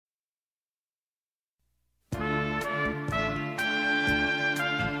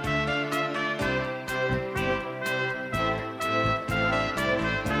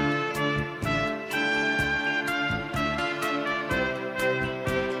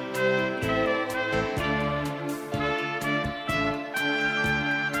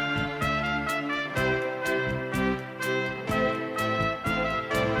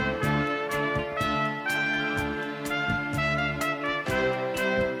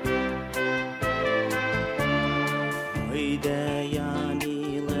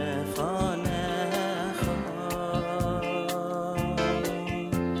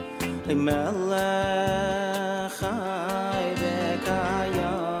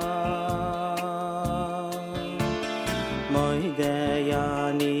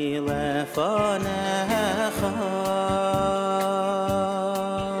lefanecha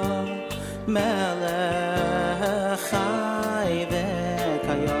melech chai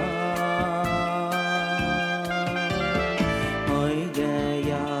v'kayam moidei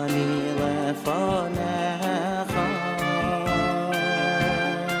ani lefanecha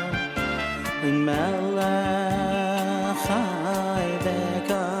melech chai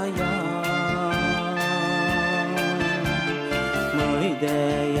v'kayam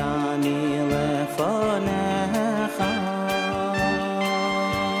moidei ani lefanecha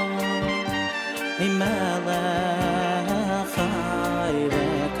melech chai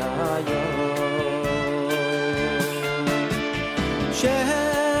v'kayam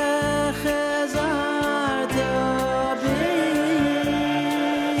shechazart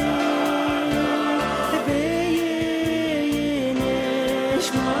bi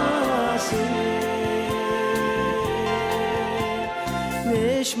nishmasi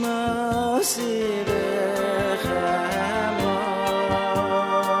nishmasi b'chama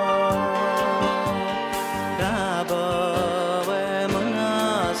Rabba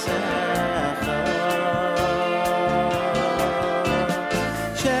v'munasecha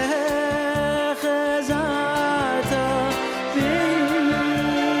shechazarta bi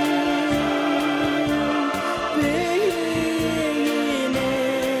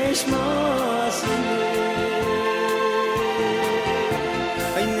nishmasi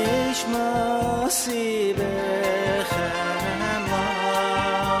nishmasi b'chama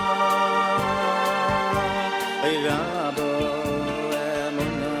Rabba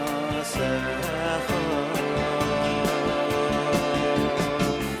v'munasecha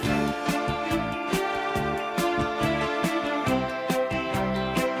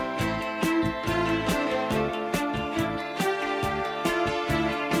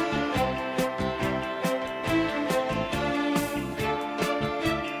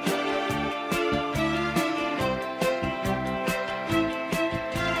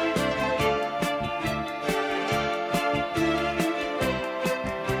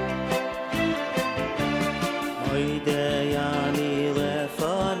moidei ani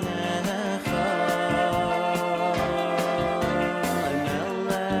lefanecha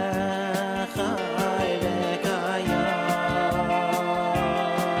melech chai v'kayam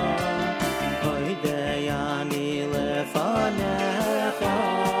moidei ani lefanecha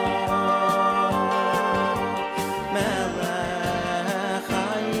melech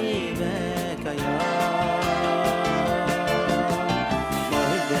chai v'kayam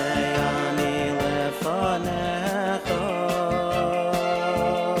moidei ani lefanecha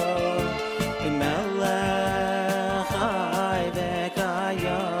melech chai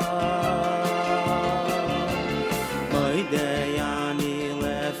v'kayam moidei ani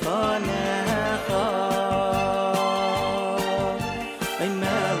lefanecha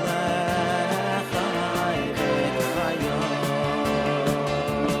melech chai v'kayam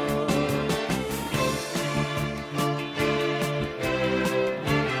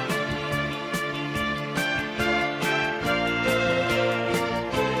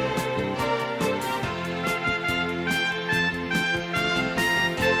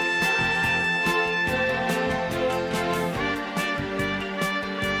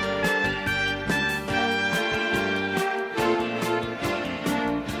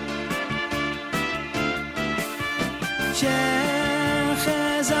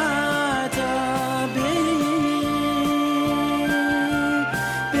shechazarta bi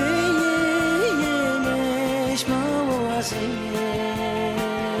nishmasi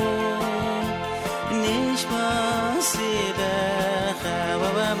nishmasi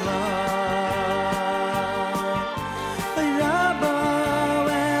b'chama Rabba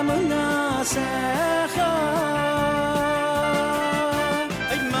v'munasecha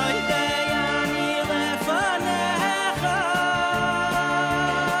moidei ani lefanecha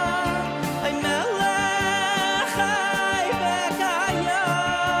melech chai v'kayam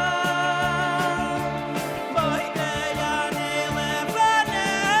moidei ani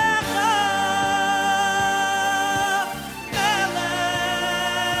lefanecha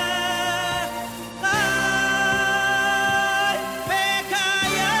melech chai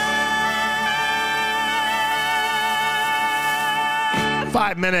v'kayam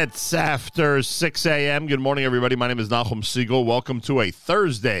 5 minutes after 6 a.m. Good morning, everybody. My name is Nachum Siegel. Welcome to a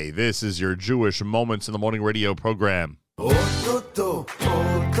Thursday. This is your Jewish Moments in the Morning radio program. Ototo,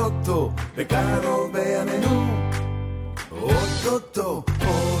 ototo, בקרוב בימינו. Ototo,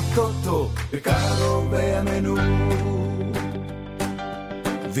 ototo, בקרוב בימינו.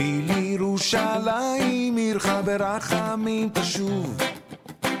 ולירושלים עירך ברחמים תשוב.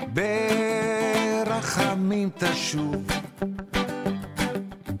 ברחמים תשוב.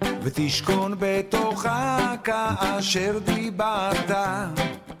 ותשכון בתוכה כאשר דיברת,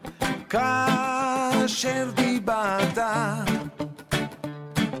 כאשר דיברת.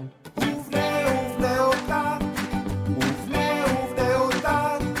 ובנה אותה, ובנה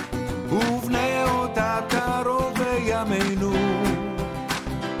אותה, ובנה אותה קרוב בימינו.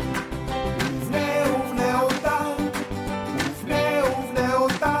 ובנה אותה, ובנה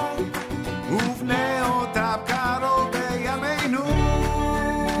אותה, ובנה אותה קרוב בימינו.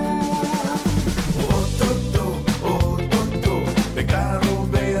 אוטוטו, אוטוטו,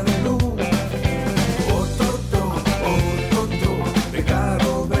 בקרוב בימינו. אוטוטו, אוטוטו,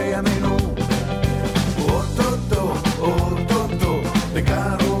 בקרוב בימינו. אוטוטו, אוטוטו,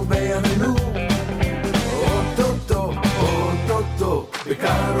 בקרוב בימינו. אוטוטו, אוטוטו,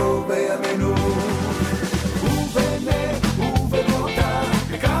 בקרוב בימינו. ובנה, ובנה אותה,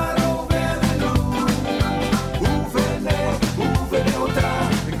 בקרוב בימינו. ובנה, ובנה אותה,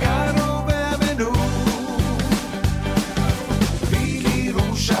 בקרוב בימינו.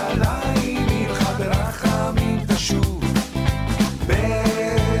 בירושלים עירך ברחמים תשוב,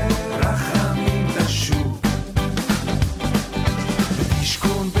 ברחמים תשוב.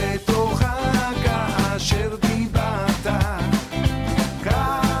 ותשכון בתוכה כאשר דיברת,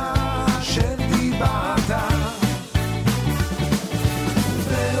 כאשר דיברת.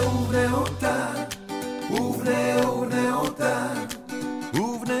 ובנה אותה, ובנה אותה,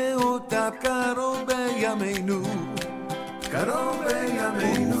 ובנה אותה קרוב בימינו, קרוב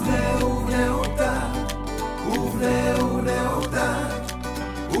בימינו. ובנה אותה, ובנה אותה,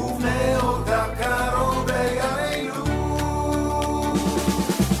 ובנה אותה קרוב בימינו.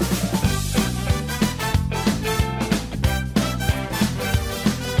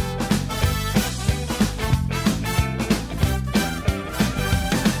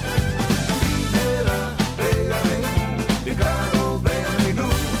 במהרה בימינו, בקרוב בימינו.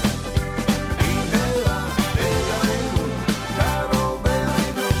 במהרה בימינו, קרוב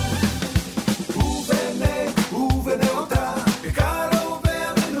בימינו. ובנה אותה, בקרוב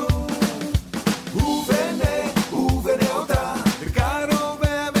בימינו. ובנה אותה, בקרוב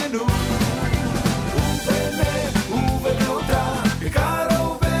בימינו. ובנה אותה,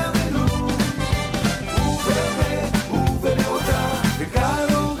 בקרוב בימינו. ובנה אותה,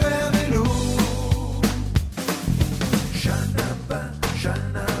 בקרוב בימינו. שנה בה,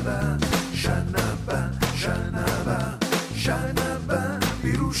 שנה בה, שנה בה, שנה בה, שנה בה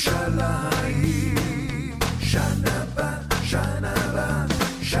בירושלים. שנה בה, שנה בה,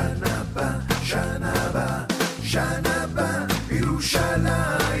 שנה בה, שנה בה, שנה בה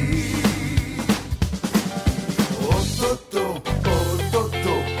בירושלים. אוטוטו,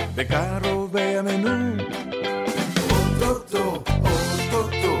 אוטוטו, בקרוב בימינו. אוטוטו,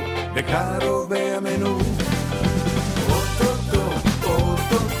 אוטוטו, בקרוב בימינו. אוטוטו,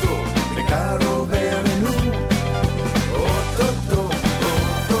 אוטוטו, בקרוב בימינו. אוטוטו,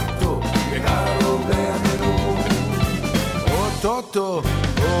 אוטוטו, בקרוב בימינו. אוטוטו,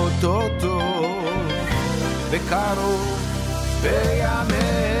 אוטוטו, בקרוב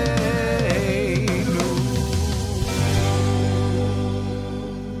בימינו.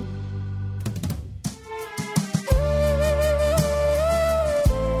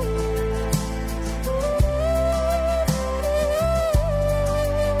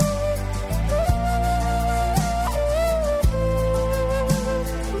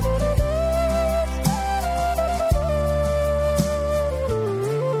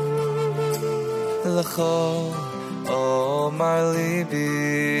 L'cho omar libi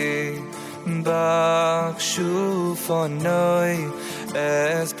bakshuf onoi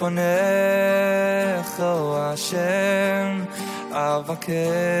es ponecho Hashem avakesh.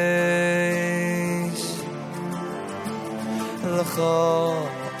 L'cho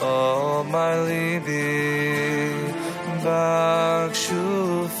omar libi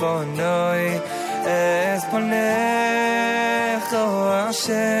bakshuf onoi es ponecho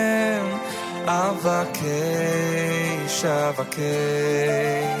Hashem avakesh,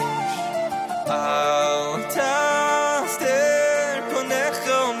 avakesh. Al taster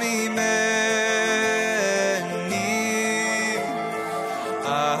ponecho mimeni,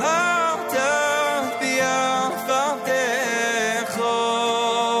 al tatbiafavdecho.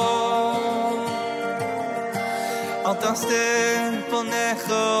 Al taster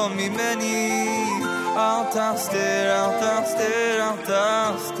ponecho mimeni, al taster, al taster, al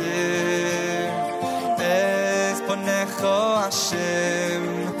taster. Es ponecho Hashem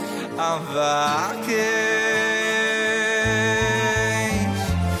avakesh.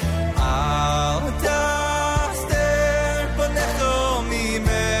 Al taster ponecho mimeni,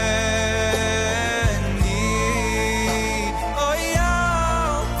 oy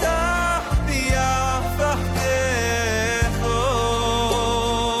al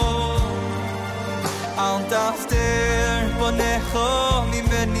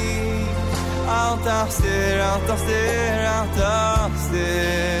Al tastir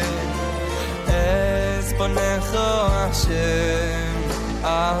Es ponecho Hashem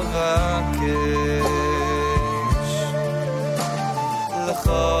Avakesh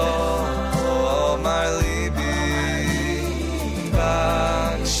L'cho Omar libi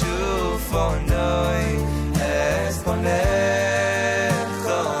Bakshu fornoi Es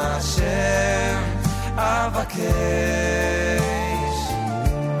ponecho Hashem Avakesh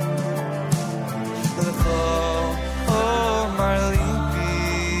L'cho Omar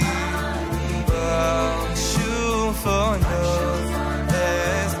libi Bakshu fornoi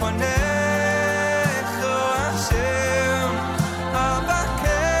Es ponecho Hashem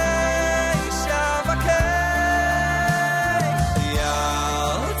Avakesh Avakesh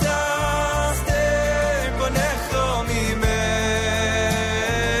Yal tastir ponecho mimeni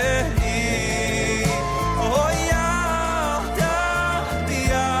Oh yal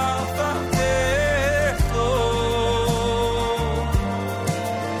fatecho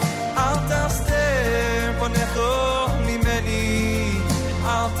Al tastir ponecho mimeni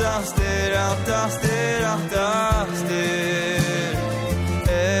Al tastir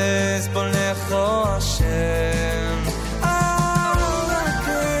Es ponecho Hashem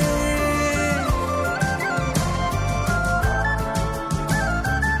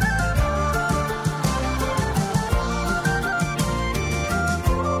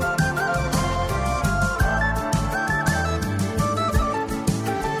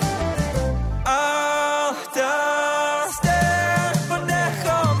Al tastir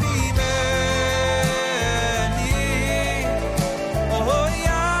ponecho mimeni Oh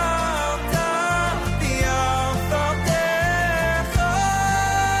yal fatecho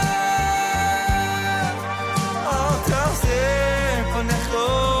Al tastir ponecho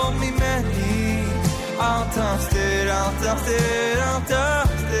mimeni Al tastir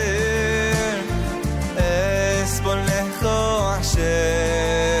Es ponecho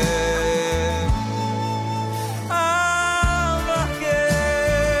Hashem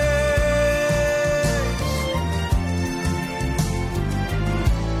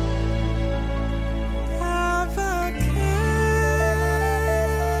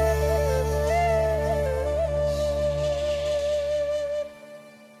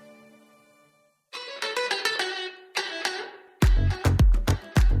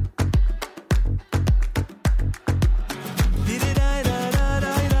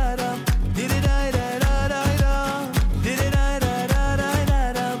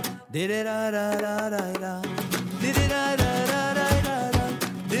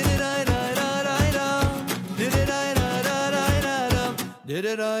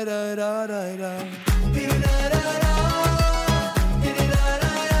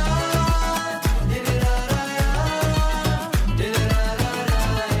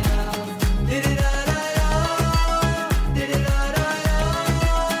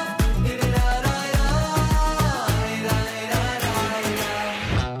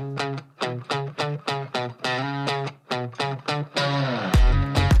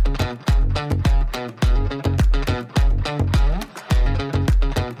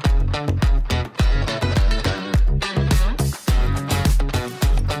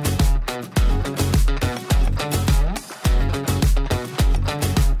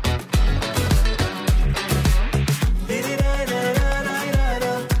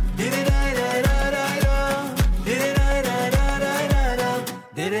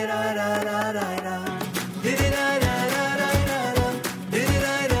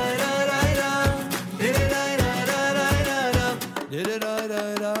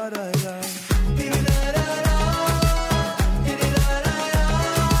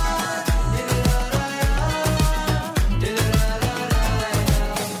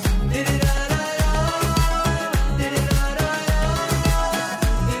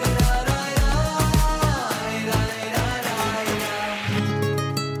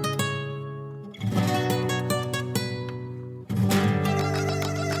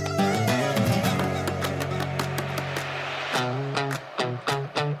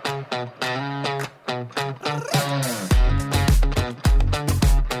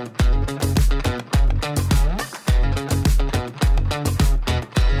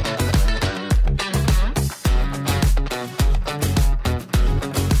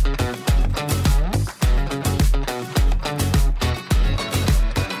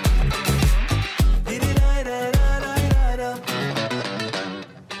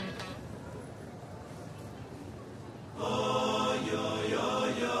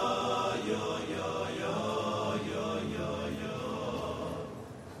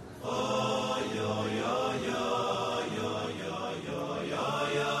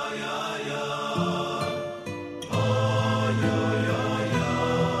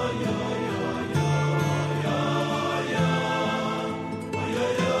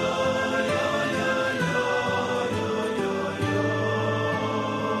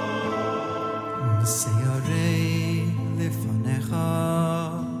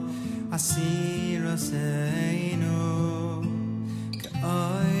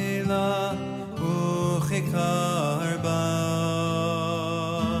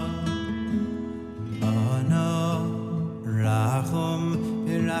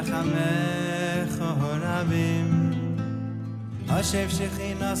Hashem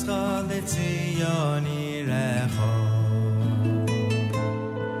shechinas chalitzion irecha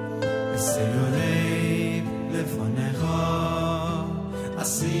Seolei lefonecha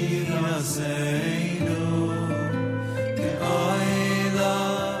Asir yaseinu Ke'oila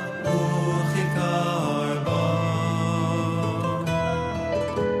uchikar ba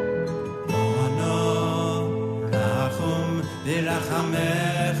Ono rachum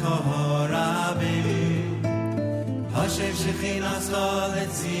v'rachamecha harabim Hashem shechinas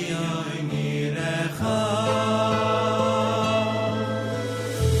chalitzion irecha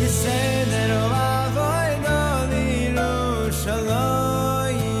Yiseder avoda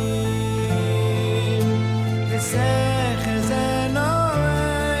l'Yerushalayim Yisechel zeno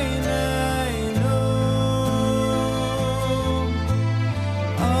eineinu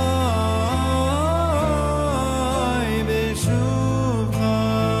Oy b'shuvcha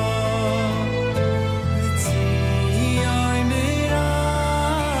L'tzion mirachamim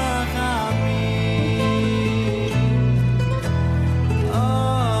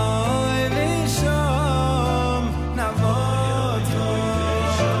Oy v'shom navoto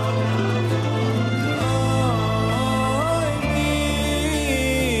Oy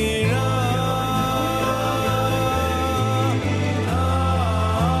mira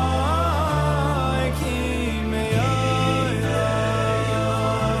Oy kimeyoyam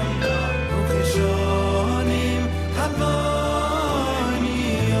Ukhishonim harmoniyom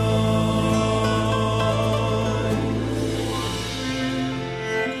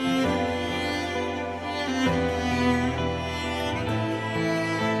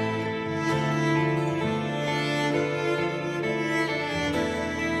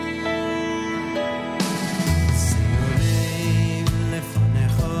Seolei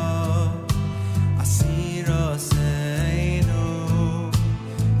lefonecha Asir yaseinu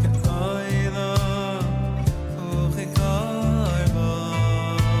Ke'oila uchikar ba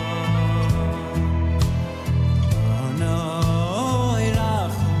Ono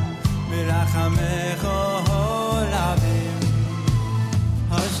irachum v'rachamecha harabim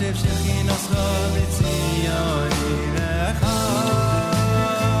Hashem shechinas chalitzion irecha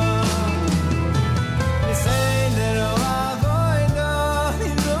Yiseder avoda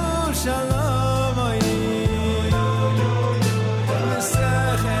l'Yerushalayim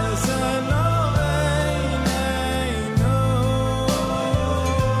Yisechel zeno eineinu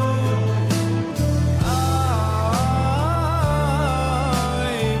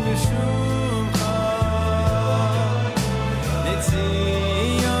Oy b'shuvcha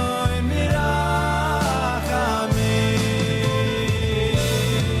L'tzion mirachamim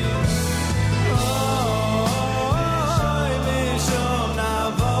Oy b'shom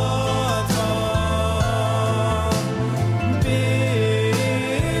navoto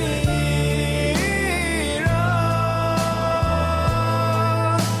b'ira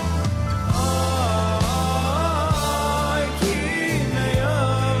Oy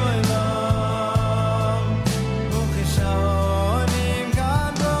kimeyoyam Ukhishonim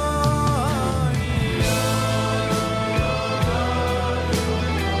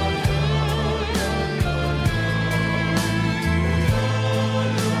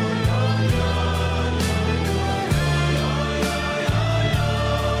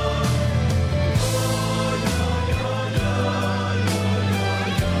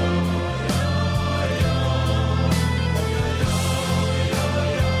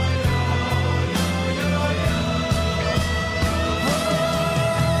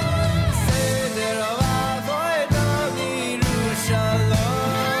Seder avoda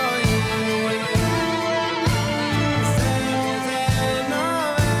l'Yerushalayim Yisechel zeno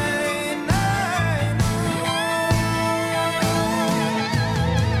eineinu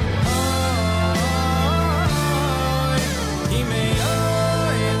Oy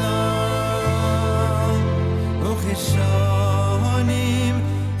kimeyoyam Ukhishonim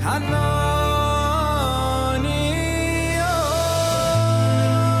harmoniyom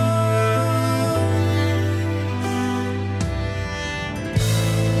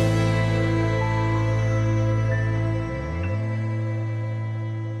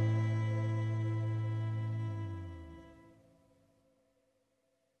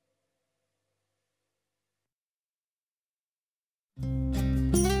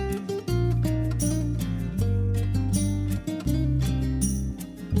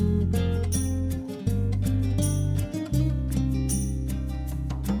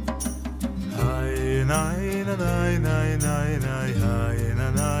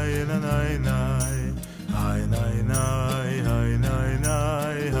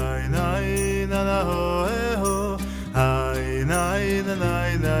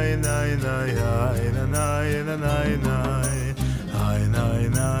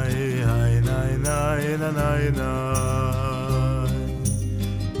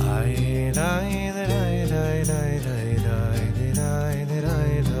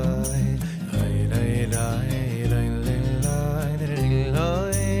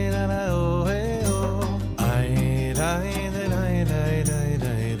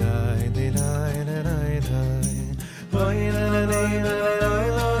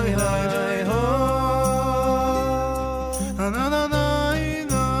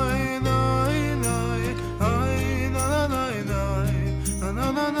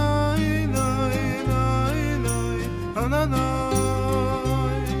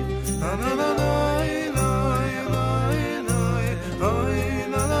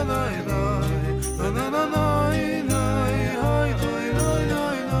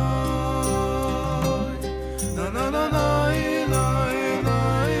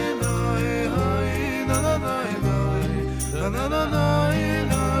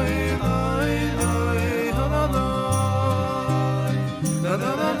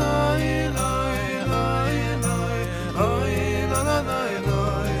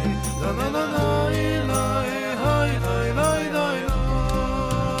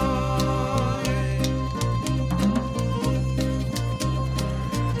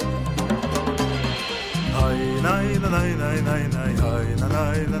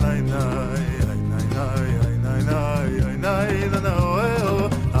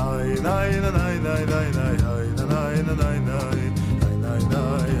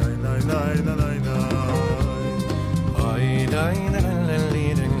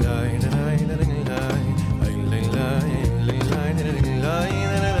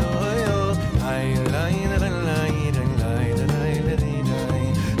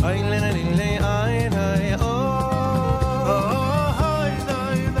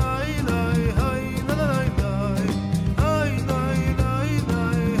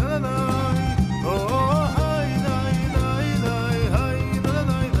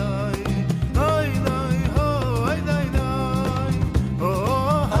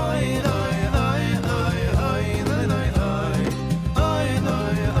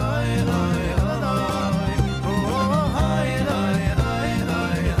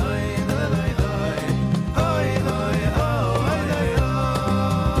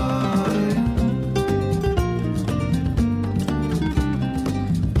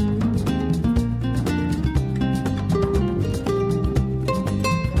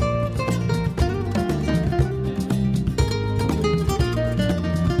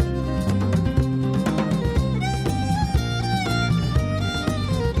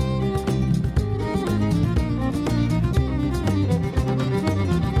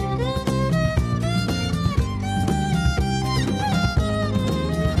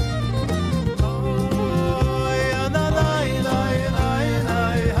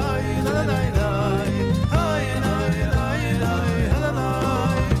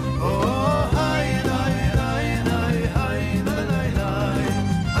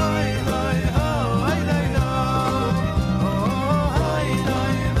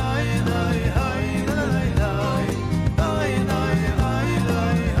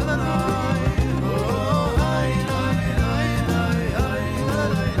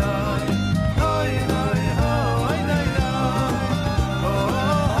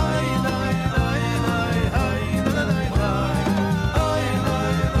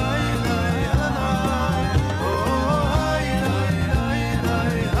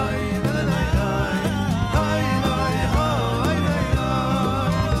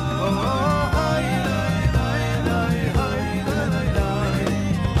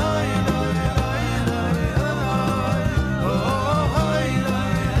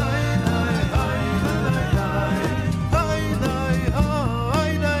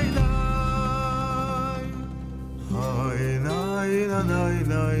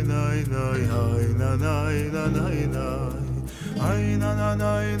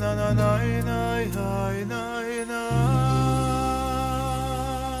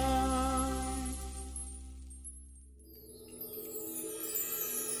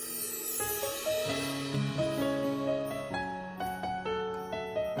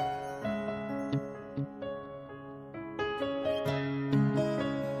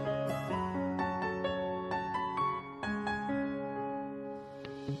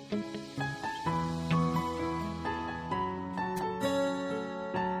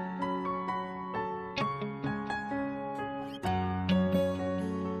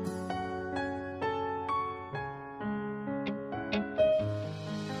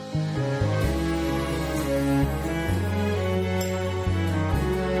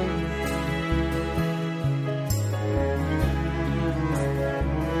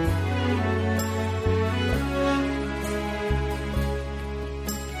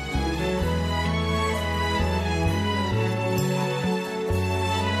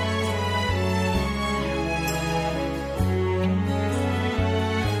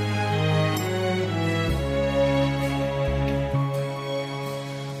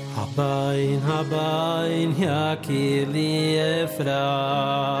Habain yakili Ephraim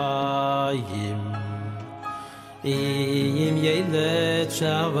Im yelet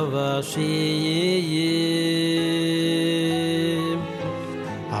shavavashiyim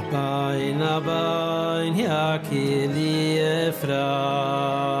Habain yakili Ephraim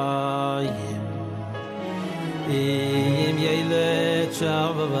Im yelet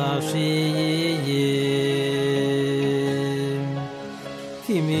shavavashiyim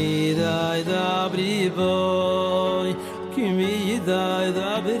Kimidai dabri boy, kimidai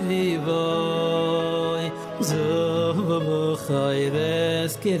dabri boy, Zov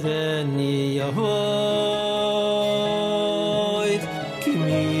chayres kireni yahoid.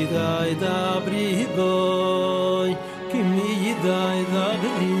 Kimidai dabri boy, kimidai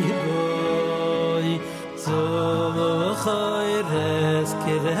dabri boy, Zov chayres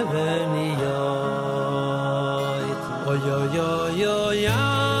kireni yahoid. Oy oy oy oy.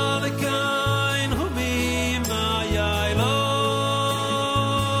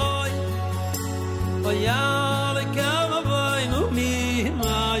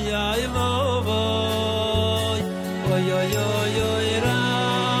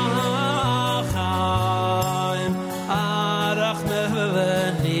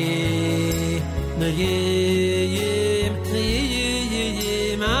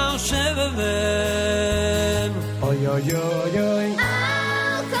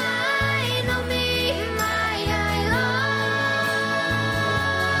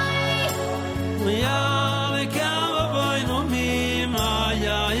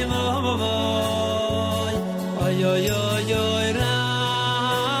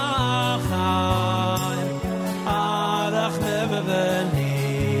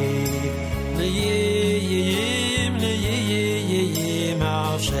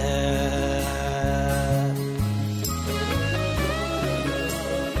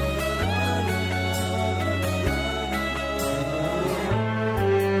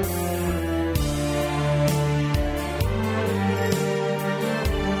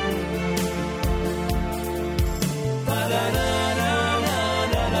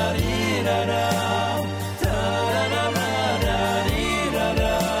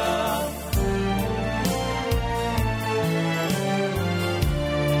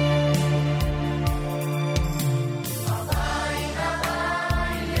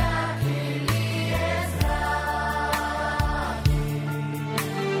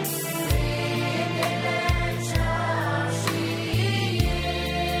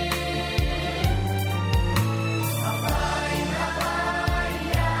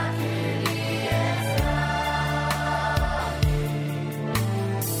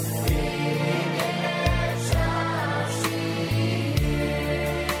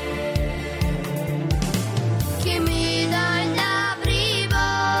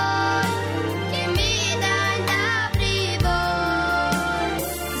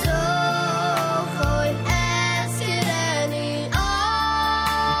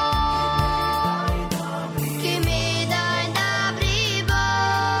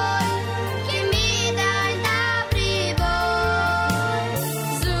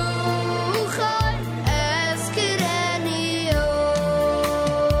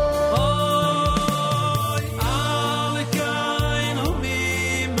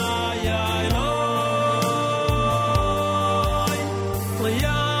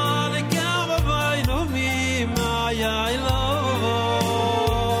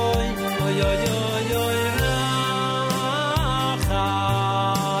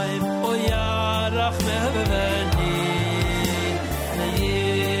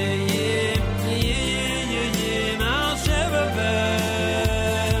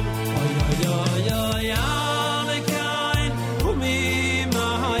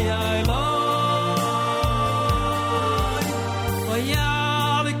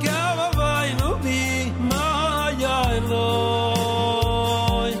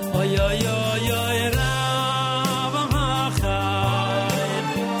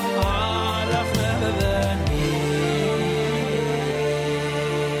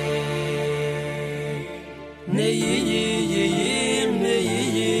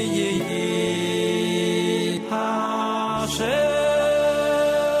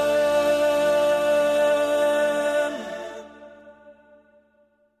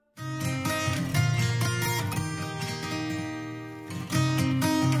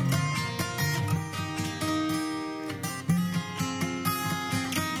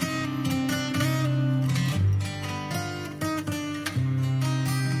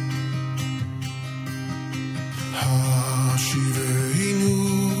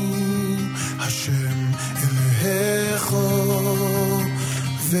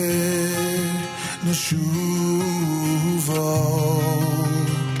 ונשובו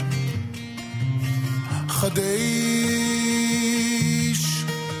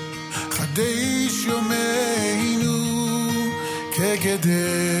חדש יומנו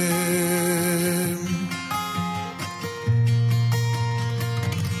כקדם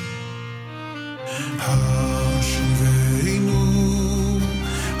השיבנו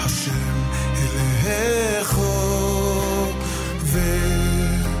השם אליך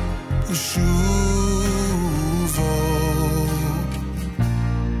ונשובו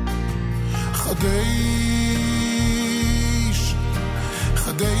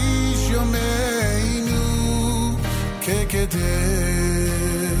חדש יומנו כקדם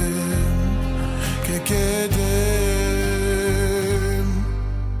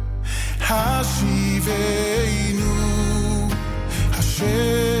השיבנו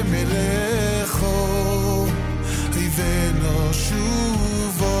השם אליך ונשובו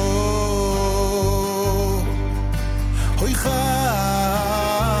הוי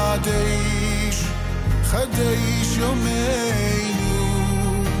חדש יומנו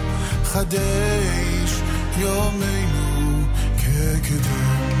חדש יומנו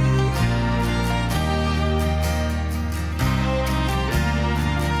כקדם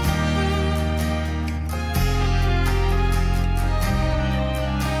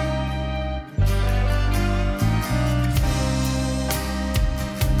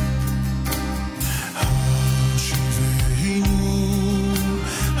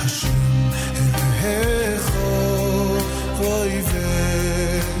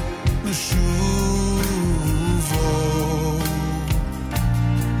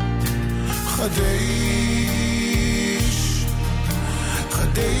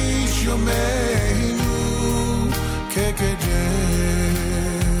חדש יומנו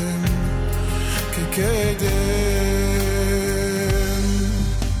כקדם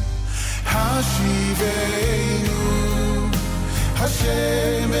השיבנו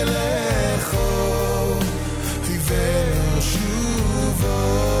השם אליך ונשובו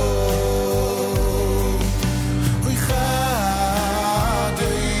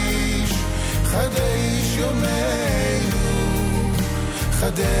חדש יומנו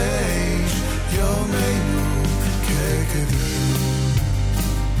חדש יומנו כקדם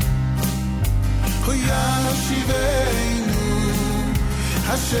הו ישיבנו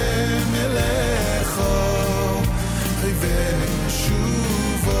השם אליך ונשובו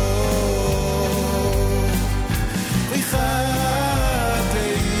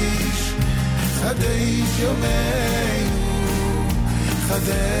חדש יומנו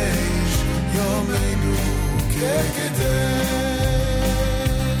חדש יומנו כקדם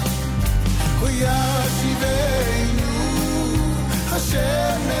הו ישיבנו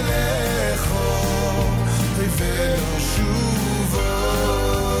השם אליך ונשובו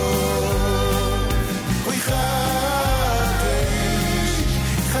הו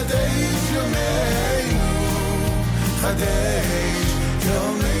חדש יומנו חדש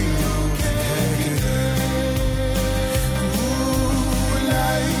יומנו כקדם la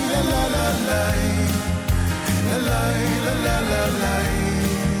la la la la la la la la la la la la la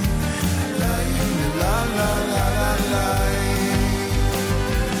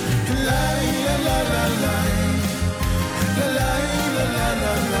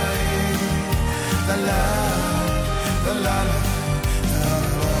la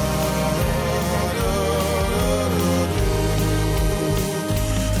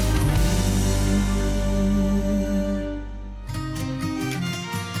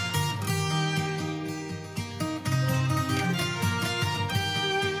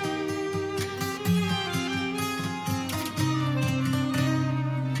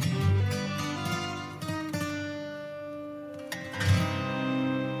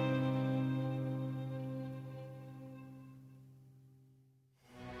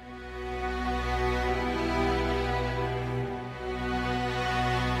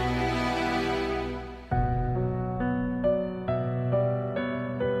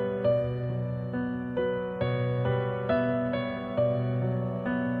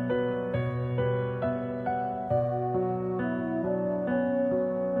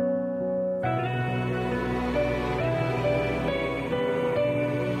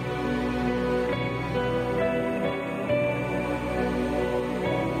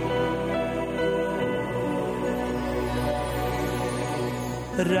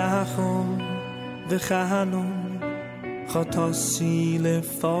רחום וחנון חטאתי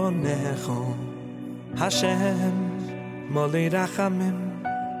לפניך השם מלא רחמים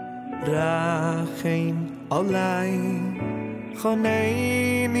רחם עלי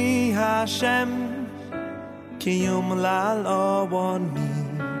חונני השם כי יום לעוני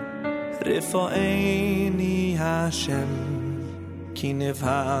רפאני השם כי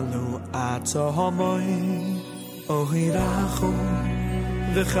נבהלו עתה המוי אוהי רחום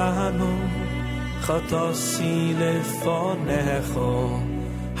וחנון חטאתי לפניך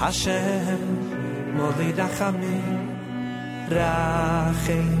השם מולי רחמים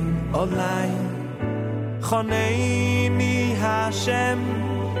רחם עלי חונני השם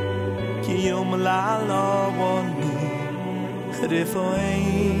כי יום לעלוני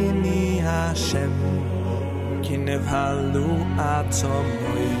רפואני השם כי נבהלו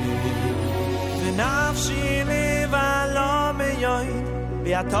עצמי ונפשי לבלו מיועד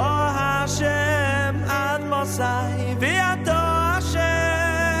ואתה השם עד מוסי ואתה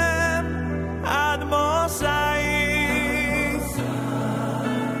השם עד מוסי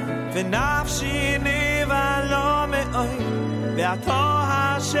ונפשי לבלו מיועד ואתה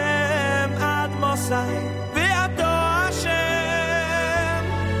השם עד מוסי ואתה השם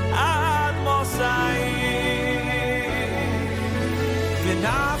עד מוסי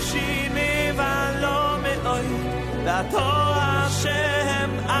ונפשי לבלו מיועד ואתה השם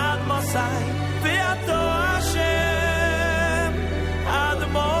עד מוסי ואתה השם עד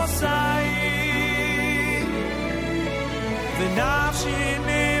מוסי ונפשי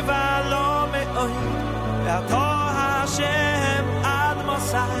לבלו מיועד ואתה השם עד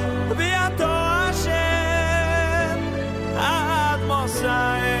מוסי ואתה השם עד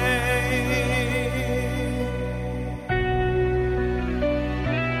מוסי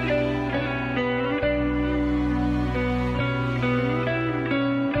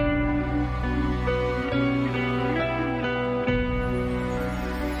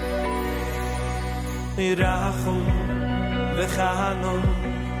רחום וחנון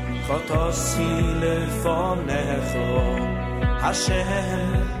חטאתי לפניך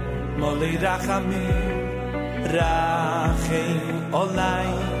השם מולי רחמים רחם עלי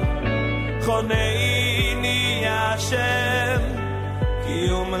חונני השם כי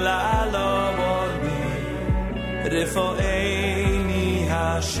יום לעלוני רפואני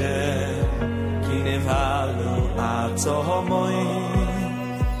השם כי נבהלו עצמי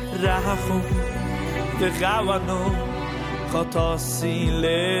רחום וחנון חטאתי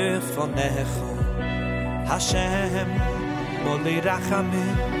לפניך השם מולי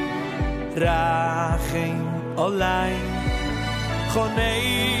רחמים רחם עלי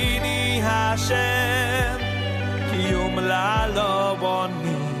חונני השם כי יום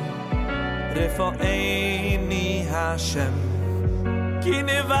לעלוני רפואני השם כי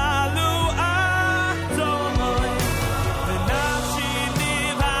נבהלו עצמי ונפשי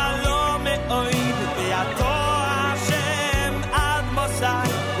נבהלו מאוד ואתה השם עד מוסי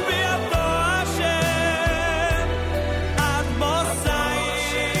ואתה השם עד מוסי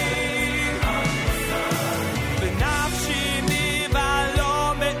ונפשי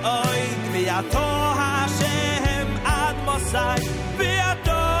נבהלו מאוד ואתה השם עד מוסי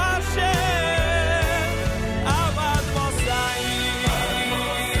ואתה השם עד מוסי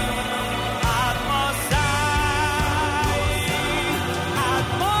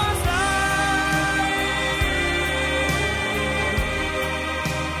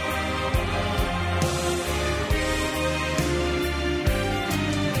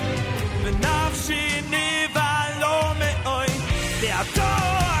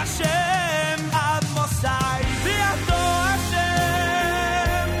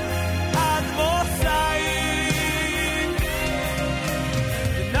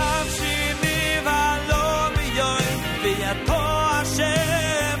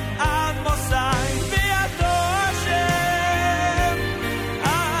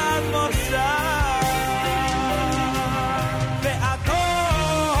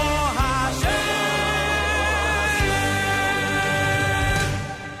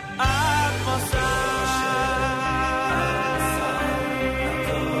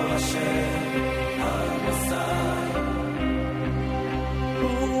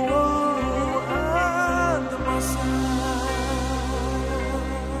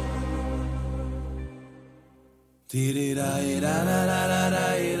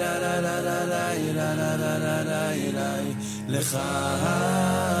לך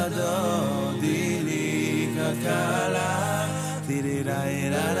דודי לי כלכלה תירי ראי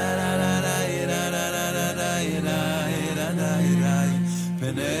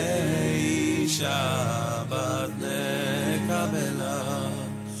פני שבת נקבלה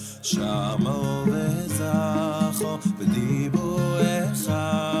שמו וזכו בדיבור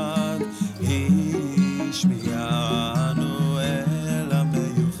אחד השמיענו אל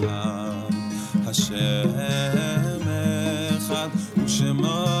המיוחד השם אחד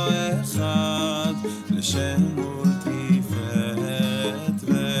ושמו אחד לשם ולתפארת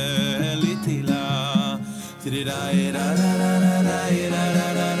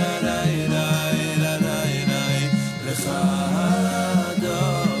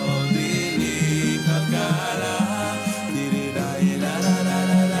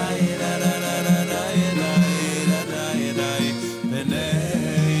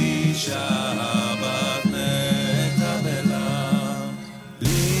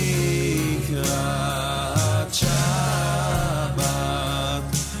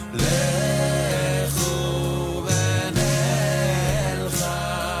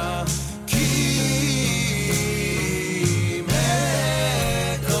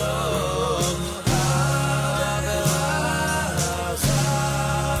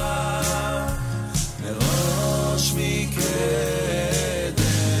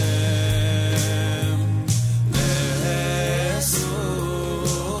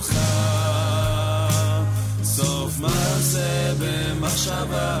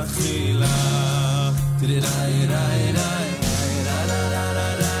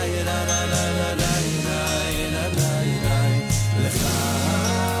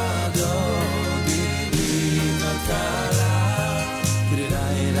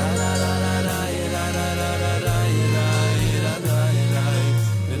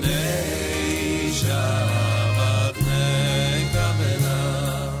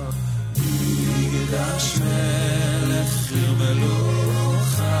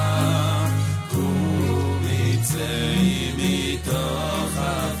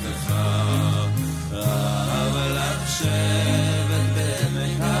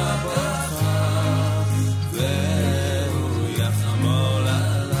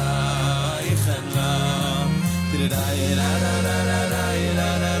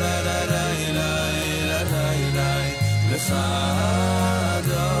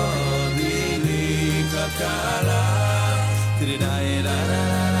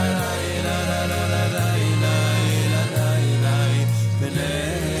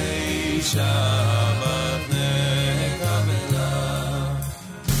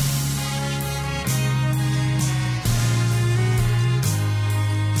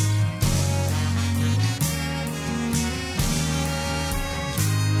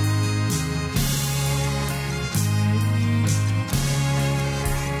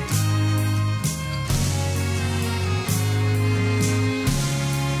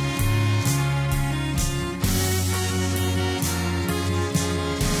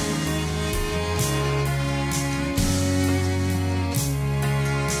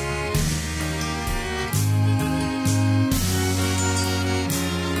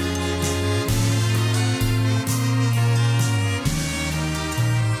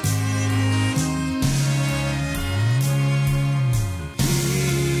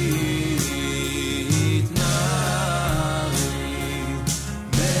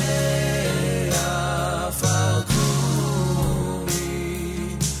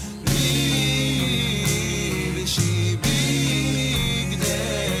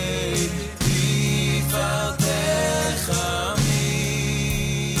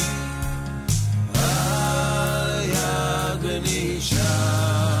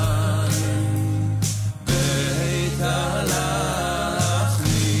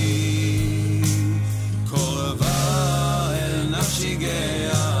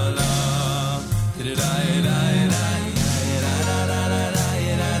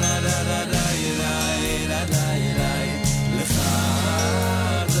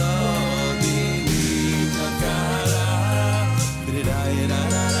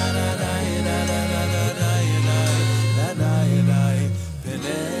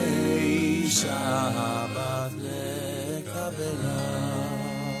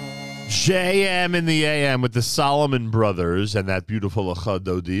JM in the AM with the Solomon Brothers and that beautiful Achad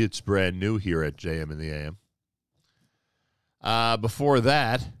Dodi. It's brand new here at JM in the AM. Before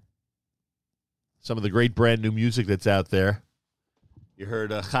that, some of the great brand new music that's out there. You heard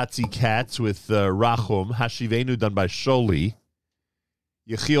Chatzi Katz with Rachum, Hashivenu done by Sholi,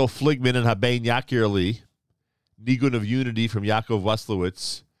 Yechiel Fligman and Habein Yakirli, Nigun of Unity from Yaakov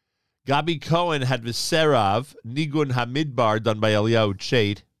Waslowitz, Gabi Cohen had Viserav, Nigun Hamidbar done by Eliyahu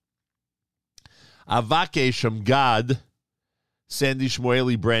Chait, Avakesh from God, Sandy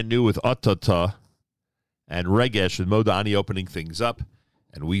Shmueli brand new with Otata, and Regesh with Modani opening things up.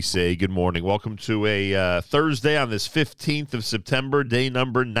 And we say good morning. Welcome to a Thursday on this 15th of September, day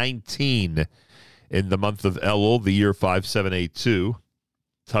number 19 in the month of Elul, the year 5782.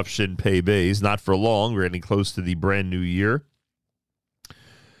 Tufshin Pei Beis. Not for long. We're getting close to the brand new year,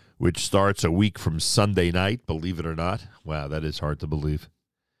 which starts a week from Sunday night, believe it or not. Wow, that is hard to believe.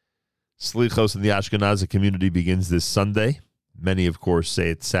 Slichos in the Ashkenazi community begins this Sunday. Many, of course, say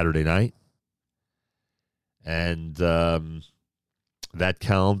it's Saturday night. And that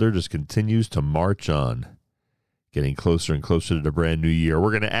calendar just continues to march on, getting closer and closer to the brand new year.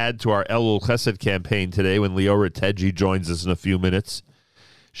 We're going to add to our Elul Chesed campaign today when Leora Teji joins us in a few minutes.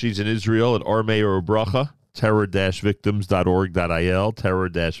 She's in Israel at Armei Bracha, terror-victims.org.il,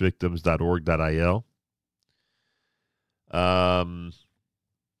 terror-victims.org.il.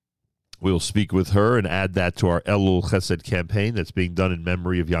 We'll speak with her and add that to our Elul Chesed campaign that's being done in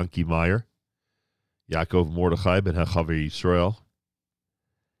memory of Yanki Meyer, Yaakov Mordechai ben Hachaver Yisrael,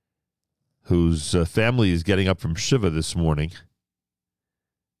 whose family is getting up from Shiva this morning.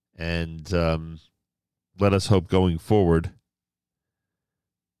 And let us hope going forward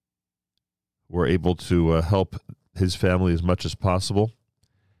we're able to help his family as much as possible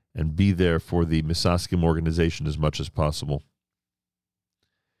and be there for the Misaskim organization as much as possible.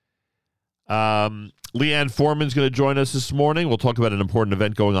 Leanne Foreman's going to join us this morning. We'll talk about an important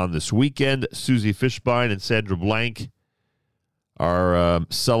event going on this weekend. Susie Fishbein and Sandra Blank are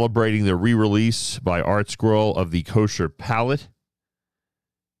celebrating the re-release by Art Scroll of the Kosher Palette.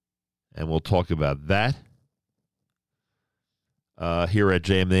 And we'll talk about that here at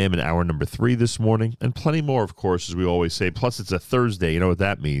JMAM in hour number 3 this morning. And plenty more, of course, as we always say. Plus, it's a Thursday. You know what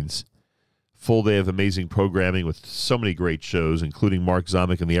that means. Full day of amazing programming with so many great shows, including Mark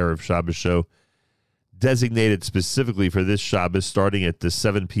Zamek and the Erev Shabbos show, designated specifically for this Shabbos, starting at the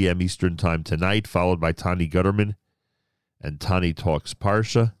 7 p.m. Eastern Time tonight, followed by Tani Gutterman and Tani Talks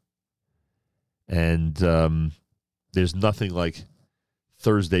Parsha. And there's nothing like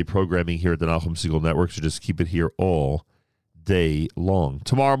Thursday programming here at the Nachum Segal Network, so just keep it here all day long.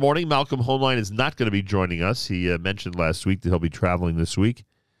 Tomorrow morning, Malcolm Hoenlein is not going to be joining us. He mentioned last week that he'll be traveling this week.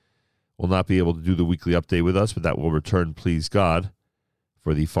 Will not be able to do the weekly update with us, but that will return, please God,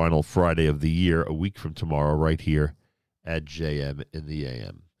 for the final Friday of the year, a week from tomorrow, right here at JM in the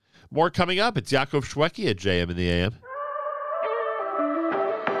AM. More coming up. It's Yaakov Shweki at JM in the AM.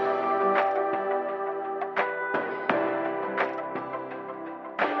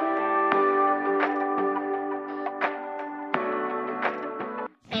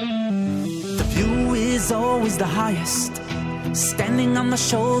 The view is always the highest, standing on the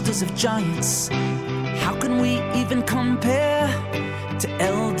shoulders of giants. How can we even compare to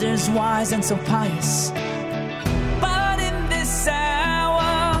elders wise and so pious? But in this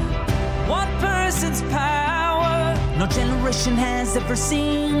hour, one person's power no generation has ever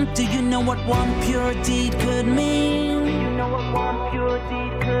seen. Do you know what one pure deed could mean? Do you know what one pure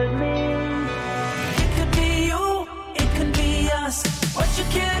deed could mean? It could be you, it could be us. What you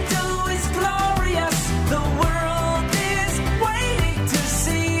can't do is glorious. The world is waiting to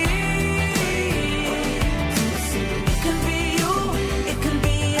see. It can be you, it can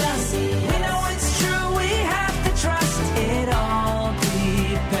be us. We know it's true, we have to trust. It all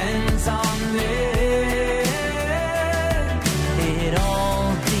depends on me. It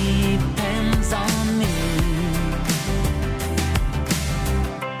all depends on me.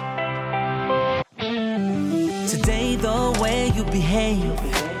 Today the way you behave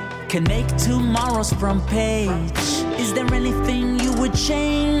can make tomorrow's front page. Is there anything you would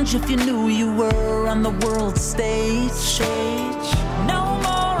change if you knew you were on the world stage? No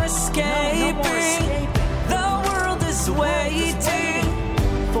more escaping. The world is waiting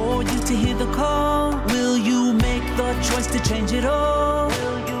for you to hear the call. Will you make the choice to change it all?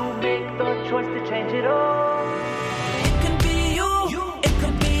 Will you make the choice to change it all? It can be you, it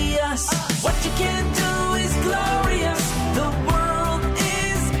can be us. What you can't do is glorious. The world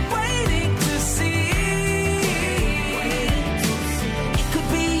is waiting to see. It could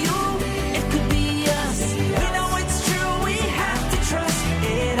be you, it could be us. We know it's true, we have to trust.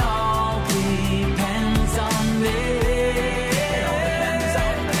 It all depends on me.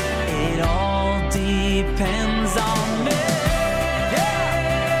 It all depends on me.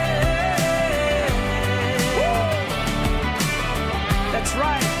 That's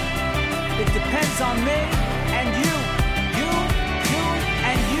right. It depends on me and you,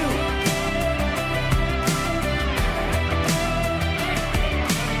 and you.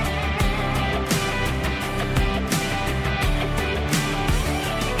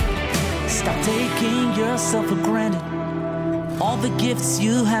 Stop taking yourself for granted. All the gifts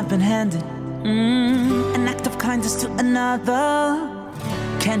you have been handed. An act of kindness to another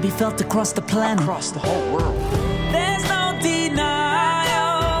can be felt across the planet, across the whole world. There's no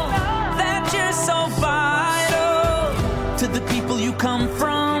denial that you're so vital to the people you come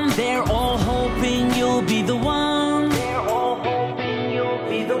from. They're all hoping you'll be the one. They're all hoping you'll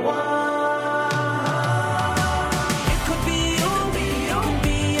be the one. It could be you, it could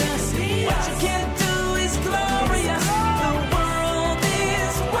be us. What you can't do is glorious. The world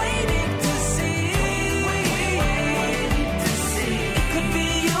is waiting to see.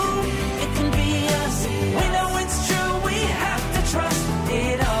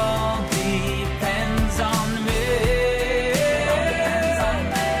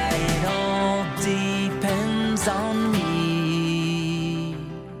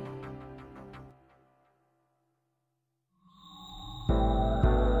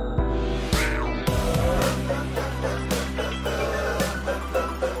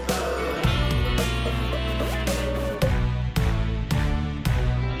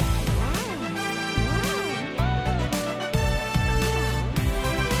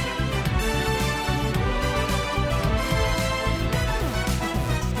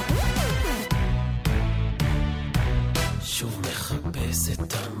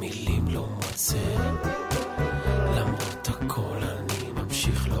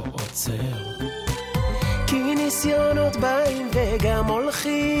 הניסיונות באים וגם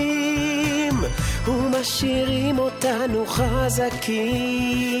הולכים, ומשאירים אותנו חזקים.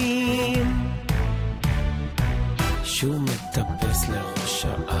 שוב מטפס לראש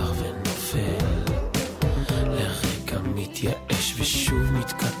ההר ונופל, לרגע מתייאש ושוב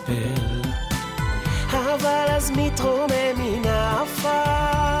מתקפל, אבל אז מתרומם מן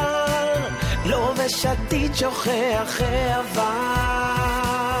האפר, לובש עתיד שוכח העבר.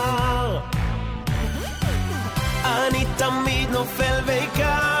 אני תמיד נופל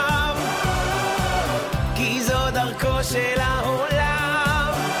וקם, כי זו דרכו של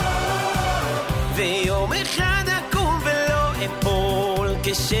העולם, ויום אחד אקום ולא אפול,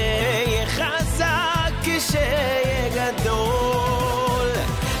 כשאהיה חזק, כשאהיה גדול.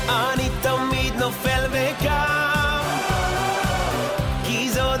 אני תמיד נופל וקם, כי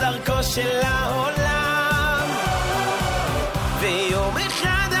זו דרכו של העולם, ויום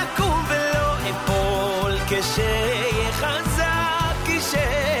אחד אקום ולא אפול, כשאהיה חזק,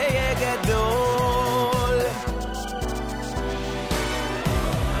 כשאהיה גדול.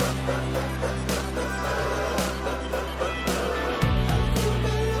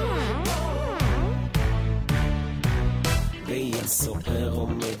 בים סוער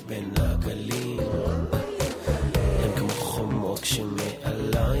עומד בין הגלים, הם כמו חומות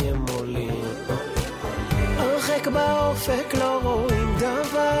כשמעלי הם עולים, הרחק באופק לא רואים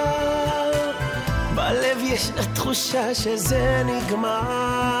דבר, בלב יש תחושה שזה נגמר,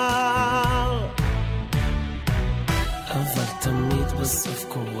 אבל תמיד בסוף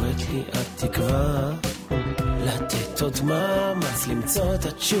קוראת לי התקווה, לתת עוד מאמץ למצוא את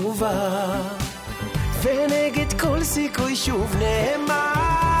התשובה, ונגד כל סיכוי שוב נעמד,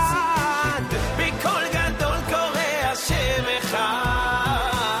 בכל גדול קורא השם אחד.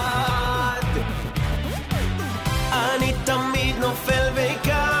 אני תמיד נופל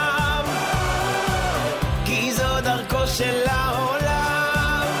וקם, כי זו דרכו של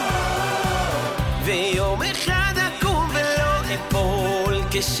העולם, ויום אחד אקום ולא אפול,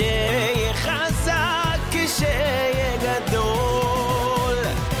 כשאהיה חזק, כשאהיה גדול.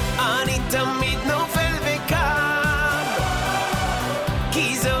 אני תמיד נופל וקם,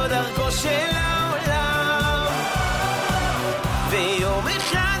 כי זו דרכו של העולם, ויום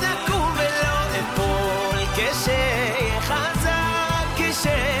אחד אקום ולא אפול, כשאהיה חזק,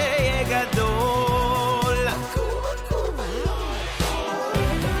 כשאהיה גדול.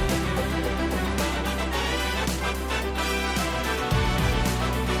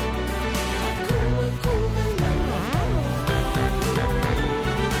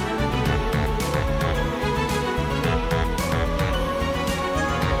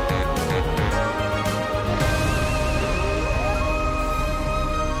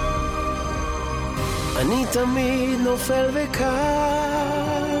 אני תמיד נופל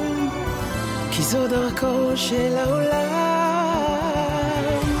וקם, כי זו דרכו של העולם,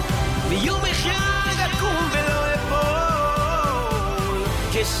 ויום אחד אקום ולא אפול,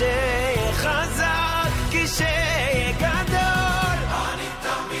 כשאהיה חזק, כשאהיה גדול. אני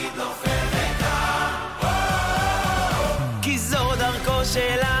תמיד נופל וקם, כי זו דרכו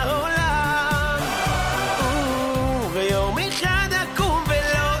של העולם, ויום אחד אקום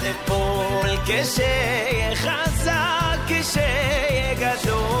ולא אפול, כשאהיה חזק, כשאהיה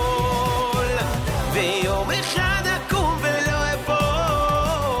גדול. ויום אחד אקום ולא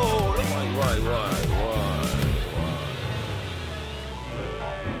אפול. וואי וואי וואי וואי.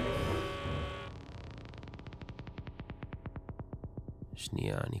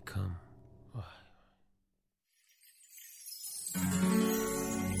 שנייה אני קם.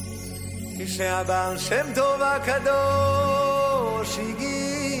 כשהבעל שם טוב הקדוש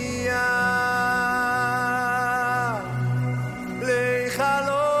הגיע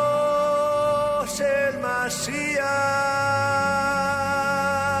להיכלו של משיח,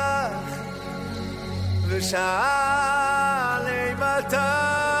 ושאל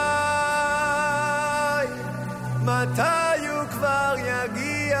מתי הוא כבר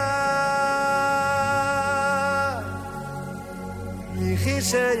יגיע, לכי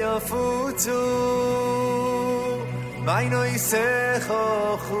שיפוצו מיינו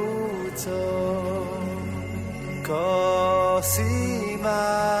יסחו חוצו קוסימה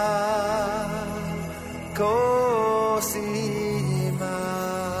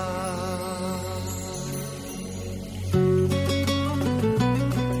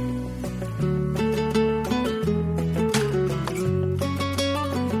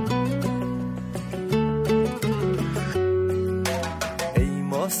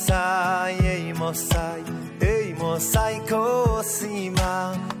Mosai Cosima,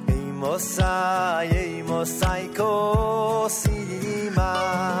 Mosai Cosima,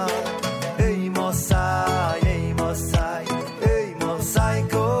 Mosai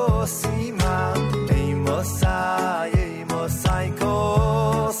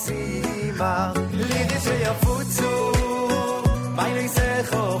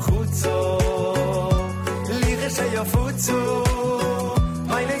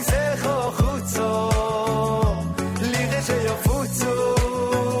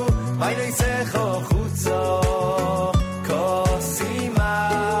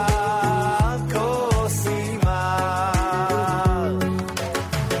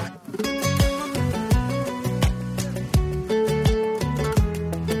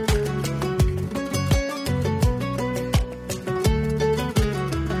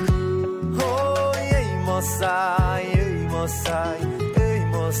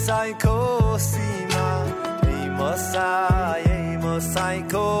Mosai Cosima, Ei Mosai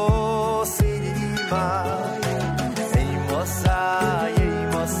Cosima, Ei Mosai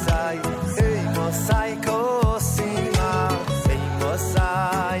Cosima, Ei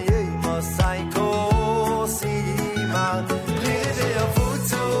Mosai Cosima, Lide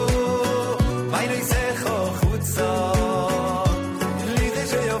Futsu, Meine Secho Futsu, Lide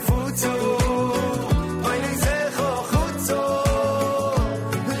Futsu, Meine Secho Futsu,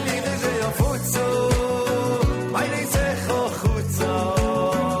 Lide Futsu, Meine Secho Futsu,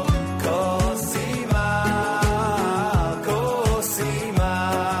 Cosima, Cosima.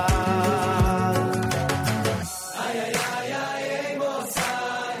 Ay ay ay ay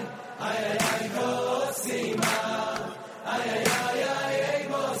Mosai, ay ay ay Cosima, ay ay ay ay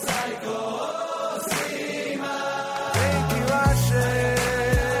Mosai Cosima. Thank you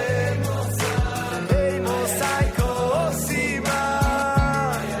Hashem, hey Mosai Cosima,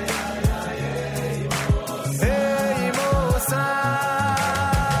 hey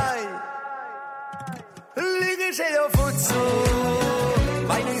Mosai. Lige shelo futsu,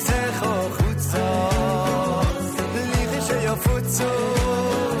 meine Secho futsu. Lige shelo futsu,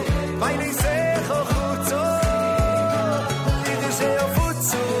 meine Secho futsu. Lige shelo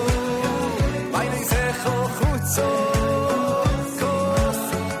futsu, meine Secho futsu.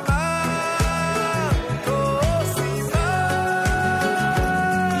 Cosima, Cosima.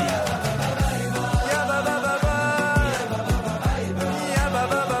 Ya ba ba ba ba, ya ba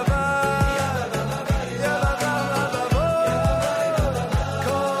ba ba ba, ya ba ba ba ba,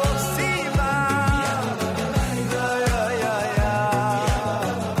 Cosima. Ya ya ya ya,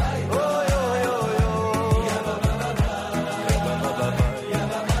 oh yo yo yo, ya ba ba ba ba, ya ba ba ba ba, ya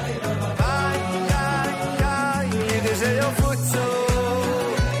ba ba ba ba, ay ay ay, Lige shelo futsu,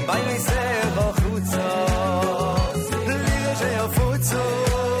 meine Secho futsu. Lige shelo futsu,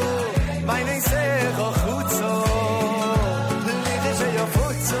 meine Secho futsu. Lige shelo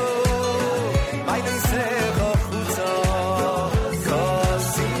futsu, meine Secho futsu.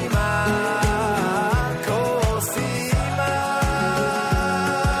 Cosima, Cosima.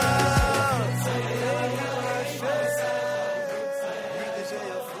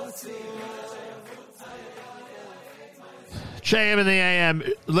 JM in the AM,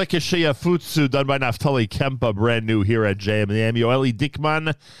 Lekeshia Futsu, done by Naftali Kempa, brand new here at JM in the AM. Yoeli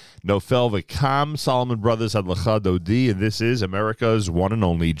Dickman, Nofel Vakam, Solomon Brothers, Adlacha Dodi, and this is America's one and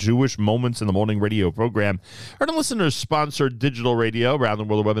only Jewish Moments in the Morning radio program. Heard and listeners-sponsored digital radio around the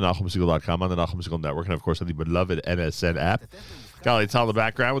world, the web at NachumSegal.com, on the Nachum Segal Network, and of course on the beloved NSN app. Gali, it's on the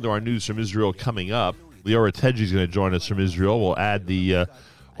background with our news from Israel coming up. Liora Tedji is going to join us from Israel. We'll add the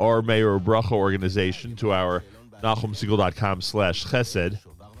Or Meir Bracha organization to our NachumSegal.com/chesed.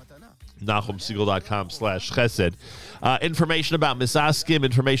 NachumSegal.com/chesed. Information about Misaskim,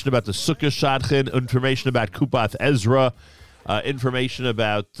 information about the Sukkah Shadchan, information about Kupath Ezra, information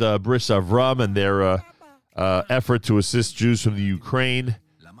about Bris Avram and their effort to assist Jews from the Ukraine.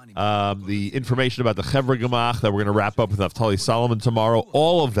 The information about the Chevra Gemach that we're going to wrap up with Naftali Solomon tomorrow.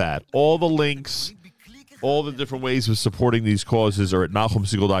 All of that, all the links, all the different ways of supporting these causes are at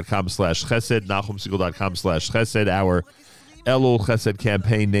NachumSegal.com/chesed, NachumSegal.com/chesed, our Elul Chesed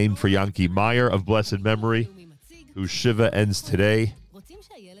campaign named for Yanki Meyer of blessed memory, whose Shiva ends today.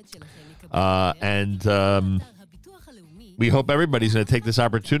 We hope everybody's going to take this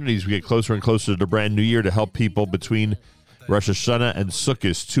opportunity as we get closer and closer to the brand new year to help people between Rosh Hashanah and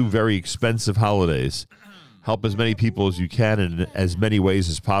Sukkot, two very expensive holidays. Help as many people as you can in as many ways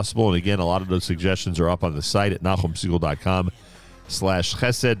as possible. And again, a lot of those suggestions are up on the site at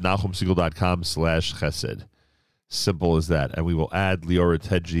NachumSegal.com/chesed, NachumSegal.com/chesed. Simple as that. And we will add Liora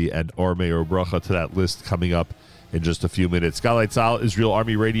Tedji and Or Meir Bracha to that list coming up in just a few minutes. Galei Tzahal, Israel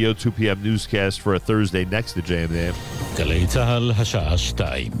Army Radio, 2 p.m. newscast for a Thursday next to JMM. גלי צהל, השעה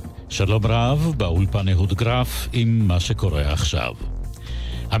 2. שלום רב, באולפן אהוד גרף עם מה שקורה עכשיו.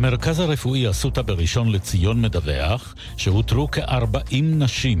 המרכז הרפואי אסותא בראשון לציון מדווח שהותרו כ-40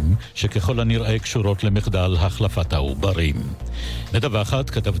 נשים שככל הנראה קשורות למחדל החלפת העוברים. מדווחת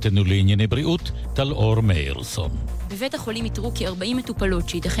כתבתנו לענייני בריאות טל אור מאירסון. בבית החולים התרו כ-40 מטופלות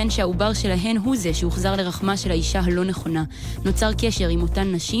שייתכן שהעובר שלהן הוא זה שהוחזר לרחמה של האישה הלא נכונה. נוצר קשר עם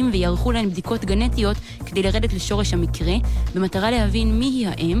אותן נשים ויערכו להן בדיקות גנטיות כדי לרדת לשורש המקרה, במטרה להבין מיהי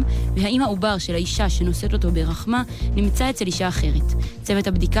האם והאם העובר של האישה שנושאת אותו ברחמה נמצא אצל אישה אחרת. צוות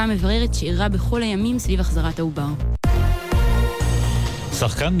הבדיקה מבררת שאירע בכל הימים סביב החזרת העובר.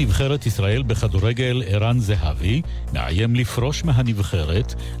 שחקן נבחרת ישראל בכדורגל ערן זהבי מאיים לפרוש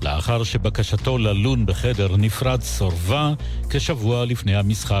מהנבחרת לאחר שבקשתו ללון בחדר נפרד סורבה כשבוע לפני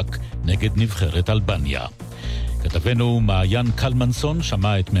המשחק נגד נבחרת אלבניה. כתבנו מעיין קלמנסון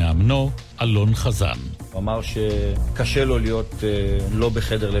שמע את מאמנו אלון חזן. הוא אמר שקשה לו להיות לא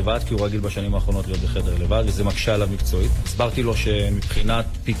בחדר לבד, כי הוא רגיל בשנים האחרונות להיות בחדר לבד, וזה מקשה עליו מקצועית. הסברתי לו שמבחינת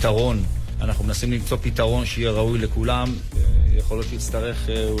פתרון, אנחנו מנסים למצוא פתרון שיהיה ראוי לכולם. יכול להיות שיצטרך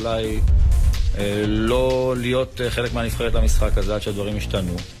אולי לא להיות חלק מהנבחרת למשחק הזה עד שהדברים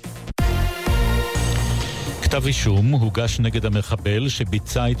ישתנו. כתב אישום הוגש נגד המחבל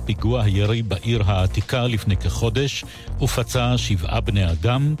שביצע את פיגוע הירי בעיר העתיקה לפני כחודש ופצע 7 בני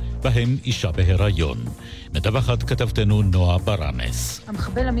אדם, בהם אישה בהיריון. מדווחת כתבתנו נועה ברנס.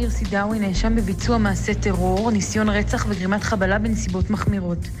 המחבל אמיר סידאווי נאשם בביצוע מעשה טרור, ניסיון רצח וגרימת חבלה בנסיבות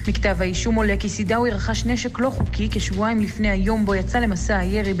מחמירות. מכתב האישום עולה כי סידאווי רכש נשק לא חוקי כשבועיים לפני היום בו יצא למסע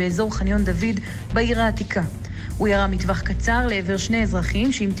הירי באזור חניון דוד בעיר העתיקה. הוא ירה מטווח קצר לעבר 2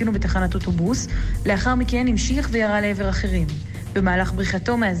 אזרחים שהמתינו בתחנת אוטובוס, לאחר מכן המשיך וירה לעבר אחרים. במהלך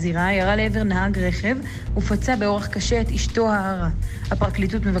בריחתו מהזירה ירה לעבר נהג רכב ופצע באורח קשה את אשתו ההרה.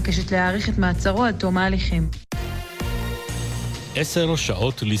 הפרקליטות מבקשת להאריך את מעצרו עד תום ההליכים. 10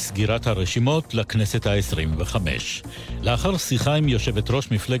 שעות לסגירת הרשימות לכנסת ה-25. לאחר שיחה עם יושבת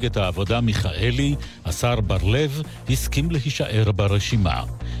ראש מפלגת העבודה מיכאלי, השר בר-לב הסכים להישאר ברשימה.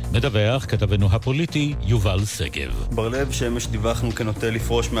 מדווח כתבנו הפוליטי יובל סגב. בר-לב, שאמש דיווחנו כנוטה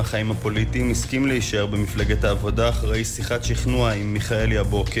לפרוש מהחיים הפוליטיים, הסכים להישאר במפלגת העבודה אחרי שיחת שכנוע עם מיכאלי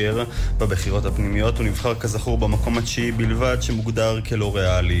הבוקר. בבחירות הפנימיות הוא נבחר כזכור במקום ה9 בלבד, שמוגדר כלא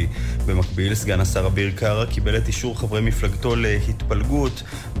ריאלי. במקביל, סגן השר אביר קארה קיבל את אישור חברי מפלגתו להתפלגות,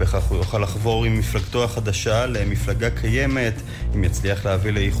 בכך הוא יוכל לחבור עם מפלגתו החדשה למפלגה קיימת, אם יצליח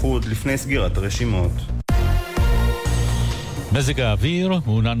להביא לאיחוד לפני סגירת הרשימות. מזג האוויר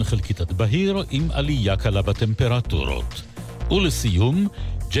מעונן חלקית עד בהיר עם עלייה קלה בטמפרטורות. ולסיום,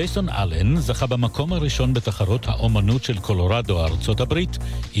 ג'ייסון אלן זכה במקום הראשון בתחרות האומנות של קולורדו, ארצות הברית,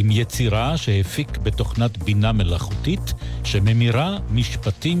 עם יצירה שהפיק בתוכנת בינה מלאכותית שממירה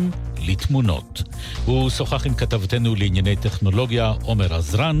משפטים לתמונות. הוא שוחח עם כתבתנו לענייני טכנולוגיה עומר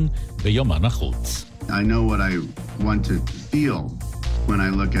עזרן ביומן החוץ. I know what I want to feel when I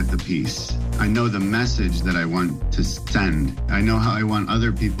look at the piece. I know the message that I want to send. I know how I want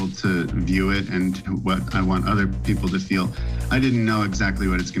other people to view it and what I want other people to feel. I didn't know exactly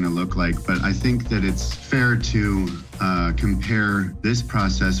what it's going to look like, but I think that it's fair to compare this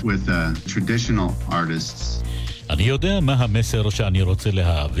process with traditional artists. אני יודע מה המסר שאני רוצה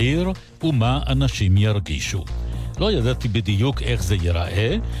להעביר ומה אנשים ירגישו. לא ידעתי בדיוק איך זה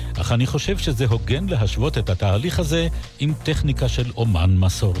ייראה, אך אני חושב שזה הוגן להשוות את התהליך הזה עם טכניקה של אומן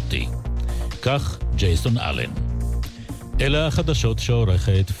מסורתי. כך ג'ייסון אלן. אלה החדשות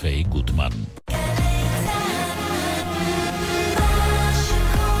שעורכת פיי גוטמן.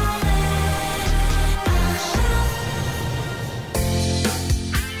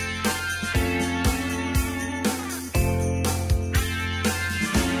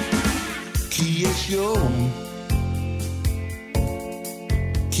 כי יש יום,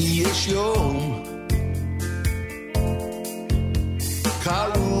 כי יש יום,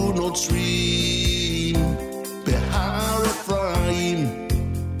 קראו נוצרים בהר אפרים.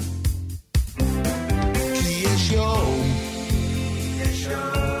 כי יש יום,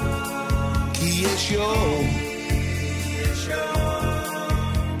 כי יש יום,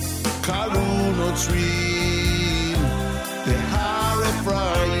 קראו נוצרים בהר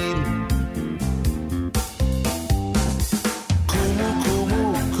אפרים.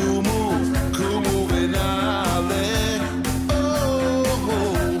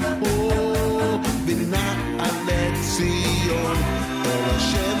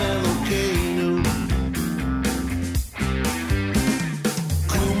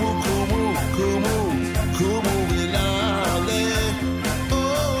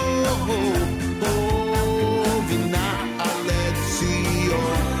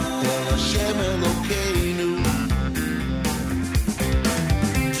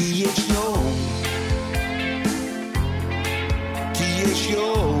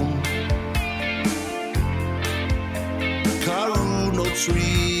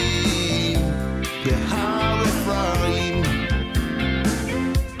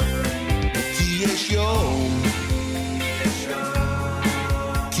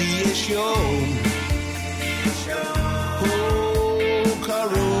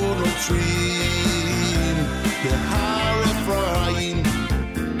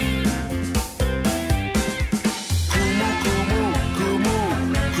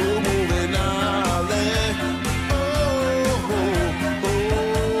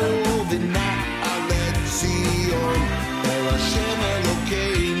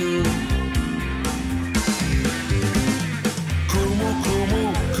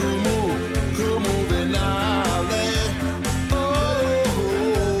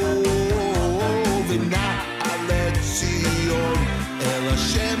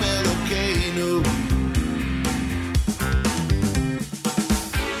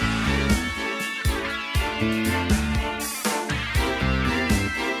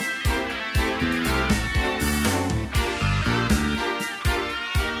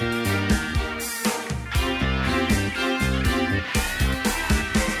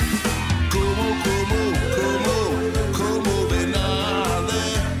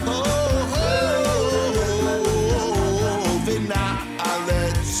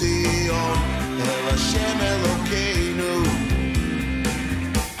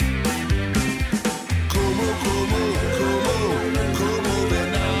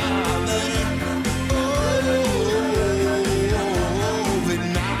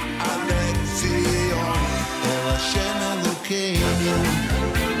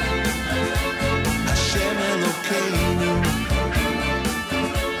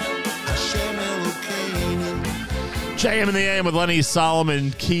 JM in the AM with Lenny Solomon,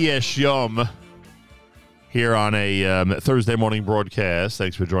 Kiyesh Yom, here on a Thursday morning broadcast.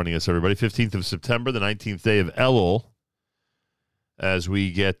 Thanks for joining us, everybody. 15th of September, the 19th day of Elul. As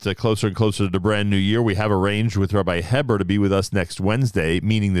we get closer and closer to the brand new year, we have arranged with Rabbi Heber to be with us next Wednesday,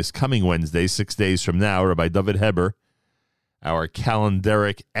 meaning this coming Wednesday, 6 days from now. Rabbi David Heber, our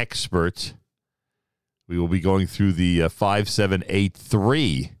calendaric expert. We will be going through the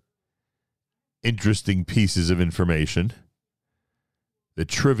 5783 interesting pieces of information, the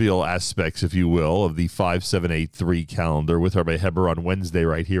trivial aspects, if you will, of the 5783 calendar with Rabbi Heber on Wednesday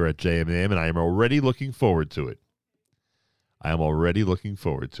right here at JMAM, and I am already looking forward to it. So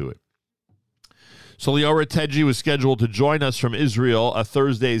Liora Teji was scheduled to join us from Israel.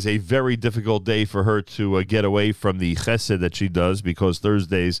 Thursday is a very difficult day for her to get away from the chesed that she does, because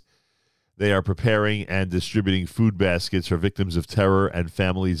Thursdays they are preparing and distributing food baskets for victims of terror and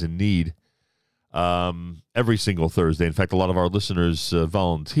families in need every single Thursday. In fact, a lot of our listeners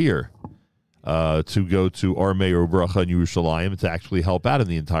volunteer to go to Armei Ubracha in Yerushalayim to actually help out in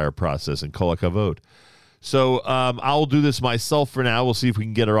the entire process, and kol hakavod. So I'll do this myself for now. We'll see if we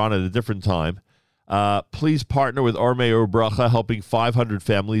can get her on at a different time. Please partner with Armei Ubracha, helping 500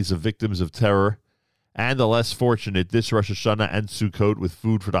 families of victims of terror and the less fortunate this Rosh Hashanah and Sukkot with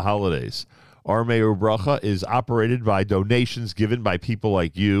food for the holidays. Armei Ubracha is operated by donations given by people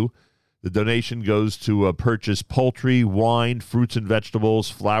like you. The donation goes to purchase poultry, wine, fruits and vegetables,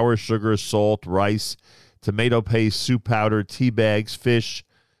 flour, sugar, salt, rice, tomato paste, soup powder, tea bags, fish,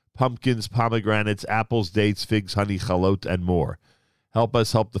 pumpkins, pomegranates, apples, dates, figs, honey, chalot, and more. Help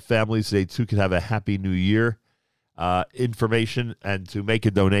us help the families so they too can have a happy new year. Information and to make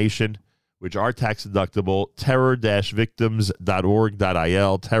a donation, which are tax deductible,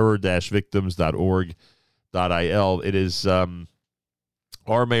 terror-victims.org.il, terror-victims.org.il. It is,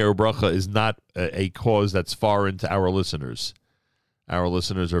 Armei Ubracha is not a cause that's foreign to our listeners. Our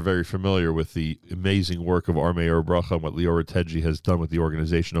listeners are very familiar with the amazing work of Armei Ubracha and what Liora Teji has done with the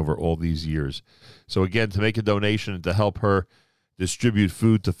organization over all these years. So again, to make a donation and to help her distribute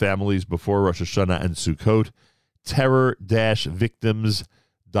food to families before Rosh Hashanah and Sukkot,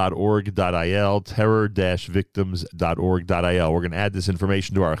 terror-victims.org.il, terror-victims.org.il. We're going to add this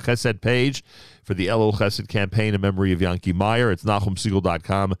information to our Chesed page for the Elul Chesed campaign in memory of Yanki Meyer. It's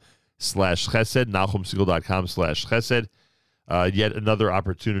NachumSegal.com/Chesed, NachumSegal.com/Chesed. Yet another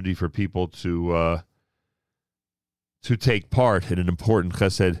opportunity for people to take part in an important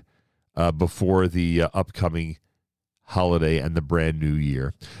chesed before the upcoming holiday and the brand new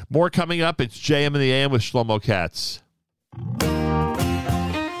year. More coming up. It's JM in the AM with Shlomo Katz.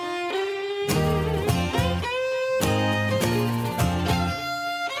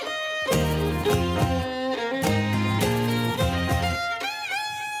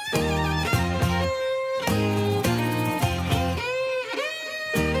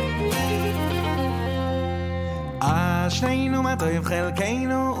 אשרינו מה טוב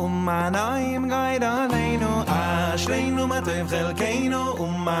חלקנו ומנעים גייד עלינו אשרינו מה טוב חלקנו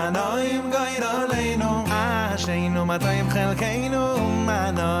ומנעים גייד עלינו אשרינו מה טוב חלקנו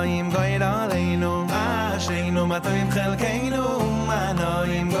ומנעים גייד עלינו אשרינו מה טוב חלקנו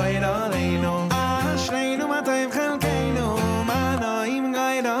ומנעים גייד עלינו אשרינו מה טוב חלקנו ומנעים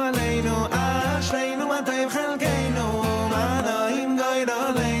גייד עלינו אשרינו מה טוב חלקנו ומנעים גייד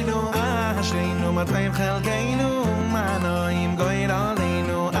עלינו אשרינו מה טוב חלקנו manayim goyr aleinu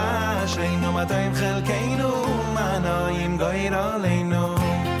ashreinu matayim chelkeinu manayim goyr aleinu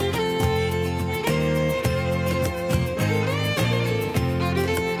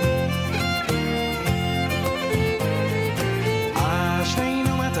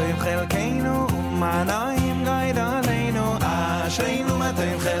ashreinu matayim chelkeinu manayim goyr aleinu ashreinu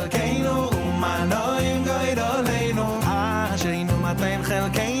matayim chelkeinu manayim goyr aleinu ashreinu matayim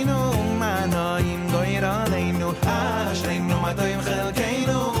chelkeinu manayim goyr aleinu ashreinu matayim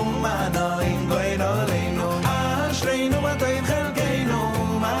chelkeinu manayim goyr aleinu ashreinu matayim chelkeinu manayim goyr aleinu ashreinu matayim chelkeinu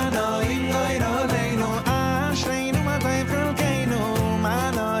manayim goyr aleinu ashreinu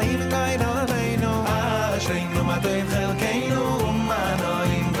matayim chelkeinu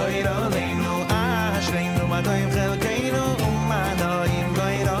manayim goyr aleinu ashreinu matayim chelkeinu manayim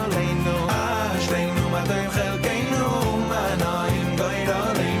goyr aleinu ashreinu matayim chelkeinu manayim goyr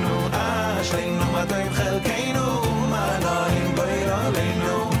aleinu ashreinu matayim chelkeinu manayim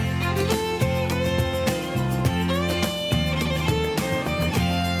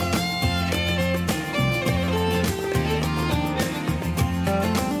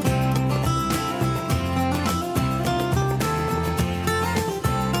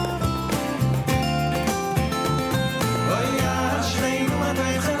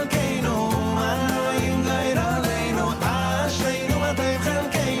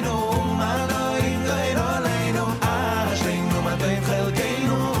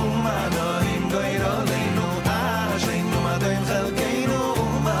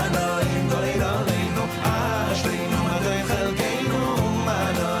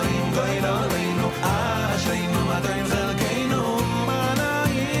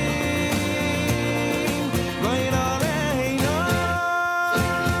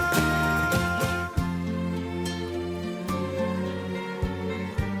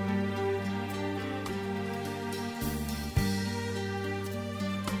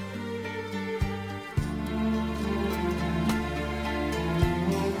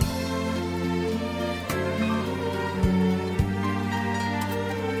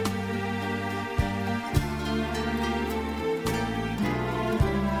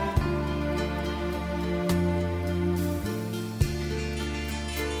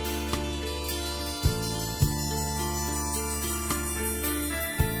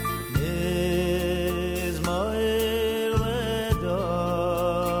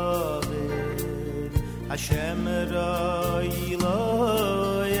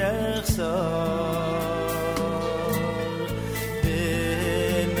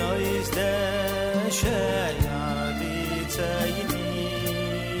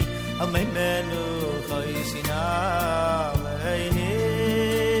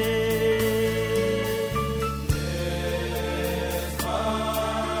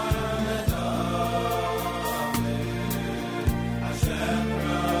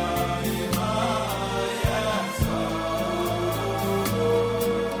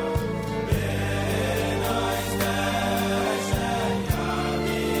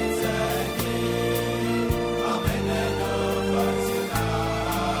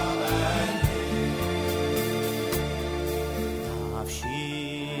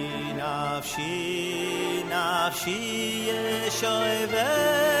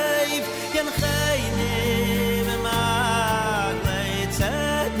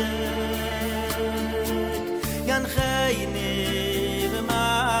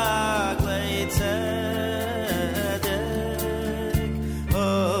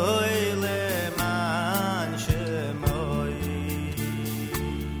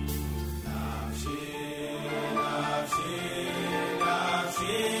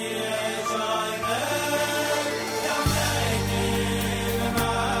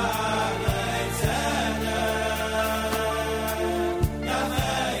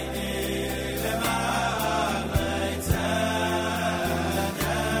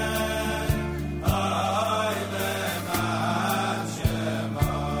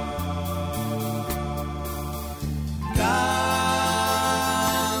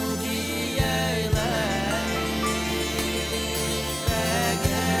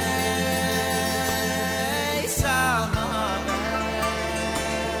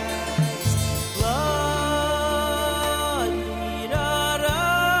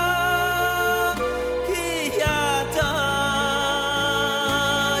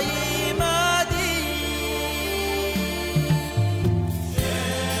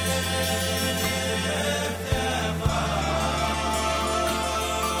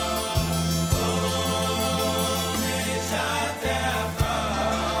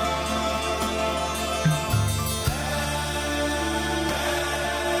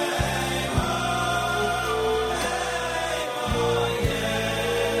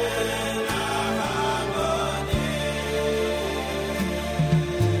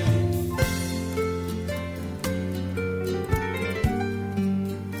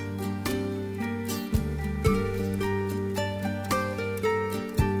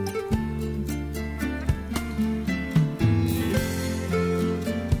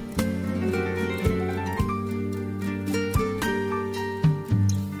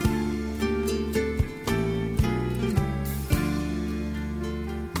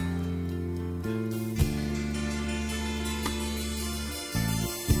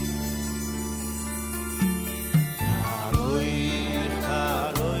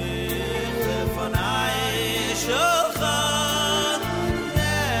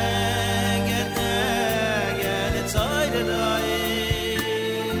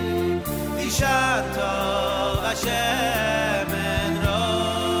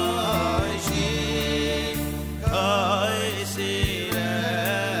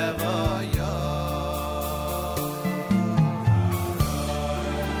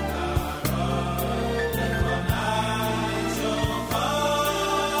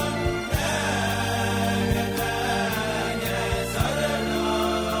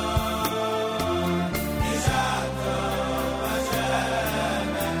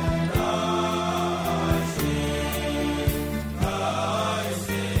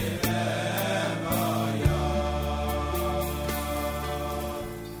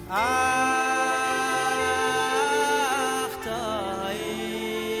Hey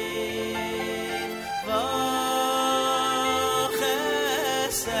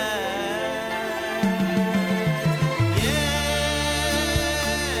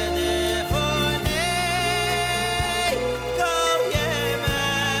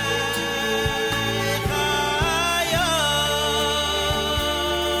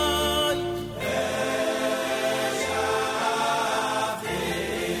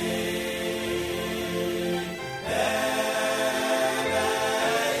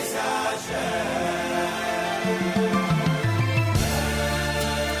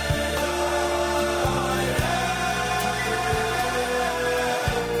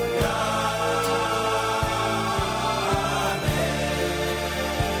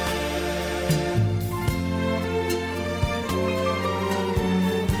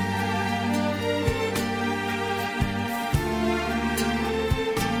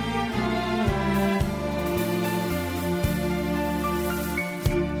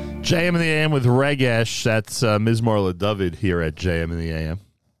JM in the AM with Regesh. That's Mizmor LeDavid here at JM in the AM.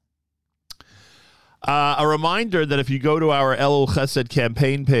 A reminder that if you go to our Elul Chesed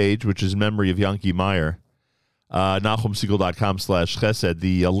campaign page, which is in memory of Yanki Meyer, NachumSegal.com/Chesed,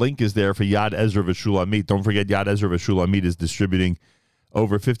 the link is there for Yad Ezra V'Shulamit. Don't forget, Yad Ezra V'Shulamit is distributing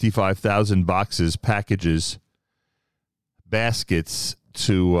over 55,000 boxes, packages, baskets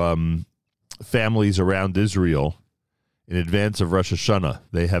to families around Israel in advance of Rosh Hashanah.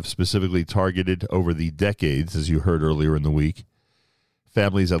 They have specifically targeted over the decades, as you heard earlier in the week,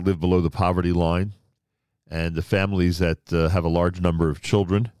 families that live below the poverty line and the families that have a large number of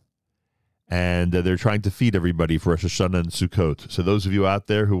children. And they're trying to feed everybody for Rosh Hashanah and Sukkot. So those of you out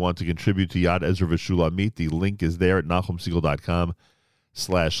there who want to contribute to Yad Ezra V'Shulamit, the link is there at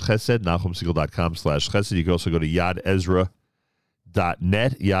NachumSegal.com/Chesed, NachumSegal.com/Chesed. You can also go to YadEzra.net,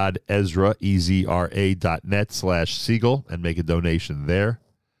 YadEzra, EZRA.net/Segal, and make a donation there.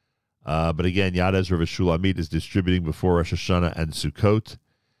 But again, Yad Ezra V'Shulamit is distributing before Rosh Hashanah and Sukkot,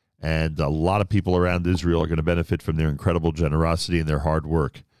 and a lot of people around Israel are going to benefit from their incredible generosity and their hard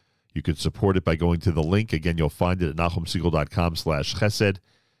work. You can support it by going to the link. Again, you'll find it at NachumSegal.com/Chesed,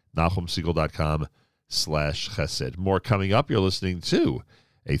 NachumSegal.com/Chesed. More coming up. You're listening to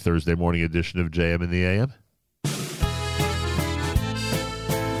a Thursday morning edition of JM in the AM.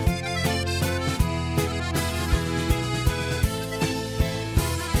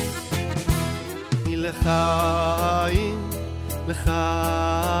 L'chaim,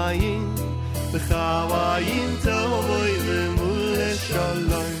 l'chaim, l'chaim tovoi v'mul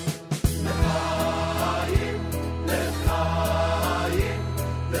shalom. L'chaim, l'chaim,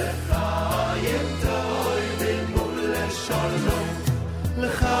 l'chaim tovoi v'mul shalom.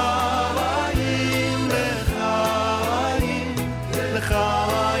 L'chaim, l'chaim,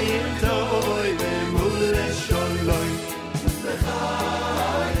 l'chaim tovoi v'mul shalom.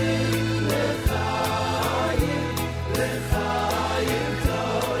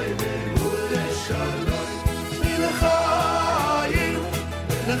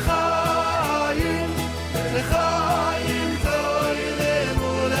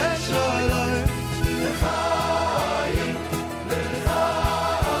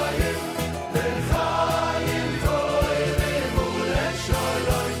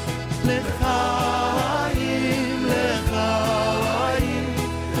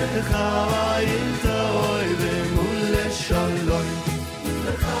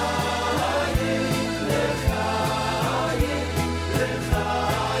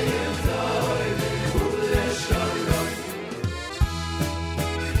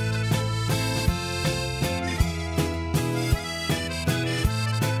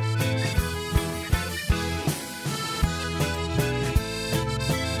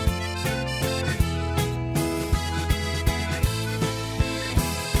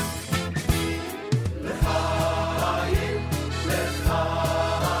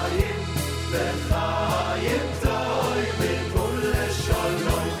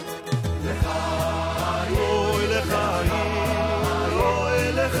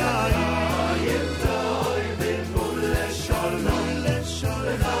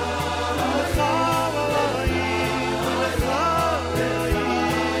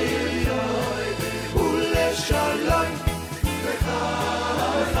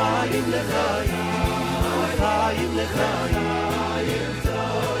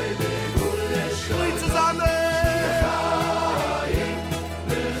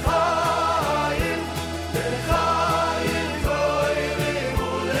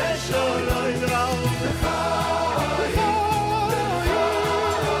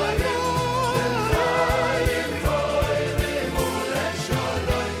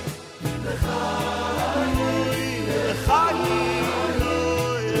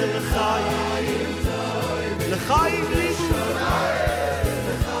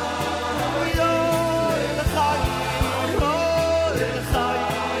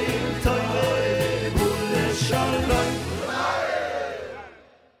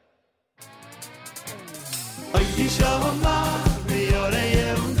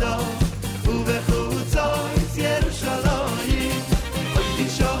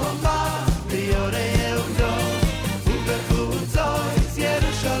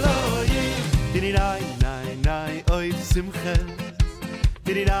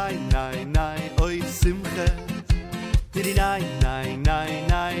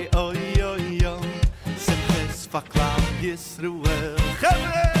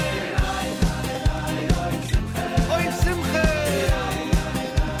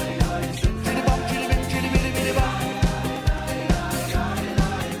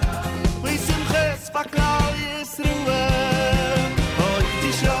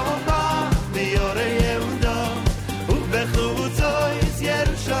 Show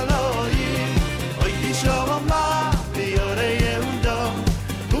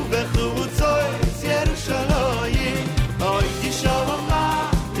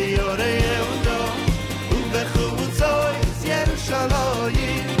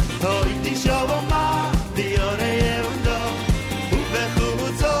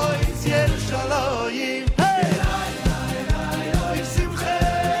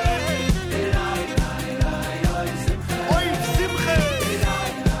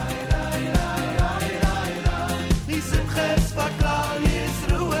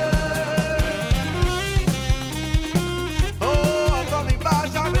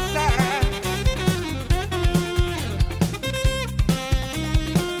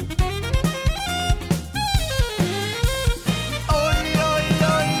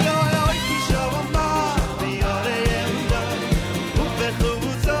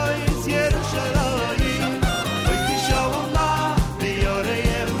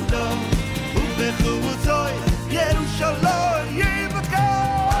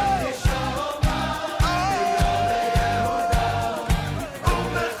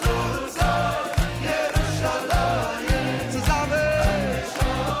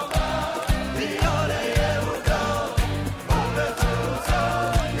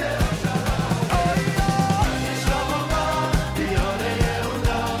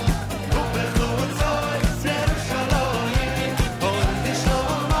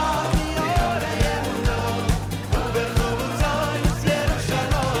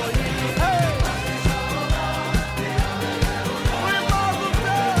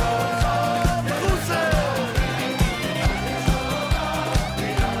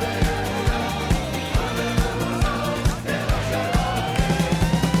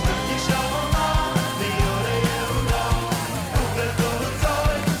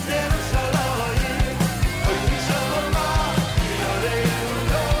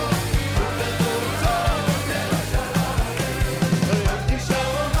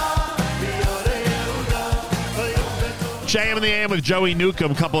JM in the AM with Joey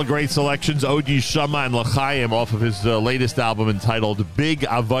Newcomb. A couple of great selections. Odi Shama and L'chaim off of his latest album entitled Big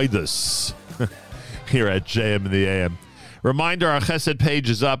Avodas here at JM in the AM. Reminder, our Chesed page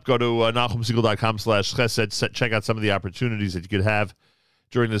is up. Go to NachumSegal.com/Chesed. Check out some of the opportunities that you could have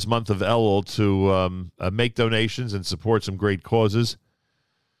during this month of Elul to make donations and support some great causes.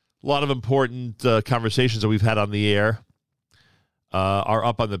 A lot of important conversations that we've had on the air are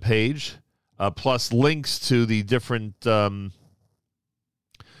up on the page, plus links to the different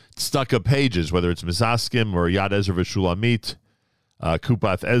stuck-up pages, whether it's Misaskim or Yad Ezra V'Shulamit,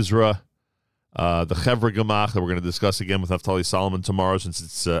 Kupath Ezra, the Chevra Gemach that we're going to discuss again with Naftali Solomon tomorrow, since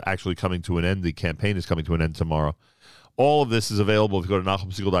it's actually coming to an end. The campaign is coming to an end tomorrow. All of this is available if you go to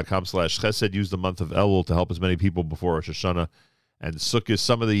NachumSegal.com/Chesed. Use the month of Elul to help as many people before Rosh Hashanah and Sukkot.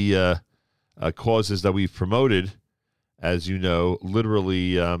 Some of the causes that we've promoted, as you know,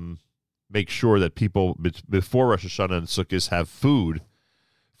 literally make sure that people before Rosh Hashanah and Sukkot have food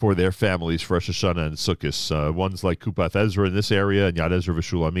for their families for Rosh Hashanah and Sukkot. Ones like Kupath Ezra in this area and Yad Ezra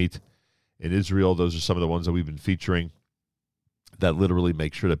V'Shulamit in Israel. Those are some of the ones that we've been featuring that literally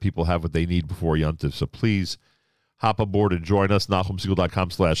make sure that people have what they need before Yom Tov. So please hop aboard and join us.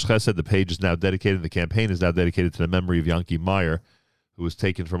 NachumSegal.com/Chesed. The page is now dedicated. The campaign is now dedicated to the memory of Yanki Meyer, who was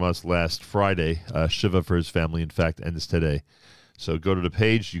taken from us last Friday. Shiva for his family, in fact, ends today. So go to the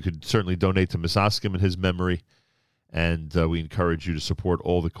page. You could certainly donate to Misaskim in his memory. And we encourage you to support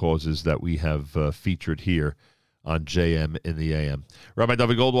all the causes that we have featured here on JM in the AM. Rabbi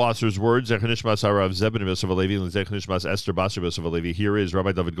David Goldwasser's words, Zech Nishmas Harav Zebin Yosef Alevi, and Zech Nishmas Esther Basar Yosef Alevi. Here is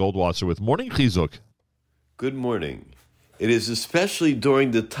Rabbi David Goldwasser with Morning Chizuk. Good morning. It is especially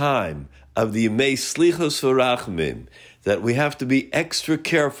during the time of the Yemei Slichos V'Rachmim that we have to be extra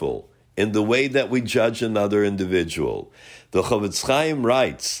careful in the way that we judge another individual. The Chavetz Chaim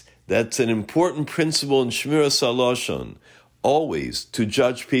writes that's an important principle in Shmiras HaLashon, always to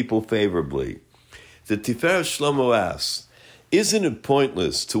judge people favorably. The Tiferet Shlomo asks, isn't it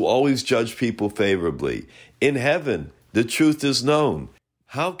pointless to always judge people favorably? In heaven, the truth is known.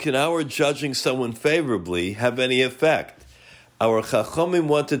 How can our judging someone favorably have any effect? Our Chachomim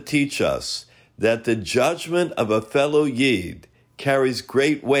want to teach us that the judgment of a fellow Yid carries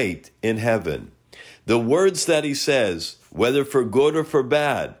great weight in heaven. The words that he says, whether for good or for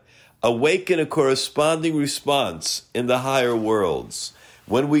bad, awaken a corresponding response in the higher worlds.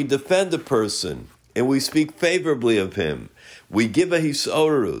 When we defend a person and we speak favorably of him, we give a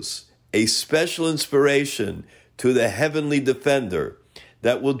hisorus, a special inspiration to the heavenly defender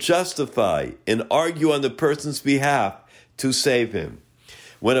that will justify and argue on the person's behalf to save him.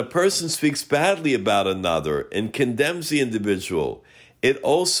 When a person speaks badly about another and condemns the individual, it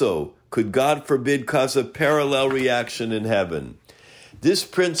also could, God forbid, cause a parallel reaction in heaven. This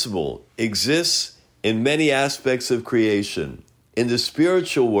principle exists in many aspects of creation. In the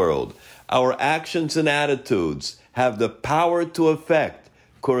spiritual world, our actions and attitudes have the power to affect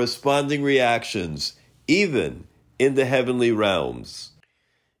corresponding reactions, even in the heavenly realms.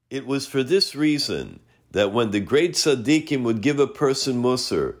 It was for this reason that when the great tzaddikim would give a person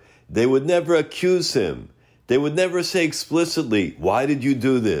musar, they would never accuse him. They would never say explicitly, why did you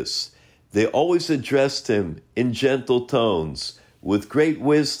do this? They always addressed him in gentle tones, with great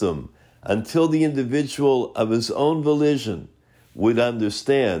wisdom, until the individual of his own volition would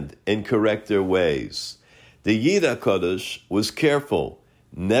understand and correct their ways. The Yid HaKadosh was careful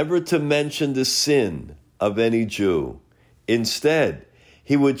never to mention the sin of any Jew. Instead,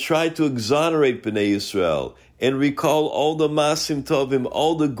 he would try to exonerate Bnei Yisrael and recall all the Masim Tovim,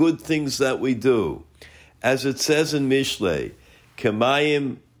 all the good things that we do. As it says in Mishlei,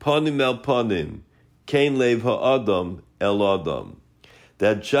 Kemayim Ponim El Ponim, Kein Lev Ha'adam El Adam.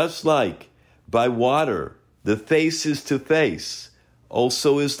 That just like by water the face is to face,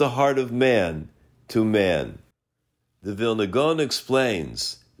 also is the heart of man to man. The Vilna Gaon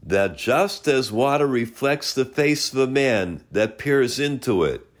explains that just as water reflects the face of a man that peers into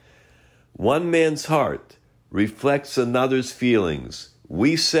it, one man's heart reflects another's feelings.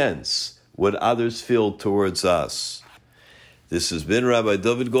 We sense what others feel towards us. This has been Rabbi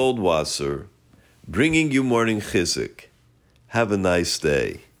David Goldwasser, bringing you Morning Chizuk. Have a nice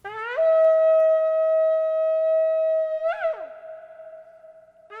day.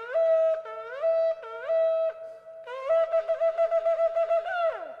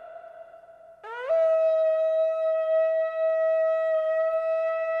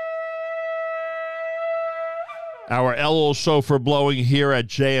 Our Elul shofar blowing here at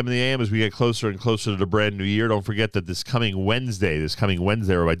JM in the AM as we get closer and closer to the brand new year. Don't forget that this coming Wednesday,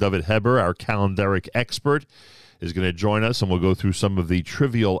 Rabbi David Heber, our calendaric expert, is going to join us, and we'll go through some of the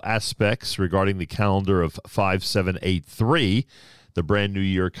trivial aspects regarding the calendar of 5783, the brand new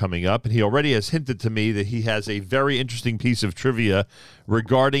year coming up. And he already has hinted to me that he has a very interesting piece of trivia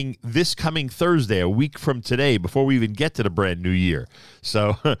regarding this coming Thursday, a week from today, before we even get to the brand new year.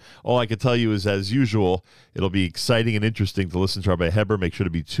 So all I can tell you is, as usual, it'll be exciting and interesting to listen to Rabbi Heber. Make sure to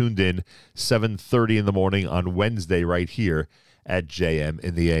be tuned in 7:30 in the morning on Wednesday right here at JM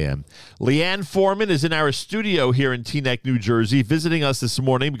in the AM. Leanne Foreman is in our studio here in Teaneck, New Jersey, visiting us this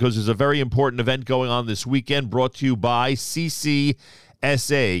morning because there's a very important event going on this weekend, brought to you by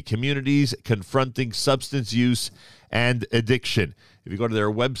CCSA, Communities Confronting Substance Use and Addiction. If you go to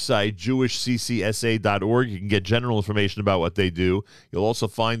their website, jewishccsa.org, you can get general information about what they do. You'll also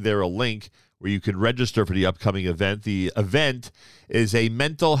find there a link where you can register for the upcoming event. The event is a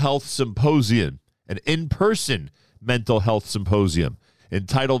mental health symposium, an in-person mental health symposium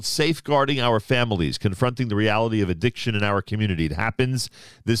entitled Safeguarding Our Families, Confronting the Reality of Addiction in Our Community. It happens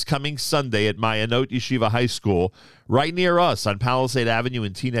this coming Sunday at Mayanot Yeshiva High School, right near us on Palisade Avenue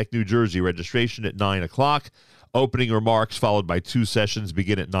in Teaneck, New Jersey. Registration at 9 o'clock. Opening remarks followed by 2 sessions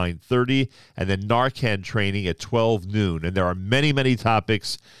begin at 9:30, and then Narcan training at 12 noon. And there are many, many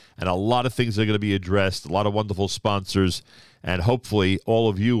topics and a lot of things that are going to be addressed, a lot of wonderful sponsors. And hopefully all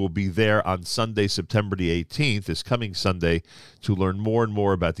of you will be there on Sunday, September the 18th, this coming Sunday, to learn more and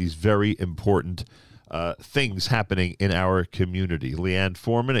more about these very important things happening in our community. Leanne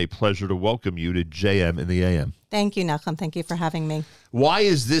Foreman, a pleasure to welcome you to JM in the AM. Thank you, Nachum. Thank you for having me. Why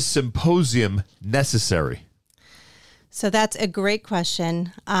is this symposium necessary? So that's a great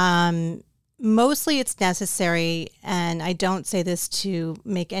question. Mostly it's necessary, and I don't say this to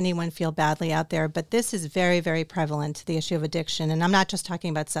make anyone feel badly out there, but this is very, very prevalent, the issue of addiction. And I'm not just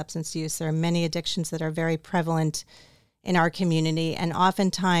talking about substance use. There are many addictions that are very prevalent in our community, and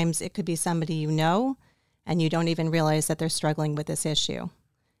oftentimes it could be somebody you know, and you don't even realize that they're struggling with this issue.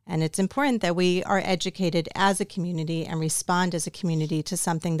 And it's important that we are educated as a community and respond as a community to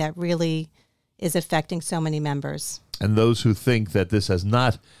something that really is affecting so many members. And those who think that this has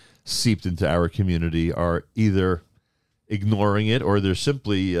not seeped into our community are either ignoring it or they're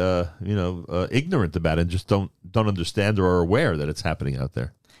simply, ignorant about it and just don't understand or are aware that it's happening out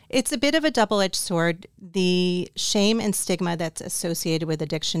there. It's a bit of a double-edged sword. The shame and stigma that's associated with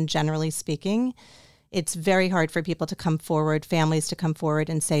addiction, generally speaking, it's very hard for people to come forward, families to come forward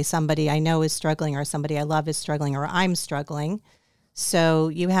and say somebody I know is struggling or somebody I love is struggling or I'm struggling. So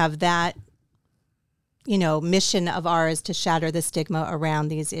you have that mission of ours to shatter the stigma around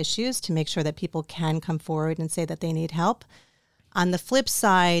these issues, to make sure that people can come forward and say that they need help. On the flip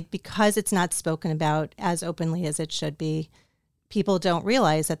side, because it's not spoken about as openly as it should be, people don't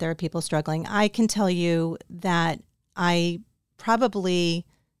realize that there are people struggling. I can tell you that I probably,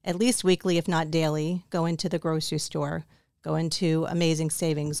 at least weekly, if not daily, go into the grocery store, go into Amazing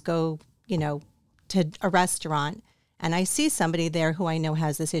Savings, go, to a restaurant, and I see somebody there who I know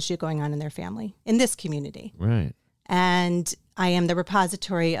has this issue going on in their family, in this community. Right. And I am the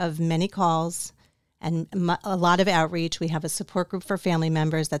repository of many calls and a lot of outreach. We have a support group for family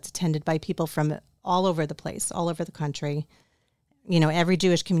members that's attended by people from all over the place, all over the country. Every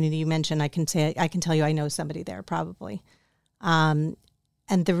Jewish community you mentioned, I can tell you I know somebody there probably.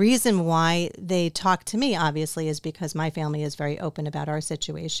 And the reason why they talk to me, obviously, is because my family is very open about our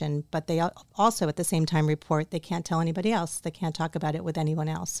situation. But they also, at the same time, report they can't tell anybody else. They can't talk about it with anyone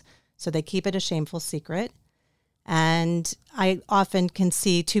else. So they keep it a shameful secret. And I often can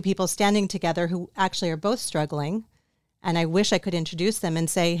see two people standing together who actually are both struggling. And I wish I could introduce them and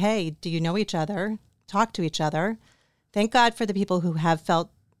say, hey, do you know each other? Talk to each other. Thank God for the people who have felt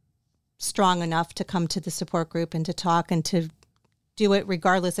strong enough to come to the support group and to talk and to do it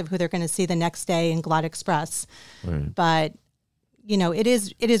regardless of who they're going to see the next day in Glatt Express. Right. But, it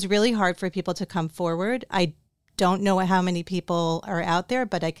is really hard for people to come forward. I don't know how many people are out there,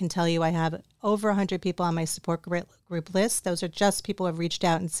 but I can tell you I have over 100 people on my support group list. Those are just people who have reached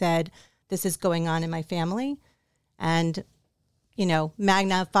out and said, this is going on in my family. And,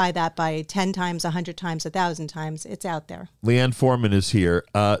 magnify that by 10 times, 100 times, 1,000 times. It's out there. Leanne Foreman is here.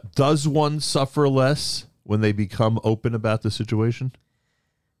 Does one suffer less when they become open about the situation?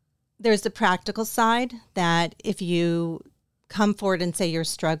 There's the practical side that if you come forward and say you're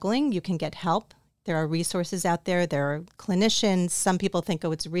struggling, you can get help. There are resources out there. There are clinicians. Some people think,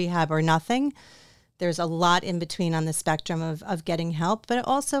 it's rehab or nothing. There's a lot in between on the spectrum of getting help, but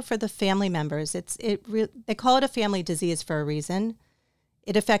also for the family members. They call it a family disease for a reason.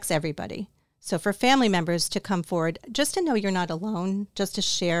 It affects everybody. So for family members to come forward, just to know you're not alone, just to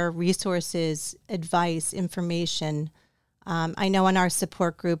share resources, advice, information. I know in our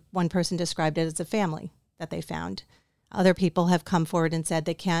support group, one person described it as a family. that they found. Other people have come forward and said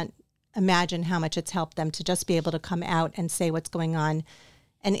they can't imagine how much it's helped them to just be able to come out and say what's going on.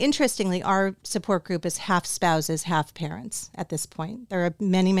 And interestingly, our support group is half spouses, half parents at this point. There are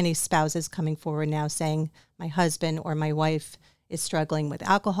many, many spouses coming forward now saying, my husband or my wife is struggling with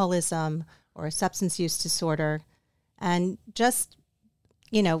alcoholism or a substance use disorder. And just,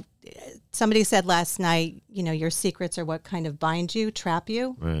 somebody said last night, your secrets are what kind of bind you, trap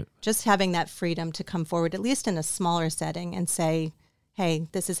you. Right. Just having that freedom to come forward, at least in a smaller setting, and say, hey,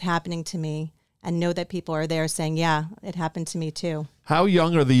 this is happening to me. And know that people are there saying, yeah, it happened to me too. How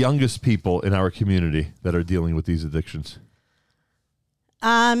young are the youngest people in our community that are dealing with these addictions?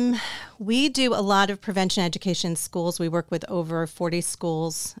 We do a lot of prevention education in schools. We work with over 40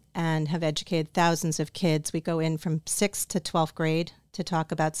 schools and have educated thousands of kids. We go in from 6th to 12th grade to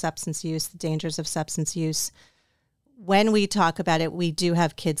talk about substance use, the dangers of substance use. When we talk about it, we do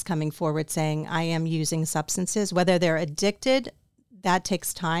have kids coming forward saying, I am using substances. Whether they're addicted, that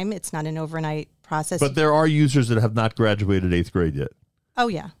takes time. It's not an overnight process. But there are users that have not graduated 8th grade yet. Oh,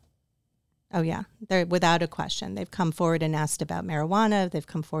 yeah. They're without a question. They've come forward and asked about marijuana. They've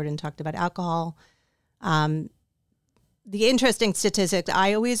come forward and talked about alcohol. The interesting statistic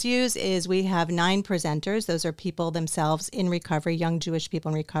I always use is we have 9 presenters. Those are people themselves in recovery, young Jewish people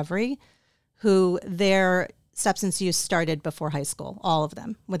in recovery, who their substance use started before high school, all of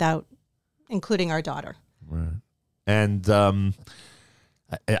them, including our daughter. Right. And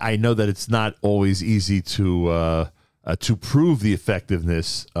I know that it's not always easy to prove the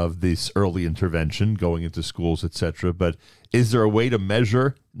effectiveness of this early intervention going into schools, etc. But is there a way to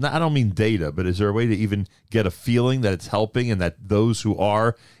measure? I don't mean data, but is there a way to even get a feeling that it's helping and that those who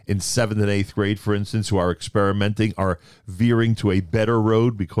are in 7th and 8th grade, for instance, who are experimenting are veering to a better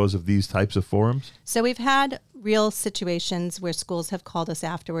road because of these types of forums? So we've had real situations where schools have called us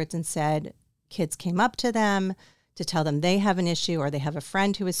afterwards and said kids came up to them to tell them they have an issue or they have a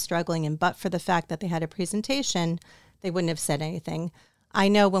friend who is struggling, and but for the fact that they had a presentation, they wouldn't have said anything. I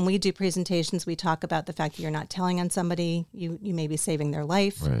know when we do presentations, we talk about the fact that you're not telling on somebody, you may be saving their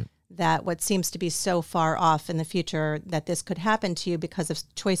life, right. That what seems to be so far off in the future that this could happen to you because of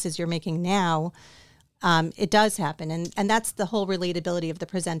choices you're making now, it does happen. And that's the whole relatability of the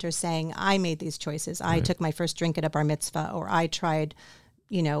presenter saying, I made these choices. I took my first drink at a bar mitzvah, or I tried,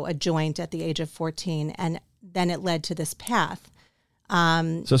 a joint at the age of 14, and then it led to this path.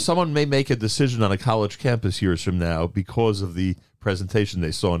 So someone may make a decision on a college campus years from now because of the presentation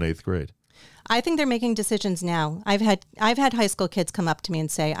they saw in 8th grade. I think they're making decisions now. I've had high school kids come up to me and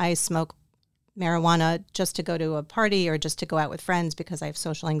say, I smoke marijuana just to go to a party or just to go out with friends because I have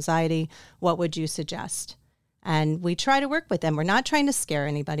social anxiety. What would you suggest? And we try to work with them. We're not trying to scare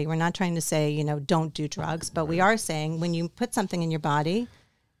anybody. We're not trying to say, don't do drugs. But we are saying when you put something in your body,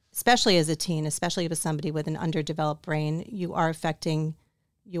 especially as a teen, especially with somebody with an underdeveloped brain, you are affecting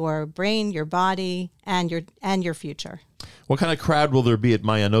your brain, your body, and your future. What kind of crowd will there be at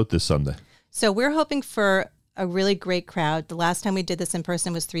Mayanot this Sunday? So we're hoping for a really great crowd. The last time we did this in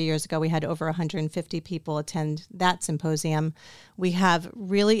person was 3 years ago. We had over 150 people attend that symposium. We have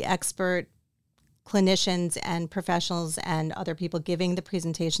really expert clinicians and professionals and other people giving the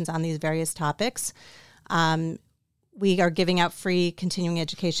presentations on these various topics. We are giving out free continuing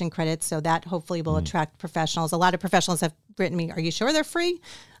education credits, so that hopefully will attract professionals. A lot of professionals have written me, are you sure they're free?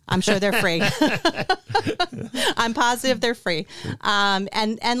 I'm sure they're free. I'm positive they're free.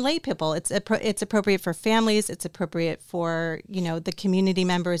 And lay people, it's appropriate for families. It's appropriate for, the community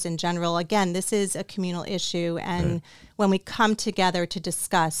members in general. Again, this is a communal issue. And when we come together to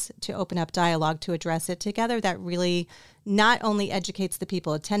discuss, to open up dialogue, to address it together, that really not only educates the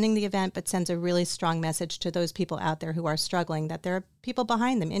people attending the event, but sends a really strong message to those people out there who are struggling, that there are people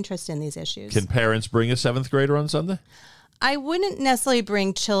behind them interested in these issues. Can parents bring a 7th grader on Sunday? I wouldn't necessarily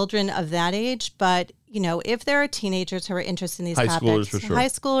bring children of that age, but, if there are teenagers who are interested in these topics, schoolers for sure. High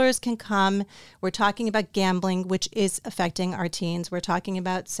schoolers can come. We're talking about gambling, which is affecting our teens. We're talking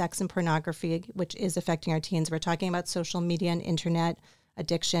about sex and pornography, which is affecting our teens. We're talking about social media and internet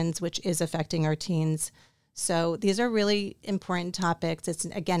addictions, which is affecting our teens. So these are really important topics.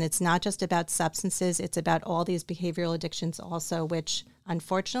 It's not just about substances. It's about all these behavioral addictions also, which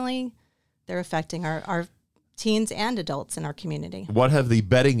unfortunately they're affecting our teens and adults in our community. What have the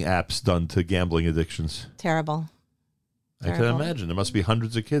betting apps done to gambling addictions? Terrible. I can imagine. There must be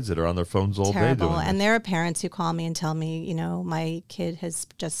hundreds of kids that are on their phones all day doing And this. there are parents who call me and tell me, my kid has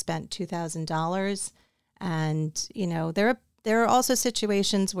just spent $2,000. And, there are also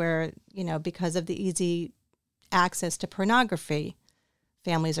situations where, because of the easy access to pornography,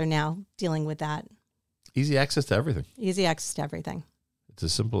 families are now dealing with that. Easy access to everything. Easy access to everything. It's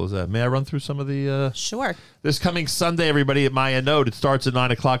as simple as that. May I run through some of the... Sure. This coming Sunday, everybody, at Maya Note, it starts at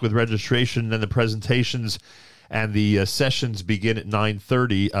 9 o'clock with registration, and the presentations and the sessions begin at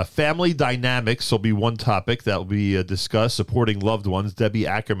 9:30. Family dynamics will be one topic that will be discussed, supporting loved ones. Debbie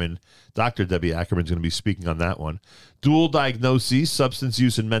Ackerman, Dr. Debbie Ackerman is going to be speaking on that one. Dual diagnoses, substance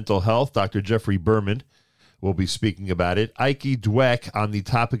use and mental health. Dr. Jeffrey Berman will be speaking about it. Ike Dweck on the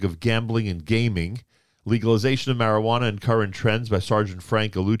topic of gambling and gaming. Legalization of marijuana and current trends by Sergeant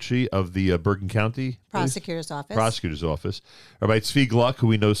Frank Gallucci of the Bergen County Prosecutor's Office. Prosecutor's Office. Rabbi Tzvi Gluck, who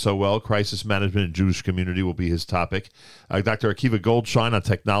we know so well, crisis management in Jewish community will be his topic. Dr. Akiva Goldshine on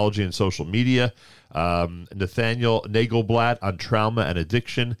technology and social media. Nathaniel Nagelblatt on trauma and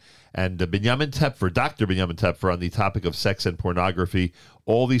addiction. And Binyamin Tepfer, Dr. Binyamin Tepfer on the topic of sex and pornography.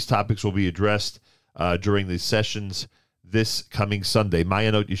 All these topics will be addressed during the sessions this coming Sunday.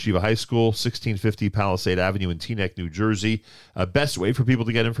 Mayanot Yeshiva High School, 1650 Palisade Avenue in Teaneck, New Jersey. Best way for people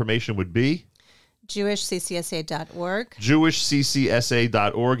to get information would be? JewishCCSA.org.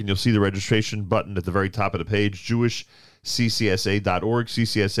 JewishCCSA.org, and you'll see the registration button at the very top of the page, JewishCCSA.org.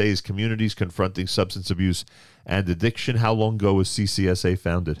 CCSA is Communities Confronting Substance Abuse and Addiction. How long ago was CCSA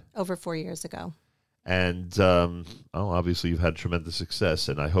founded? Over 4 years ago. And obviously you've had tremendous success,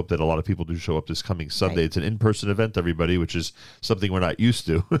 and I hope that a lot of people do show up this coming Sunday. Right. It's an in-person event, everybody, which is something we're not used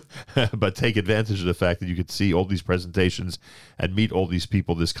to, but take advantage of the fact that you could see all these presentations and meet all these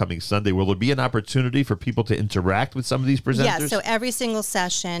people this coming Sunday. Will there be an opportunity for people to interact with some of these presenters? Yeah, so every single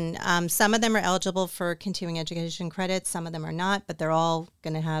session, some of them are eligible for continuing education credits, some of them are not, but they're all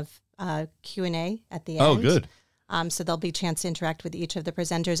going to have Q&A at the end. Oh, good. So there'll be a chance to interact with each of the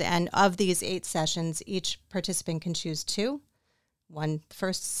presenters. And of these 8 sessions, each participant can choose 2. One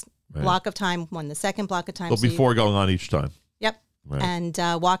first block of time, one the second block of time. There'll be 4 going on each time. Yep. Right. And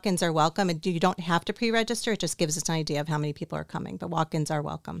walk-ins are welcome. And you don't have to pre-register. It just gives us an idea of how many people are coming. But walk-ins are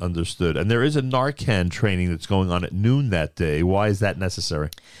welcome. Understood. And there is a Narcan training that's going on at noon that day. Why is that necessary?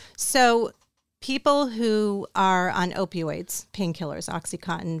 So people who are on opioids, painkillers,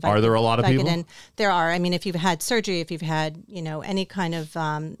 Oxycontin, Vicodin. Are there a lot of people? There are. I mean, if you've had surgery, if you've had, any kind of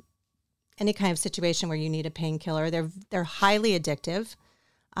situation where you need a painkiller, they're highly addictive.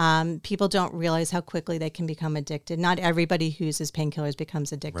 People don't realize how quickly they can become addicted. Not everybody who uses painkillers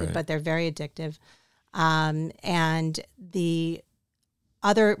becomes addicted, but they're very addictive. And the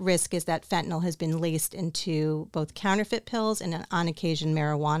other risk is that fentanyl has been laced into both counterfeit pills and, on occasion,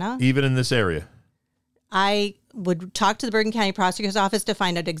 marijuana. Even in this area? I would talk to the Bergen County Prosecutor's Office to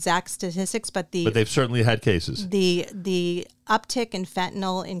find out exact statistics, but they've certainly had cases. The uptick in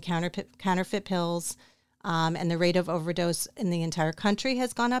fentanyl in counterfeit pills and the rate of overdose in the entire country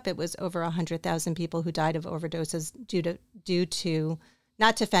has gone up. It was over 100,000 people who died of overdoses due to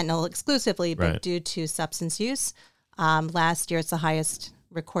not to fentanyl exclusively, but due to substance use. Last year, it's the highest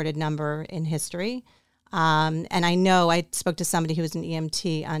recorded number in history. And I know I spoke to somebody who was an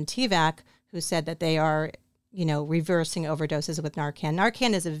EMT on TVAC who said that they are, reversing overdoses with Narcan.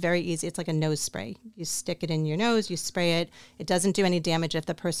 Narcan is it's like a nose spray. You stick it in your nose, you spray it. It doesn't do any damage if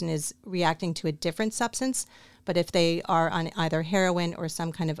the person is reacting to a different substance. But if they are on either heroin or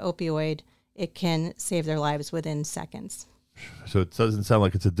some kind of opioid, it can save their lives within seconds. So it doesn't sound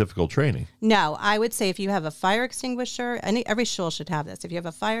like it's a difficult training. No, I would say if you have a fire extinguisher, every shul should have this. If you have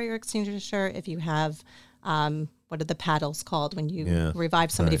a fire extinguisher, if you have, what are the paddles called when you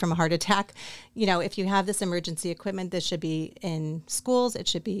revive somebody from a heart attack? If you have this emergency equipment, this should be in schools. It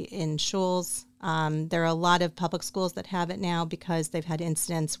should be in shuls. There are a lot of public schools that have it now because they've had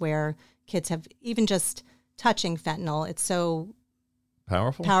incidents where kids have even just touching fentanyl. It's so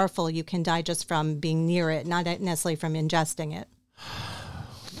powerful, you can die just from being near it, not necessarily from ingesting it.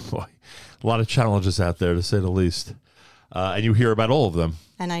 Boy, a lot of challenges out there, to say the least. And you hear about all of them.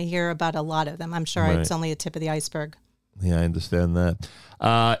 And I hear about a lot of them. I'm sure it's only a tip of the iceberg. Yeah, I understand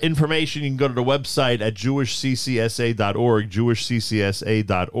that. Information, you can go to the website at jewishccsa.org,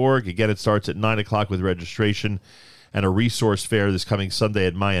 jewishccsa.org. Again, it starts at 9 o'clock with registration and a resource fair this coming Sunday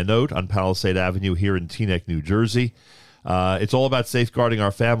at Maya Note on Palisade Avenue here in Teaneck, New Jersey. It's all about safeguarding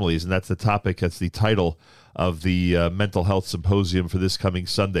our families, and that's the topic. That's the title of the Mental Health Symposium for this coming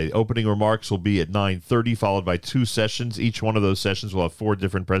Sunday. Opening remarks will be at 9:30, followed by 2 sessions. Each one of those sessions will have 4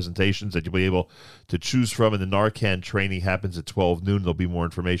 different presentations that you'll be able to choose from, and the Narcan training happens at 12 noon. There'll be more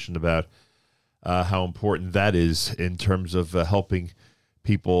information about how important that is in terms of helping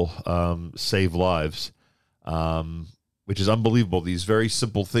people save lives, which is unbelievable. These very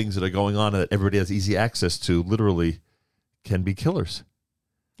simple things that are going on that everybody has easy access to literally can be killers.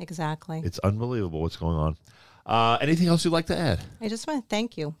 Exactly. It's unbelievable what's going on. Anything else you'd like to add? I just want to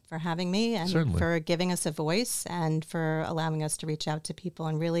thank you for having me and Certainly. for giving us a voice and for allowing us to reach out to people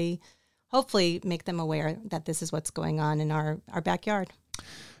and really, hopefully, make them aware that this is what's going on in our backyard.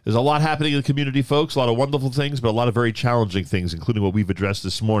 There's a lot happening in the community, folks. A lot of wonderful things, but a lot of very challenging things, including what we've addressed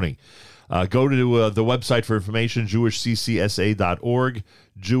this morning. Go to the website for information, jewishccsa.org,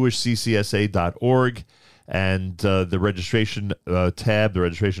 jewishccsa.org, and the registration tab, the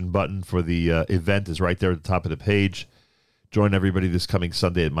registration button for the event is right there at the top of the page. Join everybody this coming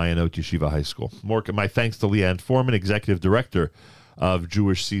Sunday at Mayanot Yeshiva High School. My thanks to Leanne Foreman, Executive Director of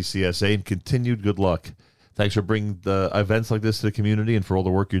Jewish CCSA, and continued good luck. Thanks for bringing the events like this to the community and for all the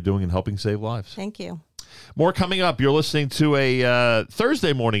work you're doing in helping save lives. Thank you. More coming up. You're listening to a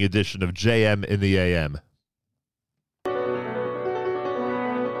Thursday morning edition of JM in the AM.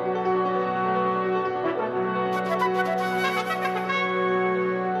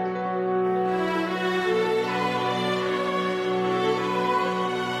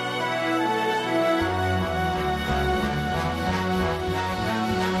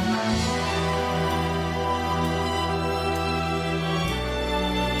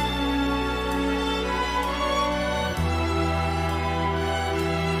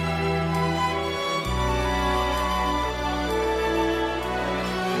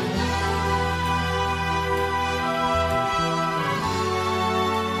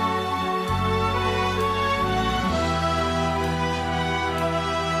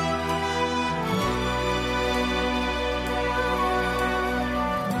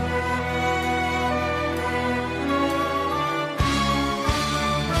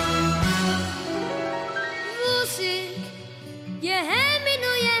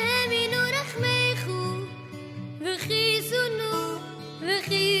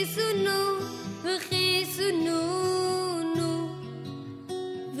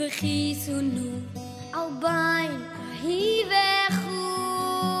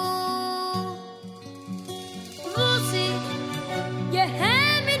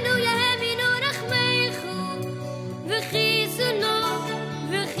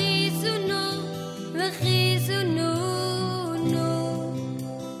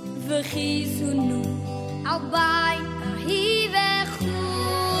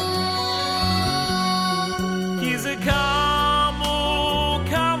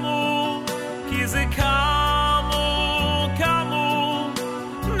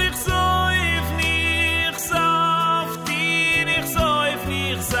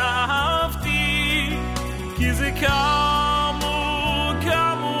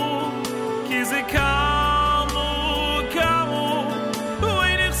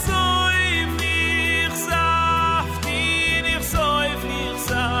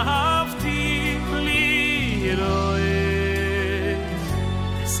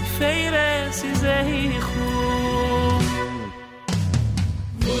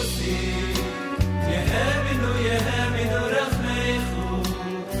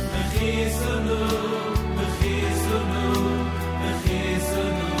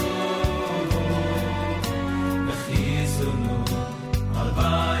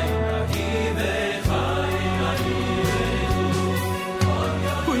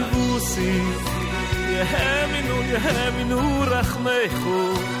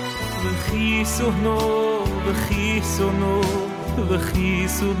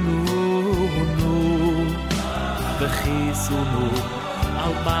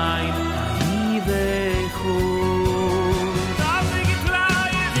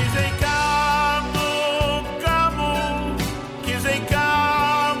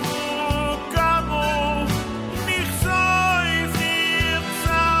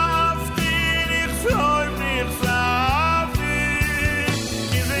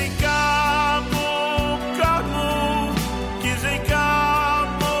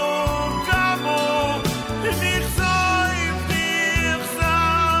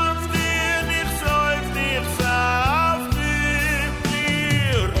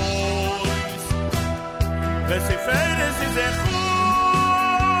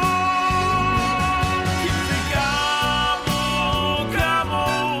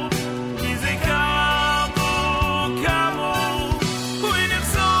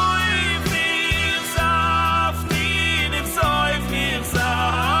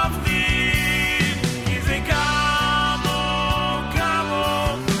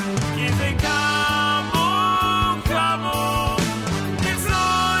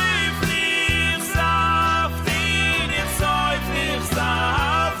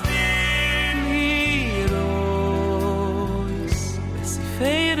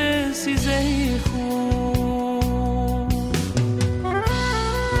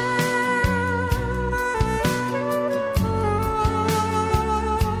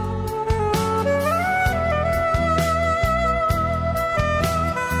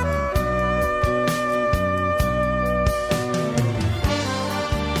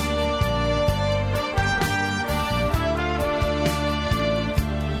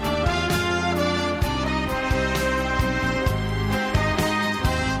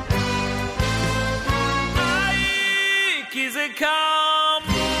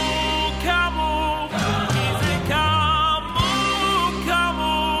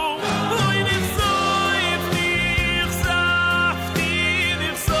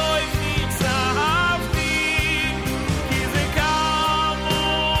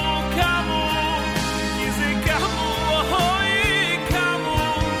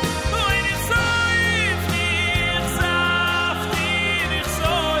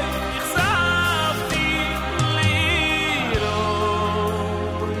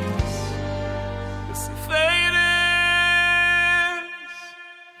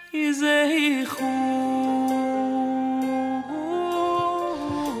 JM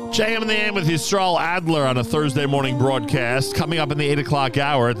in the AM with Yisrael Adler on a Thursday morning broadcast. Coming up in the 8 o'clock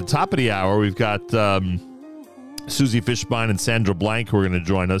hour, at the top of the hour, we've got Susie Fishbein and Sandra Blank who are going to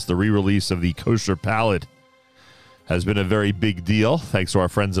join us. The re-release of the Kosher Palette has been a very big deal, thanks to our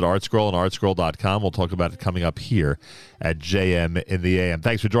friends at ArtScroll and artscroll.com. We'll talk about it coming up here at JM in the AM.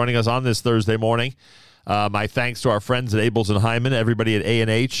 Thanks for joining us on this Thursday morning. My thanks to our friends at Abels and Hyman, everybody at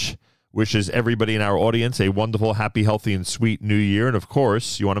A&H. Wishes everybody in our audience a wonderful, happy, healthy, and sweet new year. And, of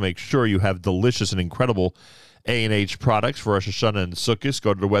course, you want to make sure you have delicious and incredible A&H products for Rosh Hashanah and Sukkot.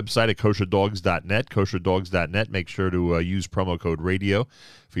 Go to the website at kosherdogs.net, kosherdogs.net. Make sure to use promo code RADIO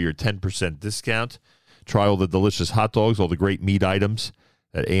for your 10% discount. Try all the delicious hot dogs, all the great meat items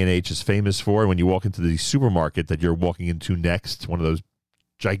that A&H is famous for. And when you walk into the supermarket that you're walking into next, one of those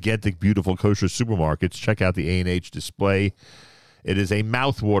gigantic, beautiful kosher supermarkets, check out the A&H display. It is a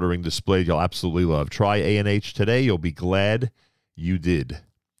mouth-watering display you'll absolutely love. Try A&H today. You'll be glad you did.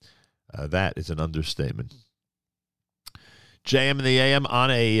 That is an understatement. JM in the AM on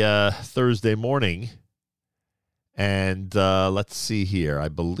a Thursday morning. And let's see here. I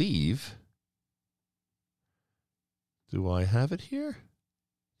believe... Do I have it here?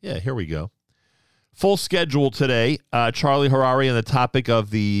 Yeah, here we go. Full schedule today. Charlie Harari on the topic of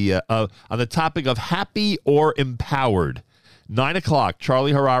happy or empowered. 9 o'clock,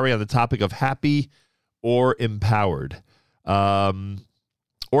 Charlie Harari on the topic of happy or empowered.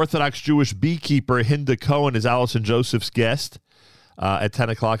 Orthodox Jewish beekeeper Hinda Cohen is Allison Joseph's guest at 10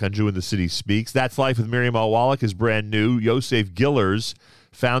 o'clock on Jew in the City Speaks. That's Life with Miriam Al Wallach is brand new. Yosef Gillers,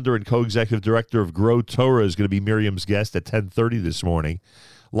 founder and co-executive director of Grow Torah, is going to be Miriam's guest at 10:30 this morning.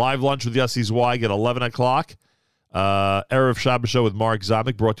 Live lunch with Yossi Zweig at 11 o'clock. Erev Shabbos Show with Mark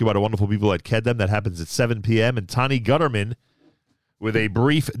Zamek, brought to you by the wonderful people at Kedem. That happens at 7 p.m. And Tani Gutterman with a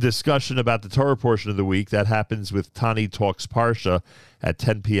brief discussion about the Torah portion of the week. That happens with Tani Talks Parsha at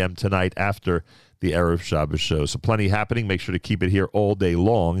 10 p.m. tonight after the Erev Shabbos Show. So plenty happening. Make sure to keep it here all day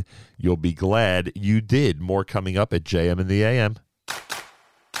long. You'll be glad you did. More coming up at JM in the AM.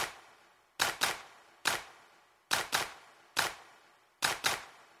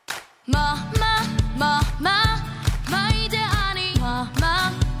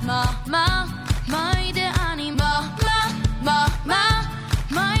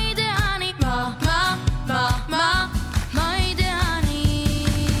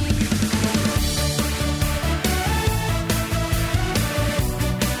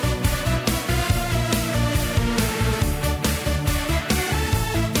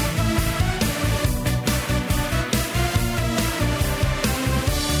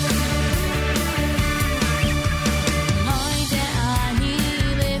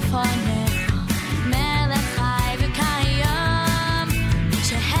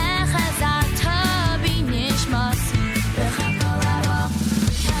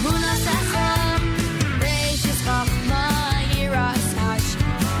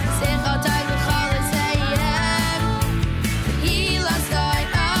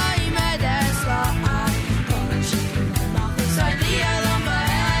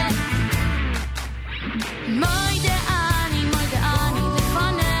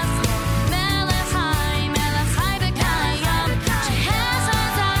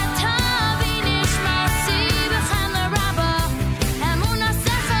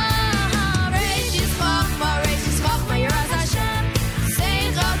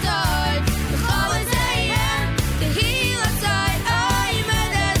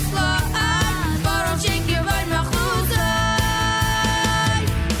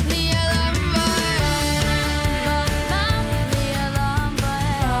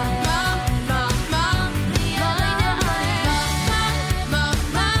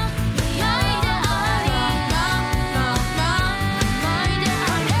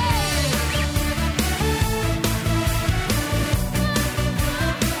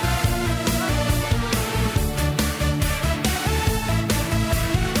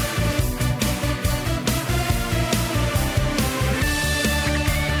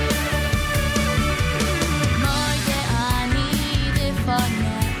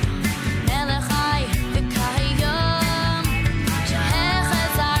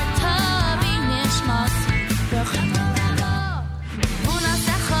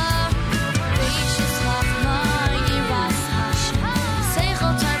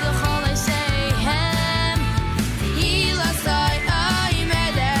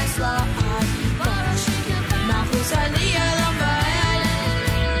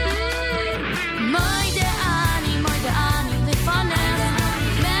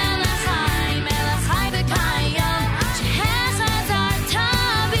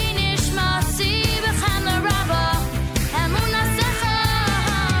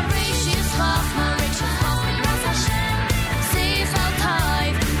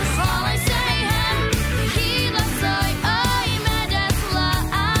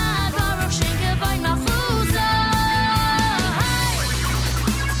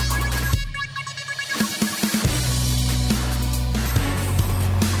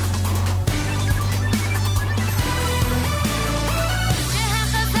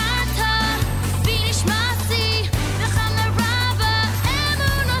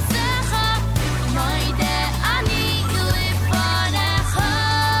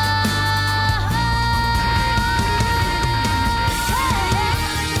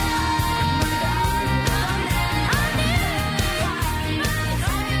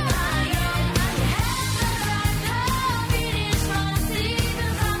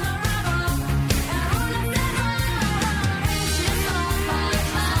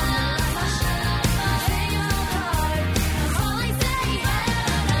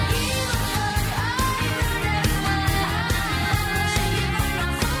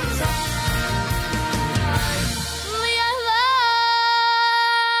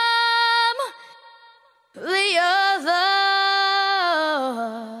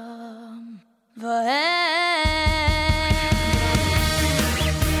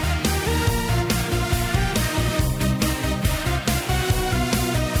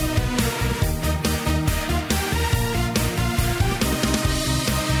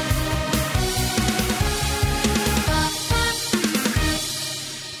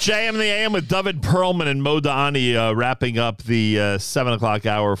 JM in the AM with David Perlman and Mo Da'ani wrapping up the 7 o'clock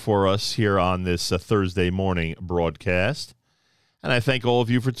hour for us here on this Thursday morning broadcast. And I thank all of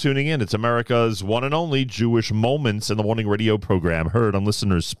you for tuning in. It's America's one and only Jewish Moments in the Morning radio program, heard on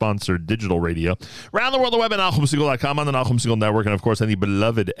listeners-sponsored digital radio. Around the world, the web at NachumSegal.com, on the Nachum Segal Network, and, of course, on the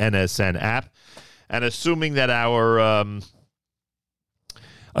beloved NSN app. And assuming that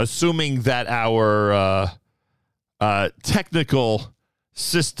our technical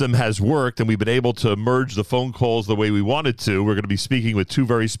system has worked and we've been able to merge the phone calls the way we wanted to, we're going to be speaking with two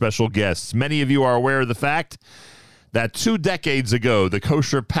very special guests. Many of you are aware of the fact that 2 decades ago, the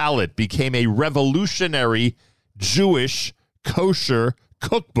Kosher Palette became a revolutionary Jewish kosher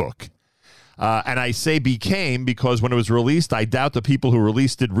cookbook. And I say became because when it was released, I doubt the people who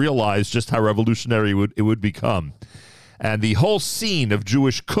released it realized just how revolutionary it would become. And the whole scene of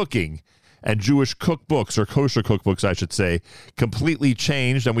Jewish cooking and Jewish cookbooks, or kosher cookbooks, I should say, completely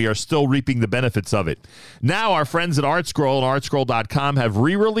changed, and we are still reaping the benefits of it. Now our friends at ArtScroll and ArtScroll.com have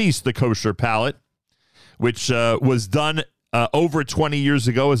re-released the Kosher Palette, which was done over 20 years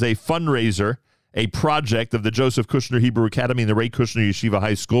ago as a fundraiser, a project of the Joseph Kushner Hebrew Academy and the Ray Kushner Yeshiva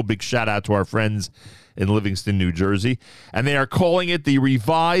High School. Big shout out to our friends in Livingston, New Jersey. And they are calling it the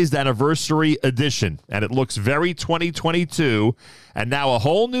Revised Anniversary Edition. And it looks very 2022. And now a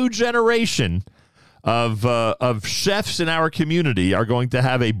whole new generation of chefs in our community are going to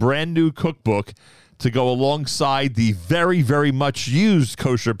have a brand new cookbook to go alongside the very, very much used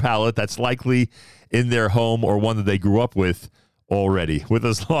Kosher Palette that's likely in their home or one that they grew up with already. With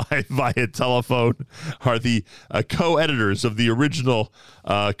us live via telephone are the co-editors of the original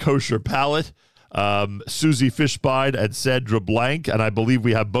Kosher Palette, Susie Fishbein and Sandra Blank, and I believe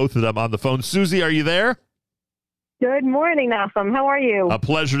we have both of them on the phone. Susie, are you there? Good morning, Nachum. How are you? A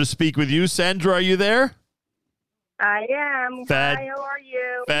pleasure to speak with you. Sandra, are you there? I am. Hi, how are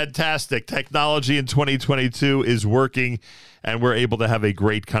you? Fantastic. Technology in 2022 is working, and we're able to have a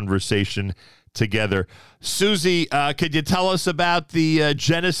great conversation together. Susie, could you tell us about the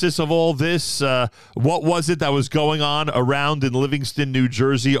genesis of all this? What was it that was going on around in Livingston, New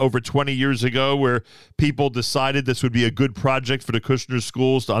Jersey over 20 years ago where people decided this would be a good project for the Kushner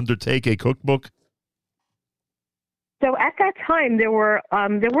schools to undertake a cookbook? So at that time, there were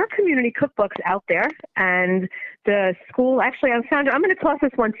community cookbooks out there, and the school, actually, Sandra, I'm going to toss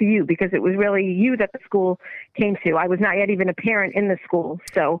this one to you because it was really you that the school came to. I was not yet even a parent in the school.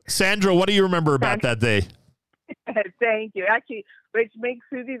 So, Sandra, what do you remember about that day? Thank you. Actually, which makes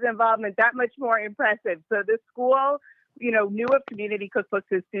Susie's involvement that much more impressive. So the school, knew of community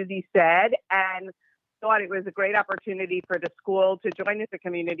cookbooks, as Susie said, and thought it was a great opportunity for the school to join as a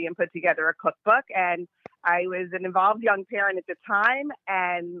community and put together a cookbook. And I was an involved young parent at the time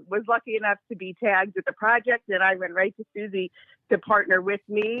and was lucky enough to be tagged with the project. And I went right to Susie to partner with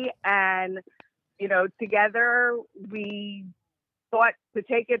me. And, together we thought to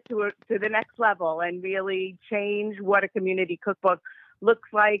take it to the next level and really change what a community cookbook looks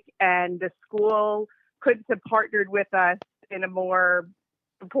like. And the school couldn't have partnered with us in a more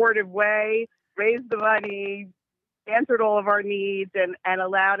supportive way, raised the money, answered all of our needs, and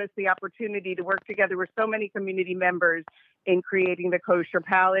allowed us the opportunity to work together with so many community members in creating the Kosher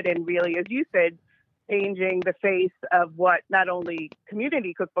Palette and really, as you said, changing the face of what not only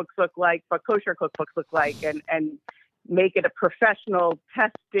community cookbooks look like, but kosher cookbooks look like, and make it a professional,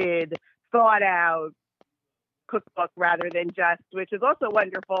 tested, thought out cookbook rather than just, which is also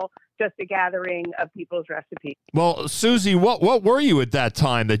wonderful, just a gathering of people's recipes. Well, Susie, what were you at that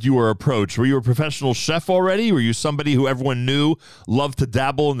time that you were approached? Were you a professional chef already? Were you somebody who everyone knew loved to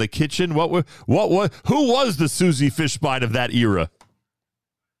dabble in the kitchen? Who was the Susie Fishbein of that era?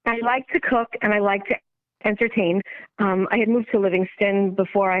 I like to cook and I like to entertain. I had moved to Livingston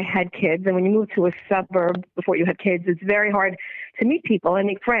before I had kids, and when you move to a suburb before you have kids, it's very hard to meet people and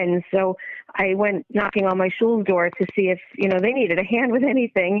make friends. So I went knocking on my shul's door to see if they needed a hand with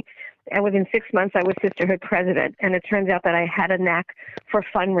anything. And within 6 months, I was sisterhood president. And it turns out that I had a knack for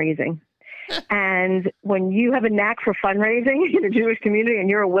fundraising. And when you have a knack for fundraising in a Jewish community and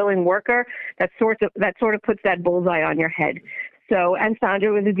you're a willing worker, that sort of puts that bullseye on your head. So, and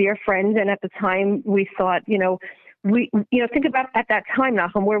Sandra was a dear friend, and at the time we thought, think about at that time,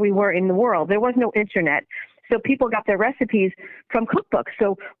 Nachum, where we were in the world. There was no internet. So people got their recipes from cookbooks.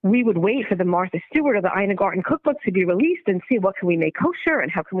 So we would wait for the Martha Stewart or the Ina Garten cookbook to be released and see what can we make kosher and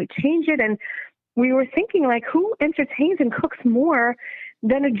how can we change it. And we were thinking, like, who entertains and cooks more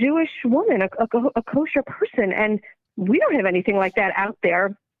than a Jewish woman, a kosher person? And we don't have anything like that out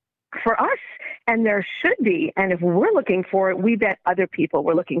there for us, and there should be. And if we're looking for it, we bet other people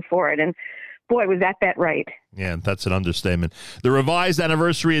were looking for it. And boy, was that bet right. Yeah, that's an understatement. The revised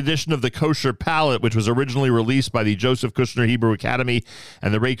anniversary edition of the Kosher Palette, which was originally released by the Joseph Kushner Hebrew Academy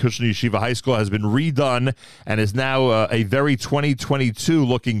and the Ray Kushner Yeshiva High School, has been redone and is now a very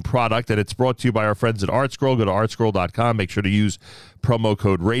 2022-looking product, and it's brought to you by our friends at ArtScroll. Go to artscroll.com. Make sure to use promo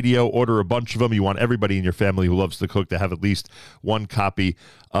code radio. Order a bunch of them. You want everybody in your family who loves to cook to have at least one copy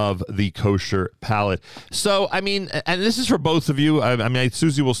of the Kosher Palette. So, I mean, and this is for both of you. I mean,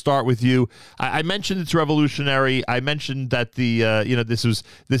 Susie, we'll start with you. I mentioned it's revolutionary. I mentioned that the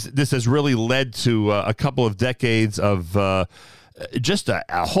this has really led to a couple of decades of just a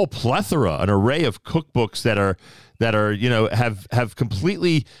whole plethora, an array of cookbooks that are have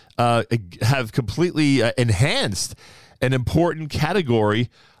completely enhanced an important category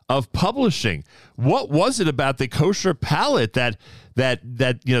of publishing. What was it about the Kosher Palette that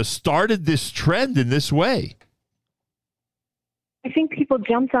started this trend in this way? I think people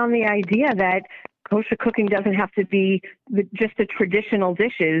jumped on the idea that kosher cooking doesn't have to be just the traditional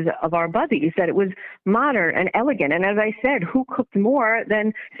dishes of our buddies, that it was modern and elegant. And as I said, who cooked more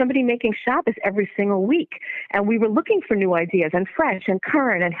than somebody making Shabbos every single week? And we were looking for new ideas and fresh and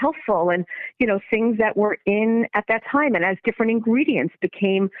current and healthful and, things that were in at that time. And as different ingredients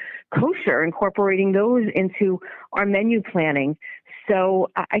became kosher, incorporating those into our menu planning. So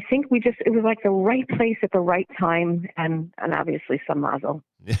I think it was like the right place at the right time, and obviously some mazel.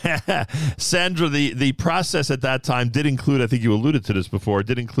 Sandra, the process at that time did include, I think you alluded to this before,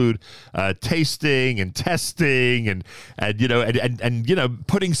 did include tasting and testing and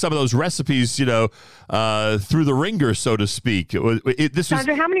putting some of those recipes, through the ringer, so to speak.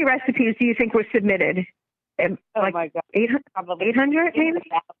 Sandra, how many recipes do you think were submitted? Oh my God. 800 maybe?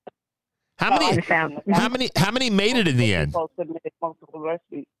 How many made it in the end?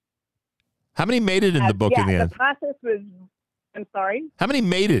 How many made it in the book in the end? The process was, I'm sorry? How many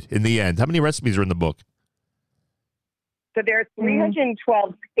made it in the end? How many recipes are in the book? So there are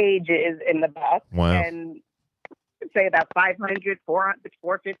 312 pages in the book. Wow. And I'd say about 500, 400,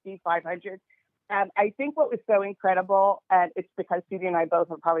 450, 500. And I think what was so incredible, and it's because Susie and I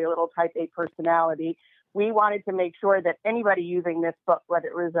both are probably a little type A personality, we wanted to make sure that anybody using this book, whether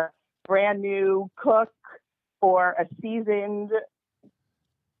it was a brand new cook or a seasoned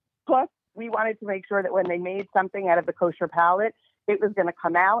cook, we wanted to make sure that when they made something out of the Kosher Palette, it was going to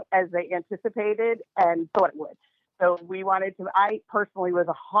come out as they anticipated and thought it would. So I personally was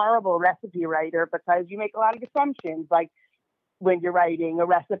a horrible recipe writer because you make a lot of assumptions, like when you're writing a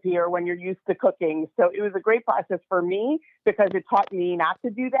recipe or when you're used to cooking. So it was a great process for me because it taught me not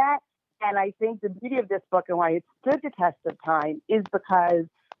to do that. And I think the beauty of this book and why it stood the test of time is because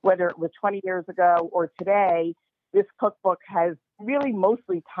whether it was 20 years ago or today, this cookbook has really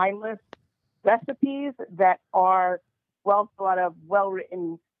mostly timeless recipes that are well thought of,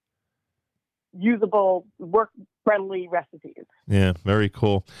 well-written, usable, work-friendly recipes. Yeah, very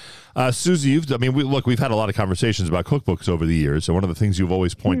cool. Susie, we've had a lot of conversations about cookbooks over the years, and one of the things you've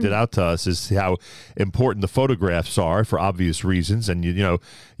always pointed out to us is how important the photographs are for obvious reasons, and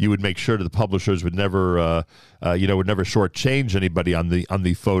you would make sure that the publishers would never shortchange anybody on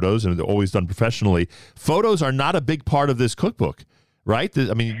the photos, and they're always done professionally. Photos are not a big part of this cookbook, right?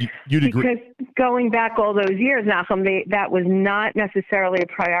 I mean, you'd agree. Because going back all those years, Nachum, that was not necessarily a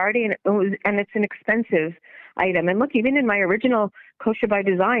priority, and it's an expensive item. And look, even in my original Kosher by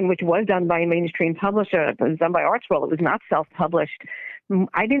Design, which was done by a mainstream publisher, it was done by ArtScroll, it was not self-published.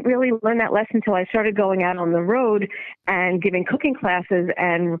 I didn't really learn that lesson until I started going out on the road and giving cooking classes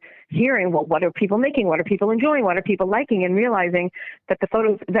and hearing, well, what are people making? What are people enjoying? What are people liking? And realizing that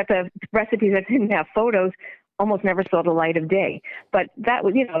the recipes that didn't have photos almost never saw the light of day. But that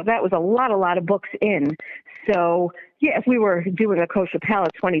was a lot of books in. So yeah, if we were doing a Kosher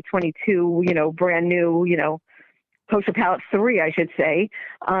Palette 2022, brand new, Kosher Palette 3, I should say,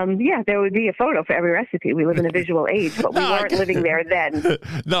 there would be a photo for every recipe. We live in a visual age, but we weren't living there then.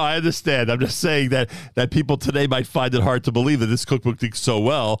 No, I understand. I'm just saying that people today might find it hard to believe that this cookbook did so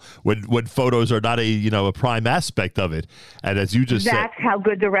well when photos are not a prime aspect of it. And as you just said, that's how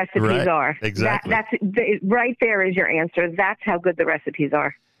good the recipes are. Exactly. Right there is your answer. That's how good the recipes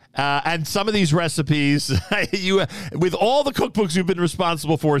are. And some of these recipes, with all the cookbooks you've been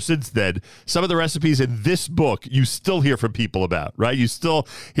responsible for since then, some of the recipes in this book you still hear from people about, right? You still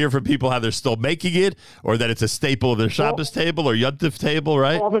hear from people how they're still making it, or that it's a staple of their Shabbos table or Yom Tov table,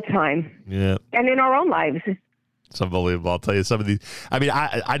 right? All the time. Yeah. And in our own lives. It's unbelievable. I'll tell you some of these. I mean,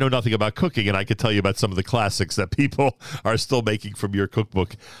 I know nothing about cooking, and I could tell you about some of the classics that people are still making from your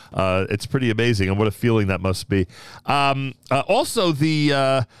cookbook. It's pretty amazing, and what a feeling that must be. Also,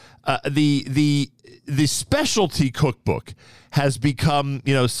 the the specialty cookbook has become,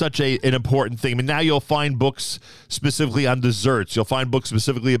 such an important thing. I mean, now you'll find books specifically on desserts. You'll find books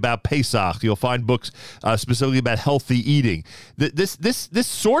specifically about Pesach. You'll find books specifically about healthy eating. This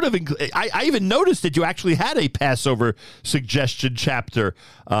sort of, I even noticed that you actually had a Passover suggestion chapter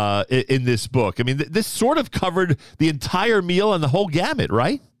in this book. I mean, this sort of covered the entire meal and the whole gamut,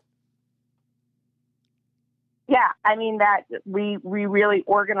 right? Yeah, I mean that we really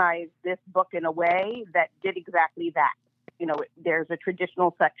organized this book in a way that did exactly that. There's a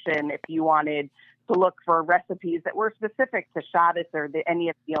traditional section if you wanted to look for recipes that were specific to Shabbos or any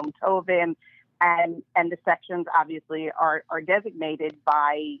of the Yom Tovim, and the sections obviously are designated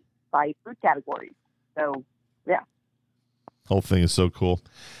by food categories. So, yeah. Whole thing is so cool.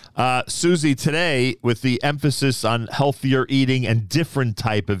 Susie, today, with the emphasis on healthier eating and different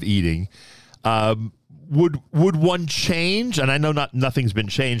type of eating, would one change? And I know nothing's been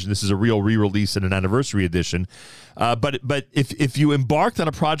changed, and this is a real re-release and an anniversary edition. But if you embarked on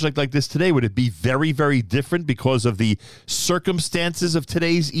a project like this today, would it be very, very different because of the circumstances of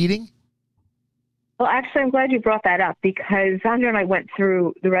today's eating? Well, actually, I'm glad you brought that up because Sandra and I went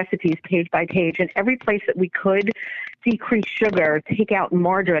through the recipes page by page, and every place that we could decrease sugar, take out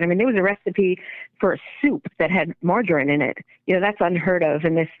margarine. I mean, there was a recipe for a soup that had margarine in it. That's unheard of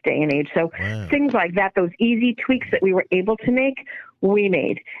in this day and age. So things like that, those easy tweaks that we were able to make, we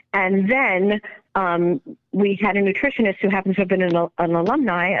made. And then we had a nutritionist who happens to have been an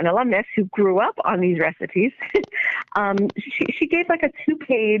alumnus who grew up on these recipes. She gave like a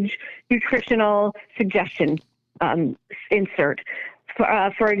 2-page nutritional suggestion insert.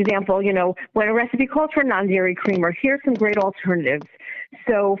 For example, when a recipe calls for non-dairy creamer, here's some great alternatives.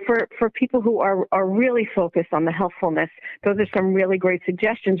 So for people who are really focused on the healthfulness, those are some really great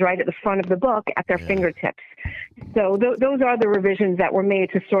suggestions right at the front of the book at their fingertips. So those are the revisions that were made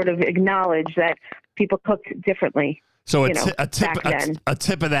to sort of acknowledge that people cooked differently. So a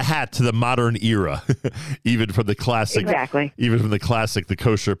tip of the hat to the modern era, even from the classic. Exactly. Even from the classic, the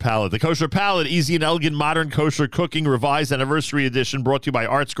Kosher Palette. The Kosher Palette, easy and elegant modern kosher cooking, revised anniversary edition, brought to you by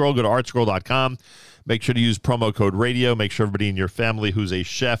ArtScroll. Go to artscroll.com. Make sure to use promo code radio. Make sure everybody in your family who's a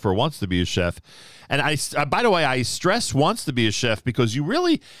chef or wants to be a chef. And by the way, I stress wants to be a chef because you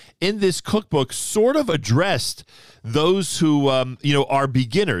really, in this cookbook, sort of addressed those who, are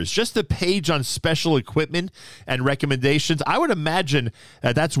beginners. Just a page on special equipment and recommendations. I would imagine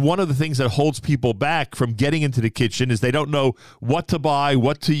that's one of the things that holds people back from getting into the kitchen is they don't know what to buy,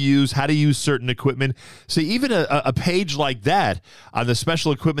 what to use, how to use certain equipment. So even a page like that on the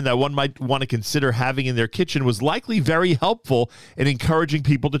special equipment that one might want to consider having in their kitchen was likely very helpful in encouraging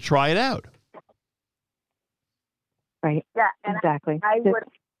people to try it out. Right. Yeah, and exactly.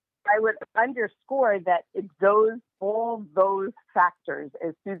 I would underscore that it's all those factors,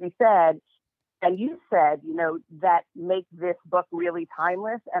 as Susie said, and you said, that make this book really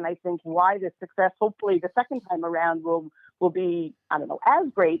timeless. And I think why the success, hopefully the second time around will be, I don't know, as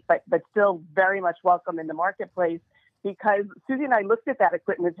great, but still very much welcome in the marketplace. Because Susie and I looked at that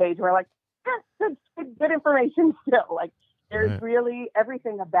equipment page and we're like, good information still. Like there's really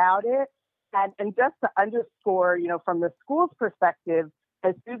everything about it. And just to underscore, from the school's perspective,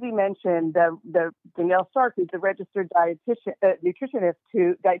 as Susie mentioned, the Danielle Stark, who's the registered dietitian,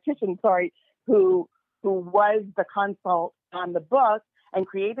 who was the consult on the book and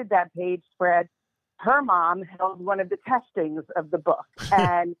created that page spread. Her mom held one of the testings of the book,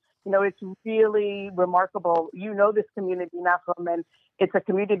 and it's really remarkable. This community, Nachum, and it's a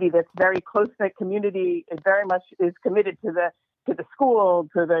community that's very close-knit community. It very much is committed to the school,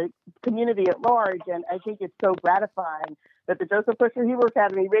 to the community at large. And I think it's so gratifying that the Joseph Kushner Hebrew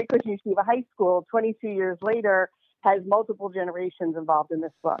Academy, Ray Kushner Yeshiva High School, 22 years later, has multiple generations involved in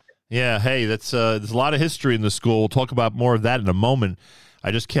this book. Yeah, hey, there's a lot of history in the school. We'll talk about more of that in a moment.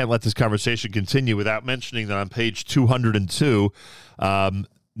 I just can't let this conversation continue without mentioning that on page 202,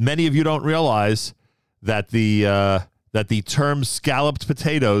 many of you don't realize that the term scalloped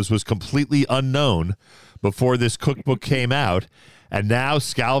potatoes was completely unknown before this cookbook came out. And now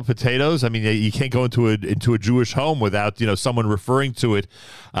scalloped potatoes, I mean, you can't go into a Jewish home without, someone referring to it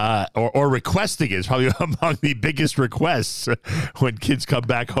or requesting it. It's probably among the biggest requests when kids come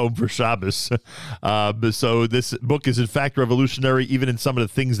back home for Shabbos. So this book is, in fact, revolutionary. Even in some of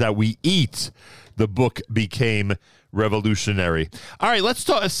the things that we eat, the book became revolutionary. All right, let's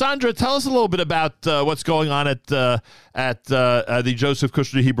talk. Sandra, tell us a little bit about what's going on at the Joseph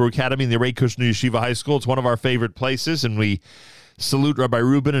Kushner Hebrew Academy and the Ray Kushner Yeshiva High School. It's one of our favorite places, and we salute Rabbi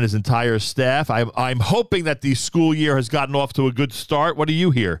Rubin and his entire staff. I'm hoping that the school year has gotten off to a good start. What do you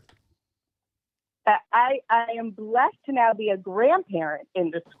hear? I am blessed to now be a grandparent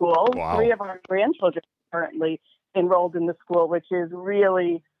in the school. Wow. 3 of our grandchildren are currently enrolled in the school, which is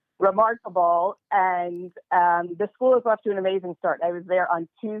really remarkable. And the school is off to an amazing start. I was there on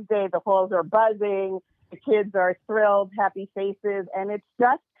Tuesday. The halls are buzzing. The kids are thrilled, happy faces. And it's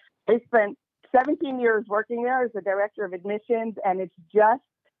just, I spent 17 years working there as the director of admissions, and it's just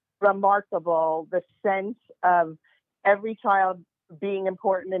remarkable, the sense of every child being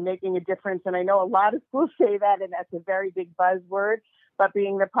important and making a difference. And I know a lot of schools say that, and that's a very big buzzword, but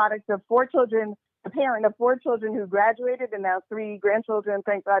being the product of 4 children, the parent of 4 children who graduated, and now 3 grandchildren,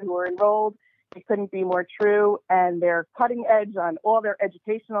 thank God, who are enrolled, it couldn't be more true. And they're cutting edge on all their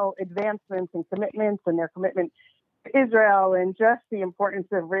educational advancements and commitments, and their commitment to Israel, and just the importance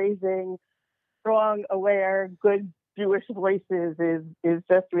of raising strong, aware, good Jewish voices is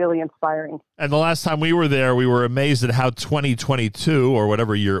just really inspiring. And the last time we were there, we were amazed at how 2022 or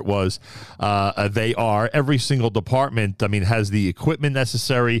whatever year it was, they are. Every single department, I mean, has the equipment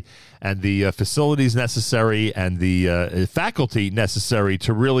necessary and the facilities necessary and the faculty necessary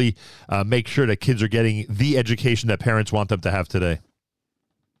to really make sure that kids are getting the education that parents want them to have today.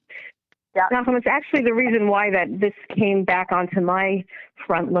 Yeah, Malcolm, it's actually the reason why that this came back onto my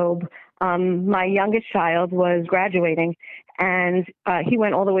front lobe. My youngest child was graduating, and he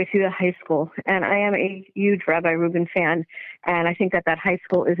went all the way through the high school. And I am a huge Rabbi Rubin fan, and I think that high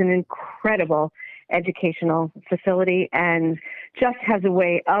school is an incredible educational facility and just has a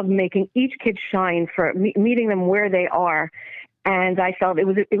way of making each kid shine, for meeting them where they are. And I felt it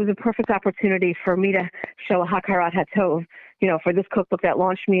was a perfect opportunity for me to show a Hakarat Hatov, for this cookbook that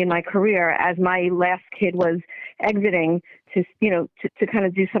launched me in my career as my last kid was exiting, to kind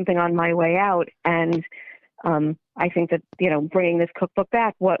of do something on my way out. And I think that, bringing this cookbook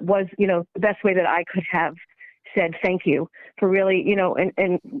back, what was, the best way that I could have said thank you for really,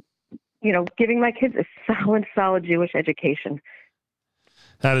 and giving my kids a solid Jewish education.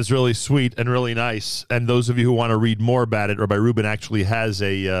 That is really sweet and really nice. And those of you who want to read more about it, Rabbi Rubin actually has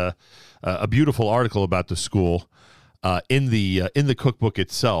a beautiful article about the school in the cookbook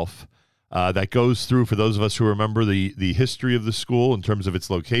itself that goes through, for those of us who remember, the history of the school in terms of its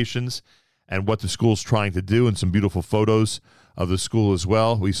locations and what the school's trying to do, and some beautiful photos of the school as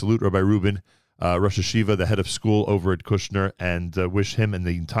well. We salute Rabbi Rubin, Rosh Hashiva, the head of school over at Kushner, and wish him and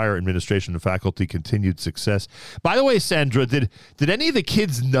the entire administration and faculty continued success. By the way, Sandra, did any of the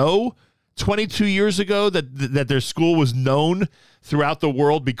kids know 22 years ago that their school was known throughout the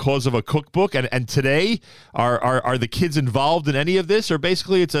world because of a cookbook? And today, are the kids involved in any of this, or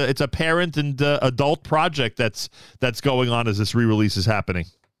basically it's a parent and adult project that's going on as this re-release is happening?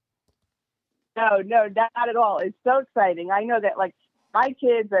 No, not at all. It's so exciting. I know that my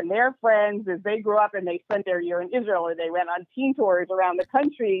kids and their friends, as they grew up and they spent their year in Israel, or they went on teen tours around the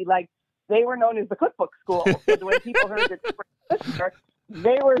country, they were known as the cookbook school. So when people heard that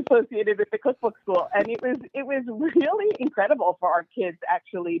they were associated with the cookbook school. And it was really incredible for our kids,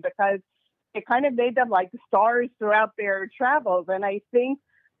 actually, because it kind of made them like stars throughout their travels. And I think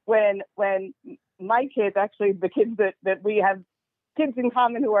when my kids, actually the kids that we have kids in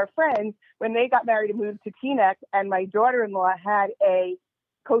common who are friends, when they got married and moved to Teaneck, and my daughter-in-law had an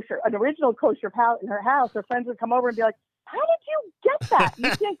original kosher palette in her house, her friends would come over and be like, how did you get that? You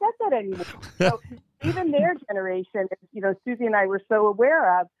can't get that anymore. So even their generation, Susie and I were so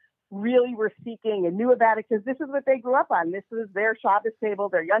aware of, really were seeking and knew about it, because this is what they grew up on. This was their Shabbos table,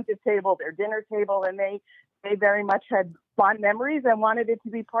 their Yontif table, their dinner table, and they very much had fond memories and wanted it to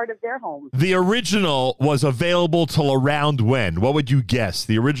be part of their home. The original was available till around when? What would you guess?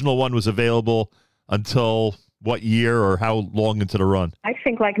 The original one was available until what year, or how long into the run? I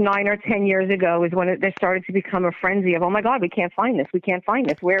think 9 or 10 years ago is when there started to become a frenzy of, oh my God, we can't find this.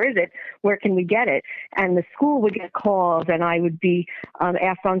 Where is it? Where can we get it? And the school would get calls, and I would be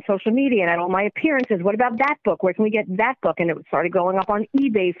asked on social media and at all my appearances, what about that book? Where can we get that book? And it started going up on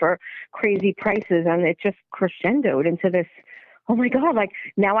eBay for crazy prices, and it just crescendoed into this, oh my God,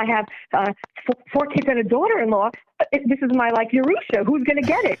 now I have 4 kids and a daughter-in-law. This is my Yerusha. Who's going to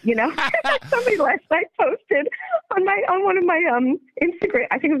get it? Somebody last night posted on one of my Instagram,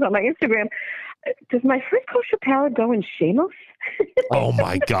 I think it was on my Instagram, does my first kosher palette go in Shamos? Oh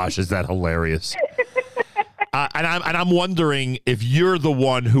my gosh, is that hilarious? And I'm wondering if you're the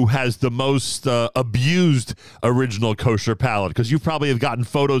one who has the most abused original kosher palette, because you probably have gotten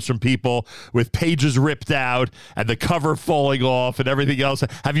photos from people with pages ripped out and the cover falling off and everything else.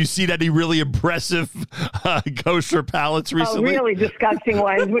 Have you seen any really impressive kosher palettes recently? Oh, really disgusting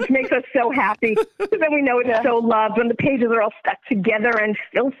ones, which makes us so happy, because then we know it's so loved when the pages are all stuck together and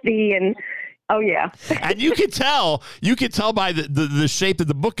filthy and Oh, yeah. And you could tell by the shape that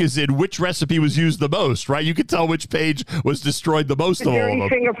the book is in which recipe was used the most, right? You could tell which page was destroyed the most of all of Dirty them.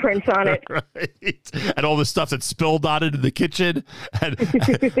 fingerprints on it. Right. And all the stuff that spilled on it in the kitchen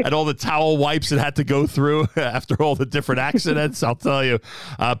and all the towel wipes it had to go through after all the different accidents. I'll tell you,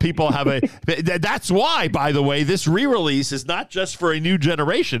 people have that's why, by the way, this re-release is not just for a new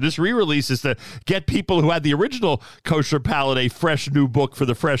generation. This re-release is to get people who had the original Kosher Palate a fresh new book for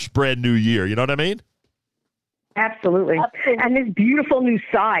the fresh, brand new year. You know what I mean? Absolutely. And this beautiful new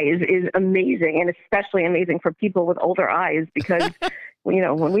size is amazing, and especially amazing for people with older eyes because, you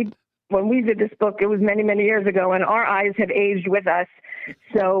know, when we did this book, it was many, many years ago, and our eyes have aged with us.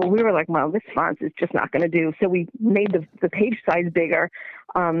 So we were like, well, this font is just not going to do. So we made the page size bigger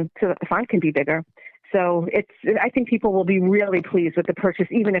so that the font can be bigger. So I think people will be really pleased with the purchase,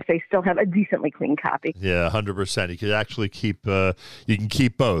 even if they still have a decently clean copy. Yeah, 100%. You could actually keep, you can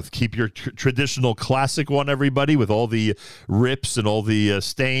keep both. Keep your traditional classic one, everybody, with all the rips and all the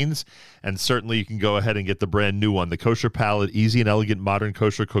stains. And certainly you can go ahead and get the brand new one, the Kosher Palate, Easy and Elegant Modern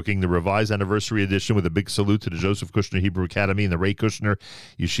Kosher Cooking, the revised anniversary edition with a big salute to the Joseph Kushner Hebrew Academy and the Ray Kushner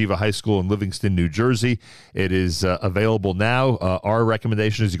Yeshiva High School in Livingston, New Jersey. It is available now. Our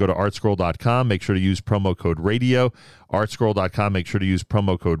recommendation is you go to artscroll.com. Make sure to use promo code radio. Artscroll.com. Make sure to use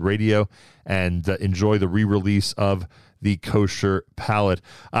promo code radio and enjoy the re-release of the Kosher Palate.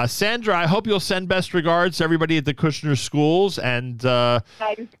 Sandra, I hope you'll send best regards to everybody at the Kushner schools and I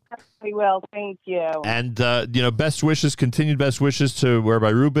definitely will. Thank you. And, best wishes, continued best wishes to Rabbi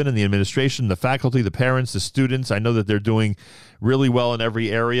Rubin and the administration, the faculty, the parents, the students. I know that they're doing really well in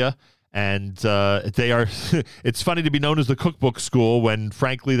every area. And they are, it's funny to be known as the cookbook school when,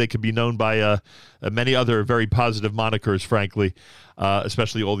 frankly, they could be known by many other very positive monikers, frankly,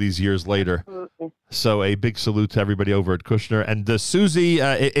 especially all these years later. So a big salute to everybody over at Kushner. And Susie,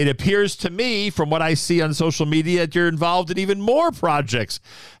 it appears to me, from what I see on social media, that you're involved in even more projects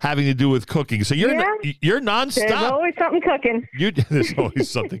having to do with cooking. So you're nonstop. There's always something cooking. There's always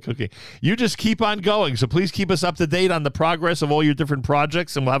something cooking. You just keep on going. So please keep us up to date on the progress of all your different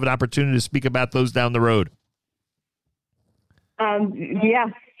projects, and we'll have an opportunity to speak about those down the road.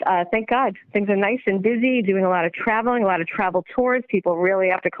 Thank God. Things are nice and busy, doing a lot of traveling, a lot of travel tours. People really,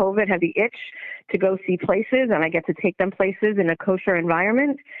 after COVID, have the itch to go see places, and I get to take them places in a kosher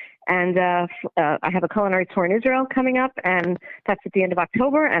environment. And I have a culinary tour in Israel coming up, and that's at the end of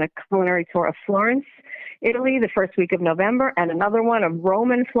October, and a culinary tour of Florence, Italy, the first week of November, and another one of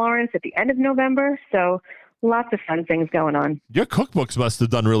Rome and Florence at the end of November. So lots of fun things going on. Your cookbooks must have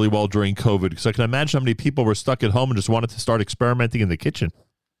done really well during COVID, because I can imagine how many people were stuck at home and just wanted to start experimenting in the kitchen.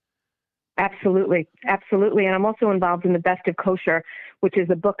 Absolutely. Absolutely. And I'm also involved in the Best of Kosher, which is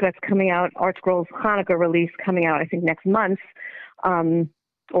a book that's coming out, Art Scroll's Hanukkah release coming out, I think, next month.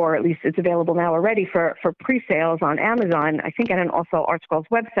 Or at least it's available now already for pre-sales on Amazon, I think, and also Art Scroll's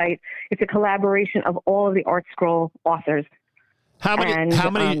website. It's a collaboration of all of the Art Scroll authors. How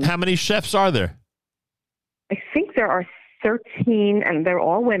many chefs are there? I think there are 13, and they're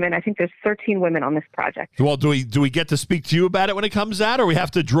all women. I think there's 13 women on this project. Well, do we get to speak to you about it when it comes out, or we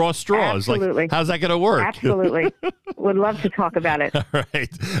have to draw straws? Absolutely. Like, how's that going to work? Absolutely. Would love to talk about it. All right.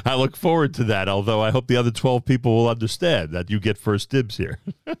 I look forward to that, although I hope the other 12 people will understand that you get first dibs here.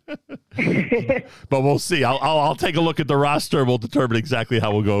 But we'll see. I'll take a look at the roster, and we'll determine exactly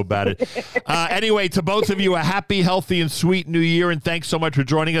how we'll go about it. Anyway, to both of you, a happy, healthy, and sweet new year, and thanks so much for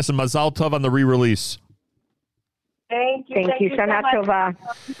joining us, and Mazal Tov on the re-release. Thank you. Thank you. Shana Tova.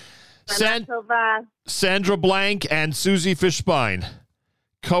 Shana Tova. Sandra Blank and Susie Fishbein,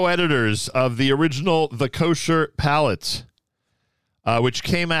 co-editors of the original The Kosher Palate, which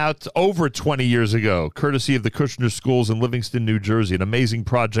came out over 20 years ago, courtesy of the Kushner Schools in Livingston, New Jersey. An amazing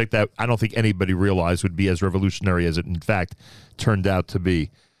project that I don't think anybody realized would be as revolutionary as it, in fact, turned out to be.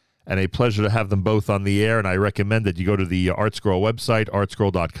 And a pleasure to have them both on the air, and I recommend that you go to the ArtScroll website,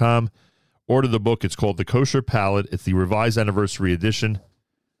 artscroll.com. Order the book. It's called The Kosher Palate. It's the revised anniversary edition.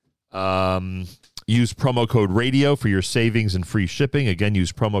 Use promo code RADIO for your savings and free shipping. Again,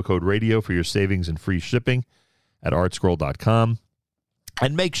 use promo code RADIO for your savings and free shipping at artscroll.com.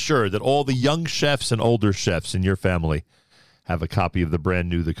 And make sure that all the young chefs and older chefs in your family have a copy of the brand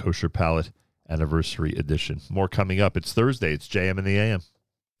new The Kosher Palate anniversary edition. More coming up. It's Thursday. It's JM in the AM.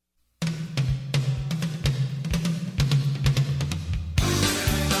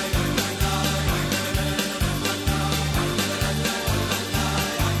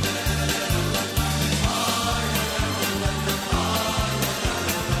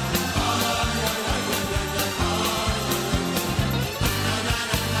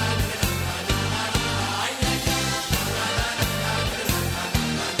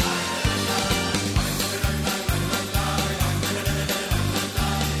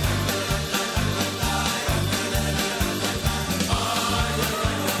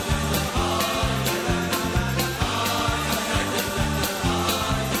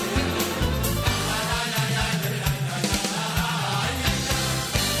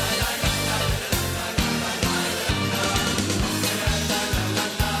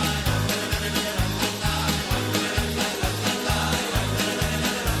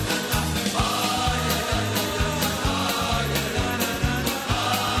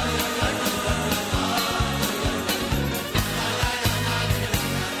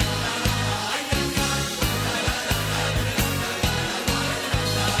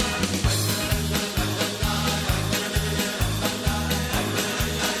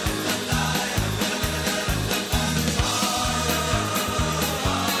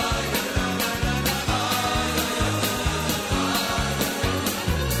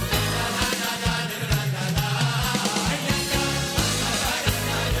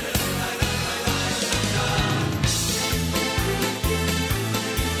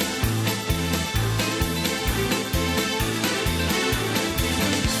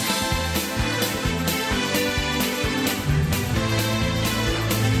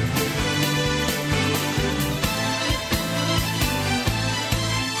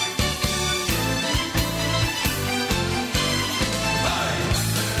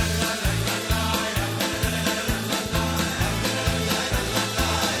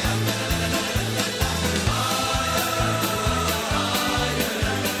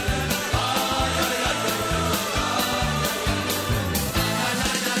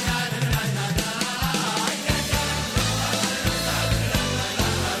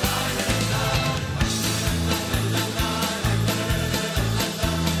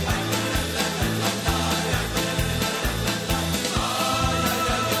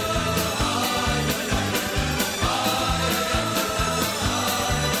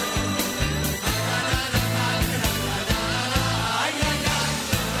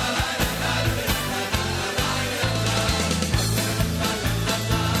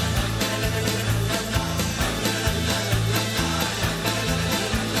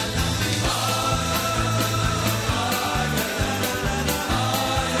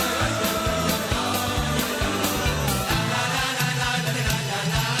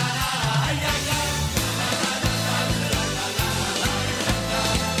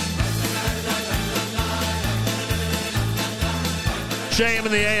 JM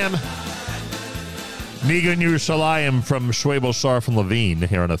in the AM. Nigun Yerushalayim from Schwebel, Scharf, and Levine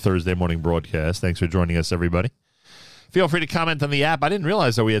here on a Thursday morning broadcast. Thanks for joining us, everybody. Feel free to comment on the app. I didn't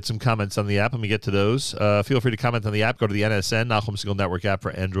realize that we had some comments on the app. Let me get to those. Feel free to comment on the app. Go to the NSN, Nachum Segal Network app for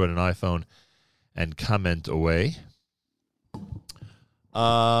Android and iPhone, and comment away.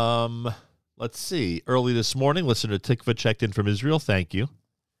 Let's see. Early this morning, listener Tikva checked in from Israel. Thank you.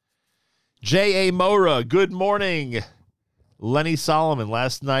 J.A. Mora, good morning. Lenny Solomon,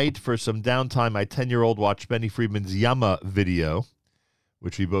 last night for some downtime, my 10-year-old watched Benny Friedman's Yama video,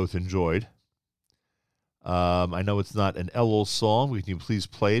 which we both enjoyed. I know it's not an Elul song. Can you please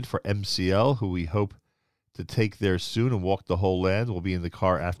play it for MCL, who we hope to take there soon and walk the whole land? We'll be in the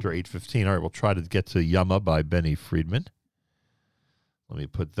car after 8:15. All right, we'll try to get to Yama by Benny Friedman. Let me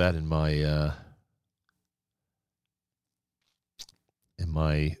put that in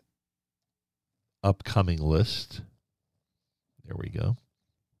my upcoming list. There we go.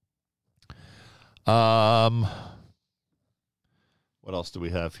 What else do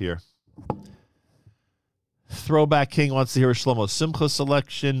we have here? Throwback King wants to hear a Shlomo Simcha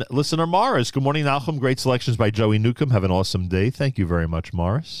selection. Listener Morris, good morning, Nachum. Great selections by Joey Newcomb. Have an awesome day. Thank you very much,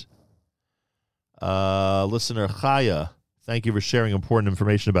 Morris. Listener Chaya, thank you for sharing important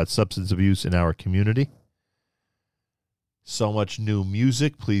information about substance abuse in our community. So much new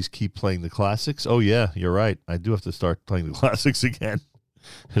music. Please keep playing the classics. Oh, yeah, you're right. I do have to start playing the classics again.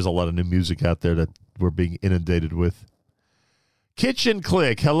 There's a lot of new music out there that we're being inundated with. Kitchen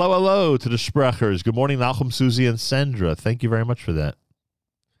Click. Hello to the Sprechers. Good morning, Nachum, Susie, and Sandra. Thank you very much for that.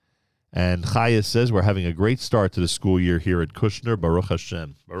 And Chaya says we're having a great start to the school year here at Kushner. Baruch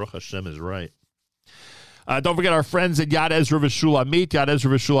Hashem. Baruch Hashem is right. Don't forget our friends at Yad Ezra V'Shulamit. Yad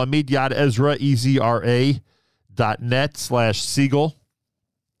Ezra V'Shulamit. Yad Ezra, EZRA.net/Siegel.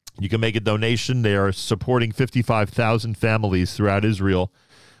 You can make a donation. They are supporting 55,000 families throughout Israel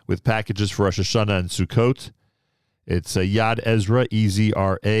with packages for Rosh Hashanah and Sukkot. It's Yad Ezra,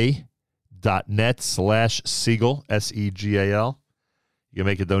 EZRA.net/Siegel, SEGAL. You can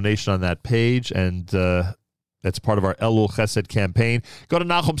make a donation on that page, and that's part of our Elul Chesed campaign. Go to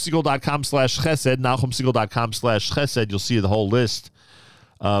NachumSegal.com/Chesed, NachumSegal.com/Chesed. You'll see the whole list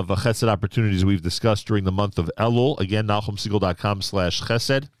of Chesed opportunities we've discussed during the month of Elul. Again,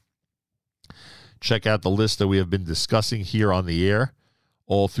 NachumSegal.com/Chesed. Check out the list that we have been discussing here on the air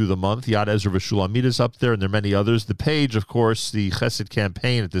all through the month. Yad Ezra V'Shulamit is up there, and there are many others. The page, of course, the Chesed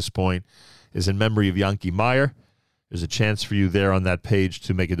campaign at this point is in memory of Yanki Meyer. There's a chance for you there on that page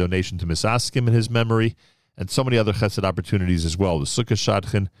to make a donation to Misaskim in his memory, and so many other Chesed opportunities as well, the Sukkah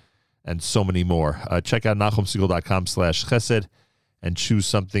Shadchan, and so many more. Check out NachumSegal.com/Chesed and choose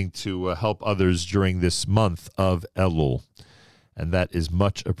something to help others during this month of Elul, and that is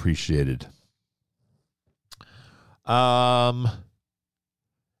much appreciated.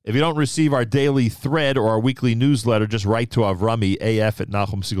 If you don't receive our daily thread or our weekly newsletter, just write to Avrami,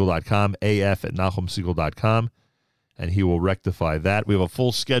 af@NachumSegal.com, af@NachumSegal.com, and he will rectify that. We have a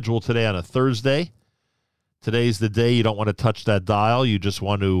full schedule today on a Thursday. Today's the day you don't want to touch that dial. You just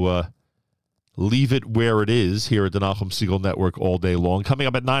want to leave it where it is here at the Nachum Segal Network all day long. Coming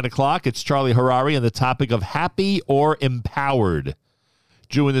up at 9 o'clock, it's Charlie Harari and the topic of happy or empowered.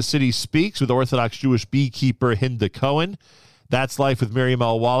 Jew in the City speaks with Orthodox Jewish beekeeper Hinda Cohen. That's Life with Miriam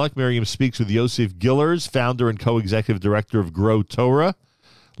L. Wallach. Miriam speaks with Yosef Gillers, founder and co-executive director of Grow Torah.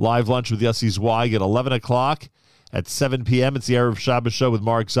 Live lunch with Yossi Zweig at 11 o'clock. At 7 p.m., it's the Erev Shabbos show with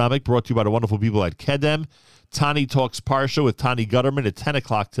Mark Zamek, brought to you by the wonderful people at Kedem. Tani Talks Parsha with Tani Gutterman at 10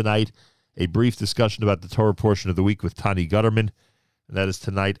 o'clock tonight. A brief discussion about the Torah portion of the week with Tani Gutterman. And that is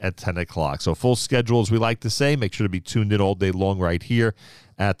tonight at 10 o'clock. So full schedule, as we like to say. Make sure to be tuned in all day long right here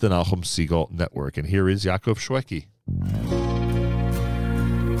at the Nachum Segal Network. And here is Yaakov Shweki.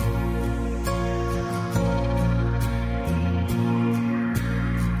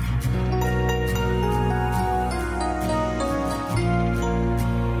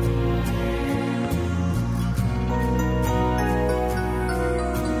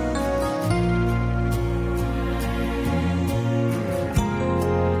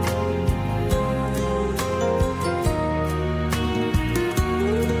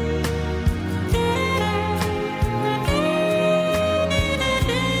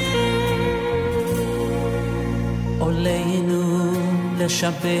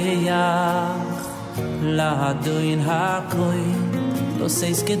 לשבח לאדון הכהן לא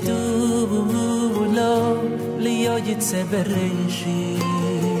סייס כדור לו להיות יצא בראשית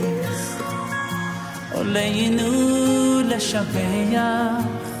עולנו לשבח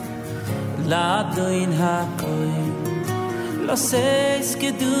לאדון הכהן לא סייס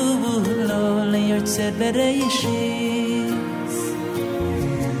כדור לו להיות יצא בראשית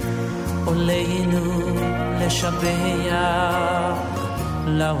עולנו לשבח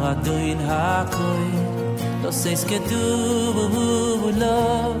לאדון הכוי לא סייס כתוב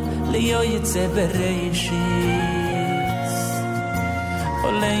לא ליו יצא בראשיס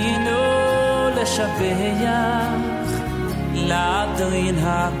עולנו לשבח לאדון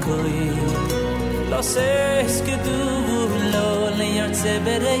הכוי לא סייס כתוב לא ליו יצא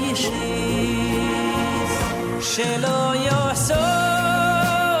בראשיס שלא יעשו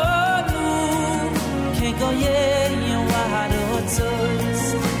goyen waharotzos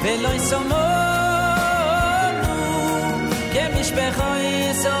veloy somonu kemishbechoy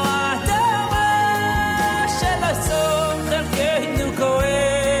soatama sheloy som chelkeinu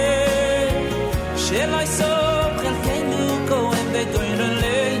kohen sheloy som chelkeinu kohen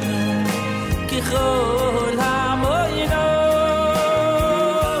begoyrolenu kichol hamoyno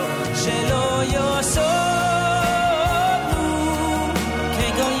shelo yosonu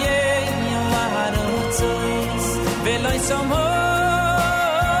kegoyen waharotzos veloy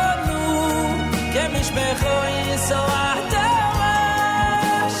somonu kemishbechoy soatama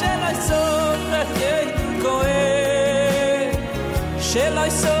sheloy som chelkeinu kohen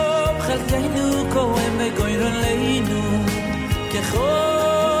sheloy som chelkeinu kohen begoyrolenu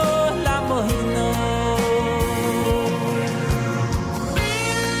kichol hamoyno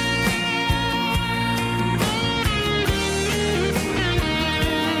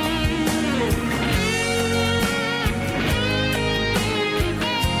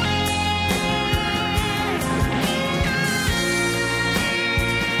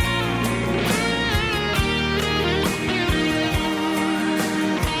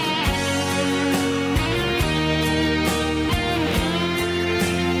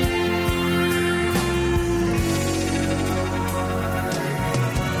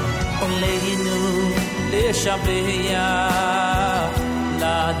Shabia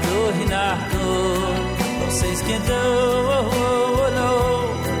la dohinako lo seis kendo lo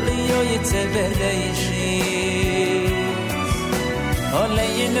lio yitzel bereishis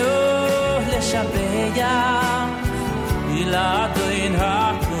oleyno le shabia la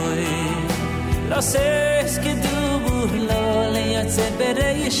dohinako lo seis kendo lo lio yitzel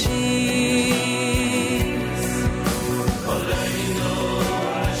bereishis oleyno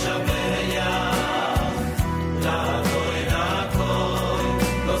le shabia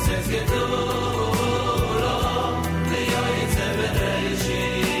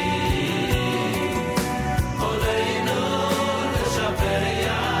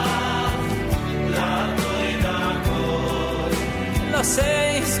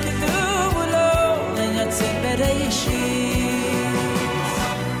Seis que tuvo lo en el separation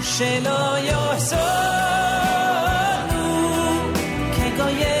Shelo yosonu que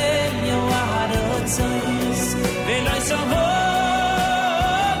goyen yo arotzos veloy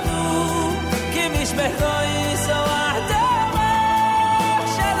somonu que mishbechoy so adama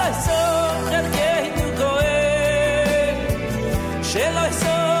shelo som chelkeinu kohen shelo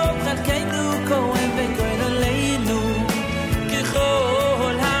som chelkeinu kohen begoyrolenu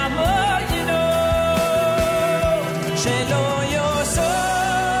כל המוינו שלא יוסענו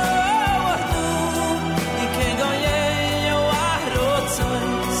כגויי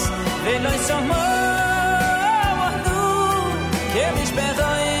יוחרוצוס ולא יסמענו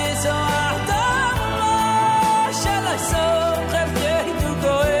כמשפחוי זוהתנו שלא יסום חלקנו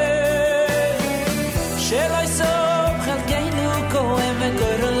כהן שלא יסום חלקנו כהן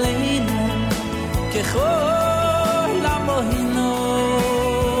וגורלנו ככל המוינו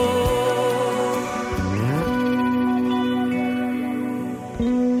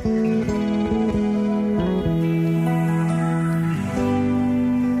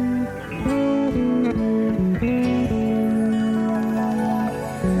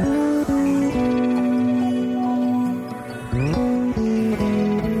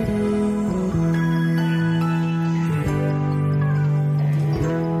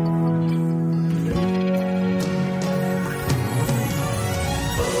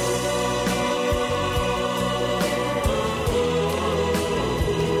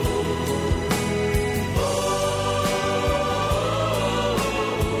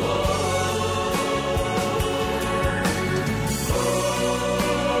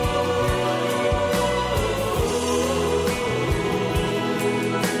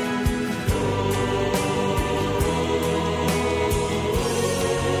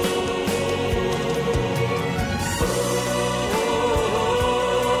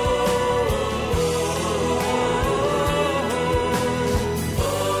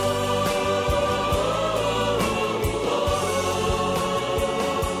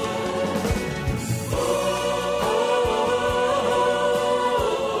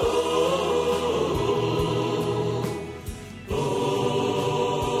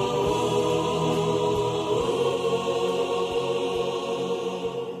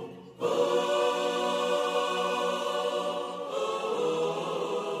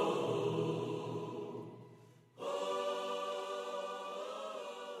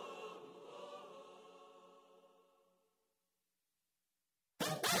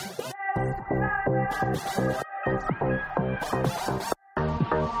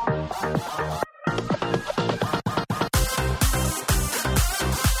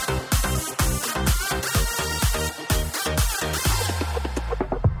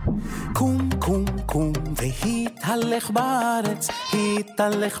קום קום קום והתהלך בארץ,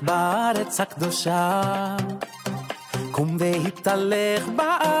 התהלך בארץ הקדושה. קום והתהלך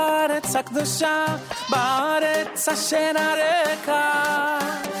בארץ הקדושה, בארץ אשר הרקע.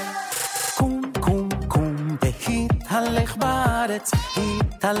 קום קום קום והתהלך בארץ,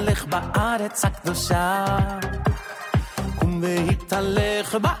 התהלך בארץ הקדושה. קום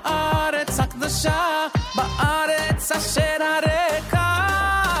והתהלך בארץ הקדושה, בארץ אשר הרקע.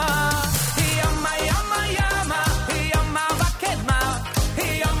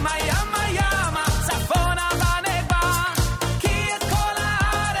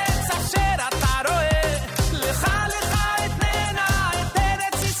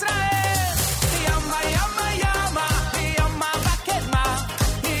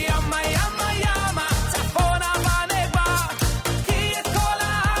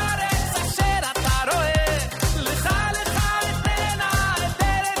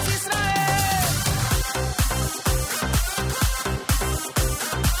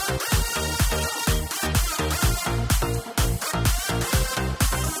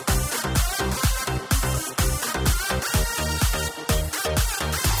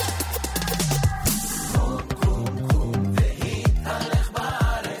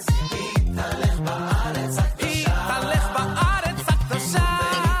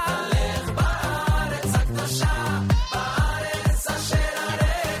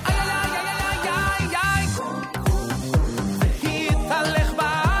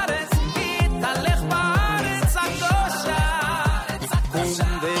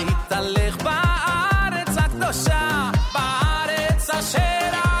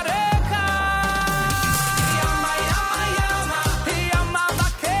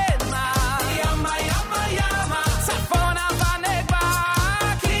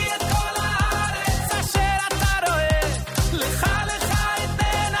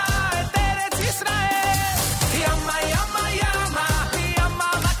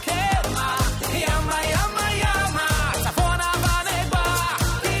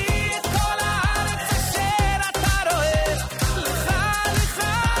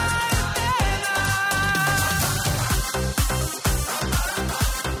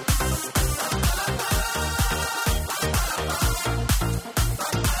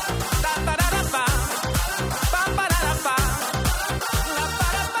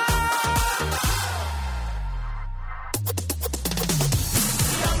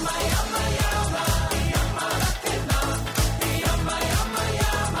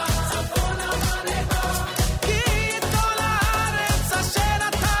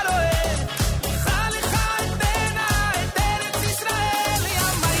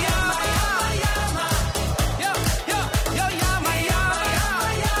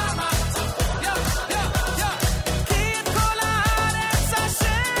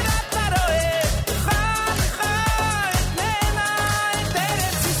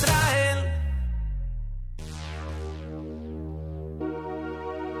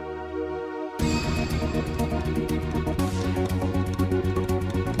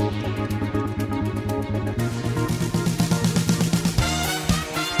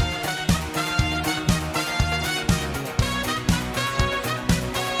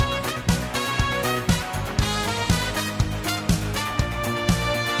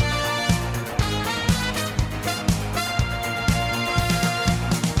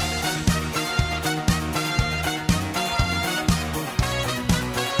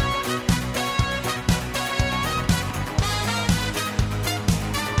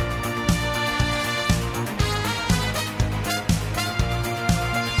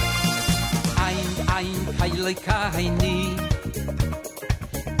 Kaini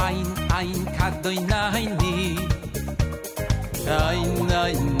ein kadoy naini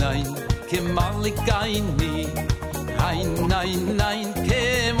ein kemalikaini ein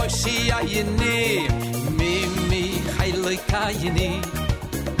kemoshiayni mi hailikaini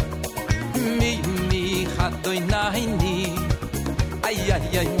mi kadoy naini ay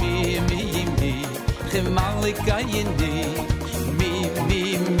mi kemalikaini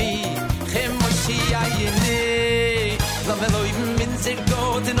mi kemoshiayni la meloy min ze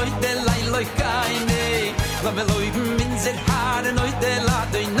god noy de lai loy kaini la meloy min ze har noy de la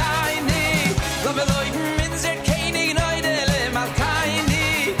doy naini la meloy min ze kaini noy de le malkaini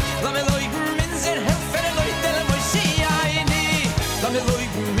la meloy min ze helfer noy de le moshiayni la meloy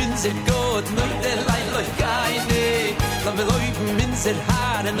min ze god noy de lai loy kaini la meloy min ze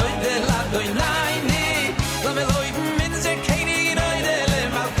har noy de la doy naini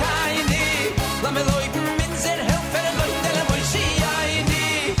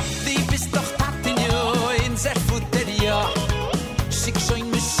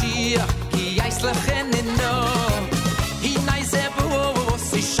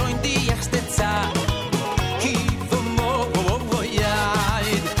ist schon die erste Zeit. Kief und mo, ja.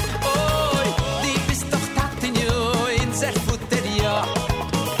 Oh, die bist doch Taten, jo, in sehr Futter, ja.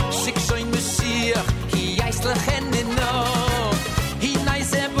 Schick schon Messiach, ki eislich henne no. Hinein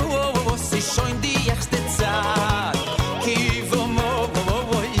se bo, ist schon die erste Zeit. Kief und mo,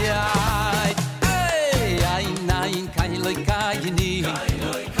 ja. Hey, nein, kein Leukayni.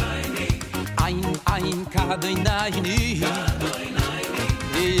 Ein Kadoi Naini.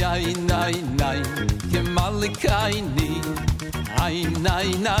 Nein, Kemalikaini.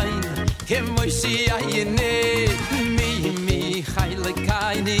 Nein, Kemoisi Ayene. Mi,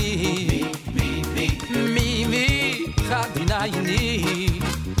 Hailikaini. Mi, Kadoi Naini.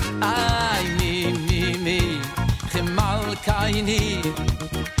 Ay, mi, Kemalikaini.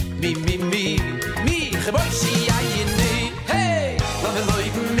 Mi, Kemoisi Ayene. Hey, lass me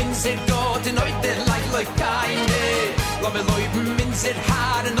leuben in sehr Gott in heute like keine. Lass me leuben in sehr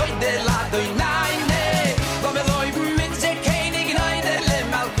Haar in heute lade nein. Lass me leuben in sehr König in heute le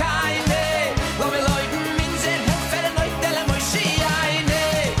mal keine. Lass me leuben in sehr Helfer in heute le Moshi eine.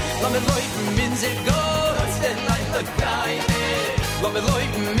 Lass me leuben in sehr Gott in like keine. Lass me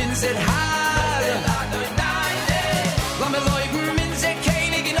leuben in sehr Haar lade nein. Lass me leuben in sehr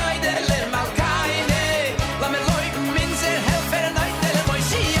König in heute le mal keine. Lass me leuben in sehr Helfer in heute le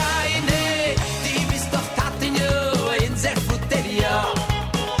Moshi eine. Die bist doch Taten jo in sehr Futeria.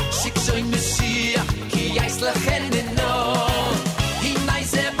 Schick so in Messiah, ki eislich henne no. Hinein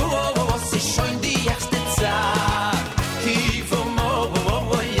se bo, was ist schon die erste Zeit. Ki vom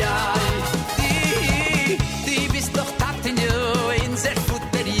ja. Die bist doch Taten jo in sehr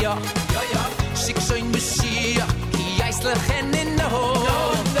Futeria. Ja. Schick so in Messiah, ki eislich henne no.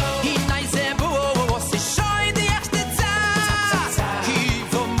 Hinein se bo, was ist schon die erste Zeit. Ki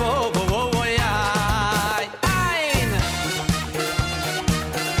vom ja.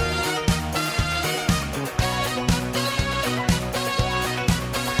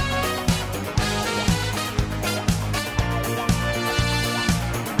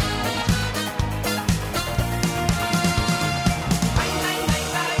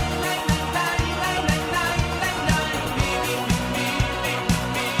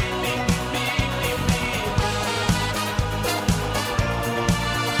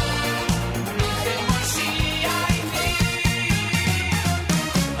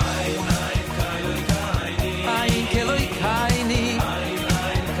 Ein Keloi Kaini.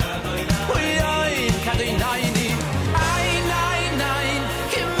 Oi, Kadoi Naini. Nein,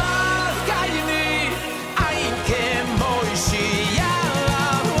 Kemal Kaini. Ein Kemoishi,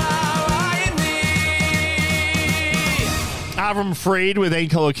 Avram Fried with Ein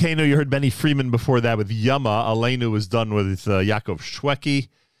Kolokeno. You heard Benny Freeman before that with Yama. Aleinu was done with Yaakov Shweki.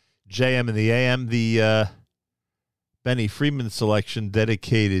 JM in the AM. The Benny Freeman selection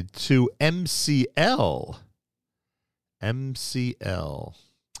dedicated to MCL. MCL.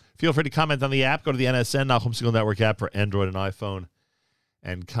 Feel free to comment on the app. Go to the NSN, Nachum Segal Network app for Android and iPhone,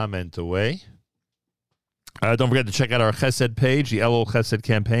 and comment away. Don't forget to check out our Chesed page. The Elul Chesed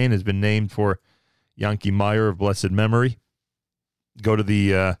campaign has been named for Yankee Meyer of blessed memory. Go to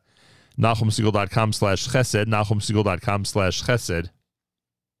the NachumSegal.com/Chesed, NachumSegal.com/Chesed,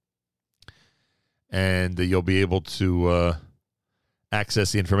 and you'll be able to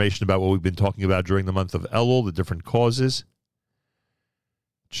access the information about what we've been talking about during the month of Elul, the different causes.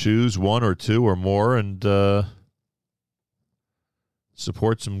 Choose one or two or more and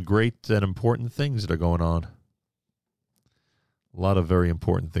support some great and important things that are going on. A lot of very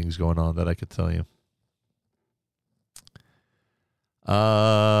important things going on that I could tell you.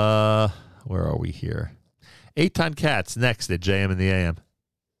 Where are we here? Eitan Katz next at JM in the AM.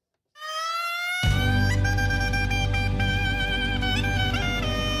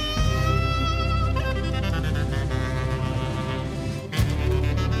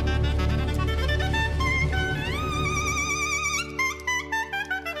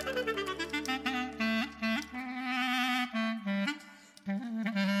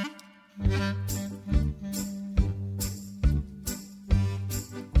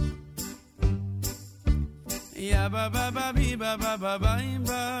 Ya ba ba ba bi ba ba ba bye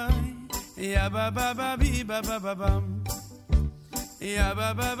bye. Ya ba ba ba bi ba ba ba bum. Ya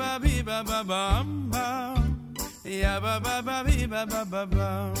ba ba ba bi ba ba bum bum. Ya ba ba ba bi ba ba ba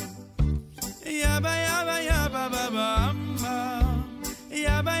bum. Ya ba ba ba bum bum.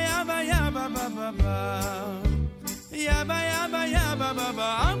 Ya ba ba ba ba bum. Ya ba ba ba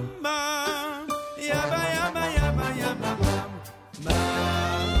bum bum. Ya ba ba bum.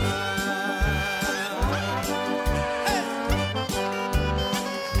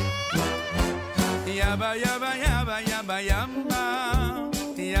 Yabba yabba yabba yabba yamba.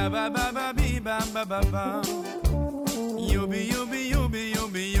 ya ba ba ba be ba ba ba ba. You be you be you be you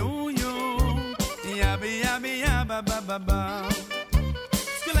be you you. Ya ba ba ba ba.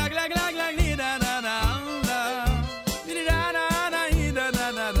 Sklag lag lag lag ni da da da da. Ni da da da da da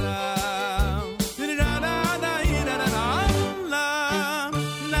da da. Ni da da da da da da. La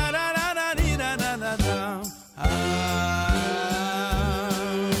la da da da da da da da.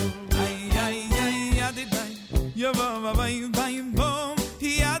 Ay ay ay ya di dai. Ya ba ba ba ba bom.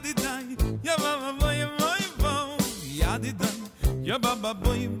 Ya di dai. Ya ba ba ba ba bom. Ya di dai. Ya ba ba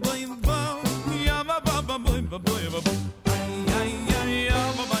ba ba bom. Ya ba ba ba ba ba ba. Ay ay ya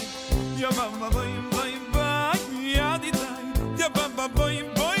ba ba. Ya ba ba ba ba ba. Ya di dai. Ya ba ba ba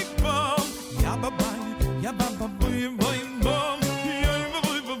ba bom. Ya ba ba. Ya ba ba ba ba bom. Ya ba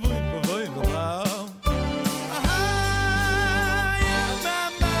ba ba ba ba ba.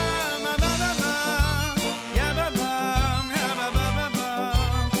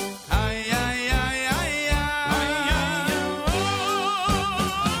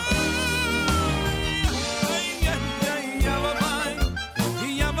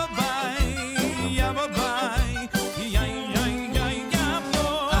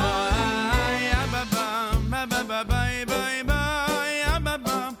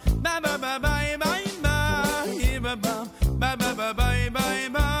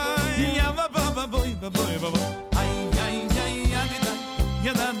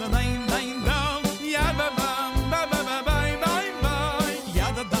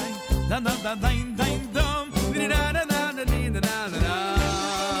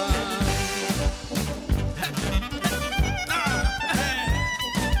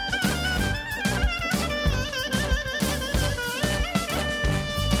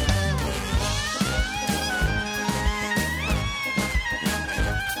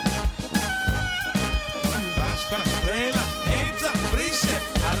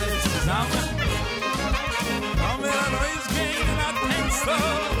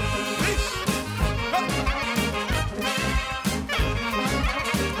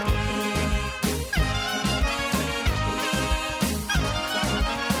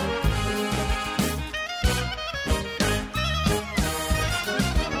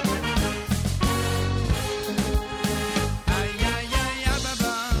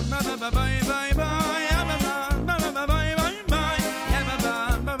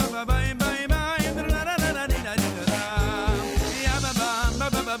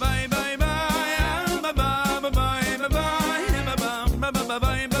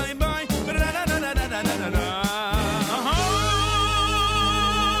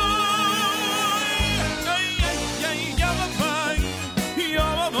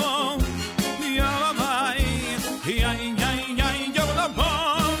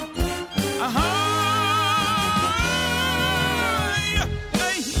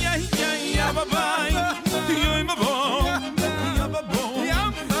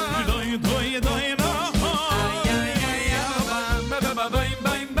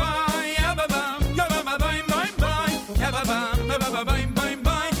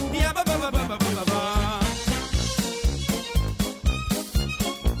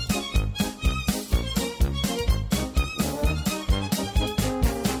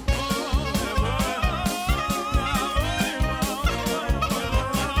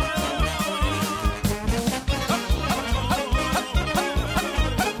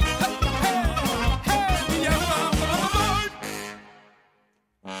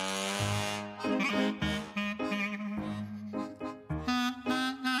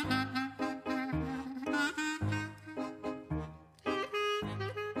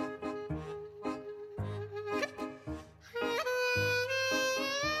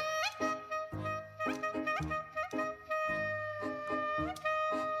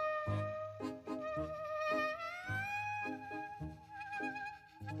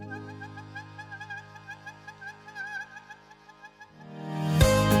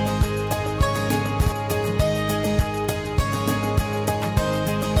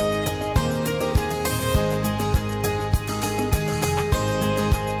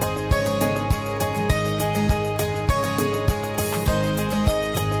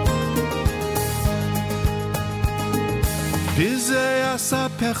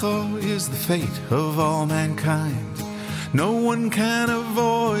 Pecho is the fate of all mankind. No one can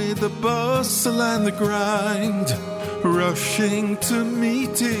avoid the bustle and the grind. Rushing to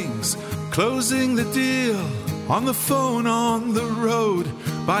meetings, closing the deal, on the phone, on the road,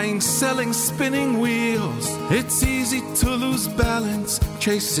 buying, selling, spinning wheels. It's easy to lose balance,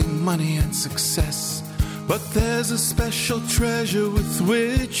 chasing money and success. But there's a special treasure with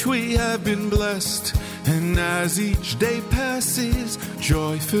which we have been blessed. And as each day passes,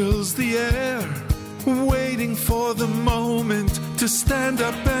 joy fills the air, waiting for the moment to stand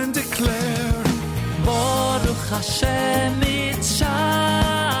up and declare, Baruch Hashem, it's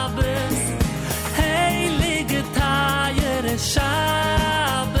Shabbos, heilige Tayere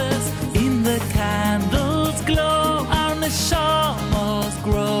Shabbos. In the candles glow, our neshamos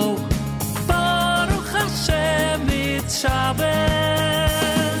grow. Baruch Hashem, it's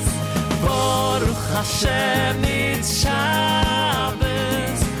Shabbos. Baruch Hashem, it's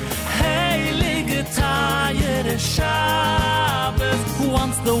Shabbos, heilige Tayere Shabbos.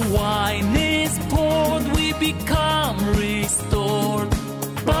 Once the wine is poured, we become restored.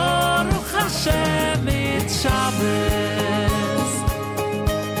 Baruch Hashem, it's Shabbos.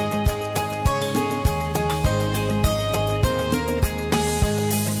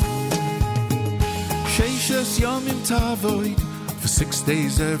 Sheishes Yomim Tavoid, for 6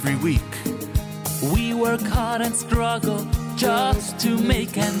 days every week. We work hard and struggle just to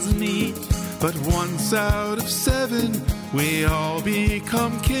make ends meet. But once out of 7, we all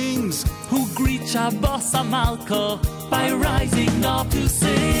become kings who greet Shabbos HaMalko by rising up to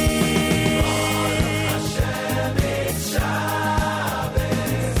sing. Baruch Hashem, it's Shabbos,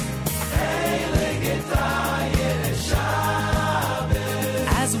 heilige Tayere Shabbos.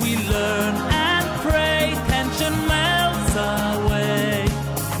 As we learn and pray, tension melts away.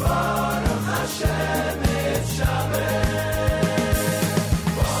 Baruch Hashem, it's Shabbos.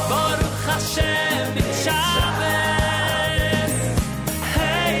 Baruch Hashem, it's Shabbos,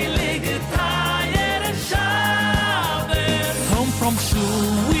 heilige Tayere Shabbos. Home from shul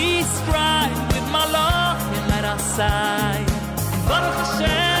we strive with malachim at our side. Baruch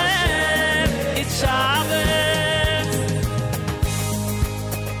Hashem, it's Shabbos.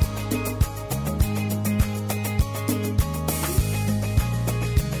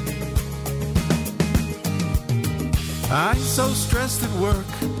 I'm so stressed at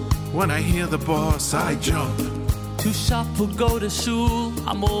work. When I hear the boss, I jump. To shop or go to shul,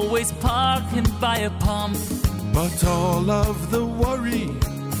 I'm always parking by a pump. But all of the worry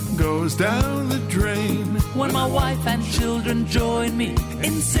goes down the drain when my wife and children join me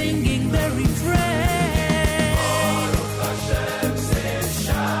in singing their refrain. Baruch Hashem, it's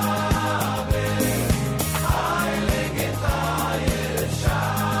Shabbos, heilige Tayere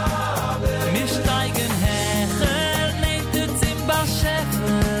Shabbos. Mishteigen Hecher, nehmt es im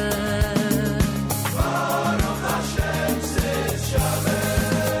Bashefer. Baruch Hashem, it's Shabbos.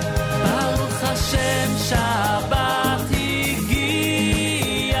 Baruch Hashem, Shabbat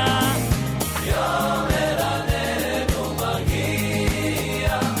higia. Yom Eranenu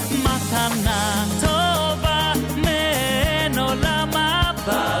Magia. Matana tova me'en olam haba.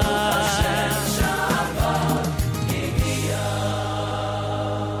 Baruch Hashem, Shabbat higia.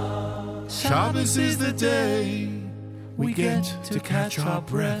 Shabbos is the day we get to catch our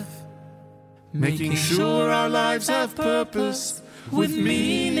breath, making sure our lives have purpose, with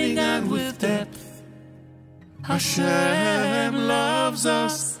meaning and with depth. Hashem loves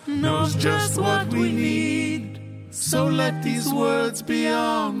us, knows just what we need, so let these words be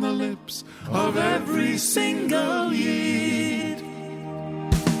on the lips of every single Yid.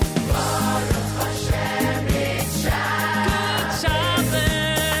 Baruch Hashem, it's Shabbos.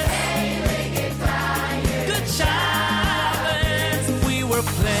 Good Shabbos. We were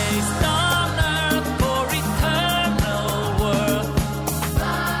placed on earth for eternal worth.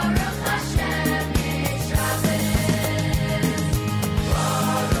 Baruch Hashem, it's Shabbos.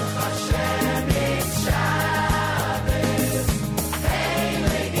 Baruch Hashem, it's Shabbos.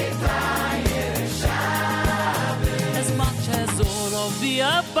 Heilige Tayere Shabbos. As much as all of the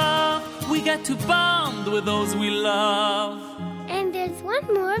above, we get to bond with those we love. And there's one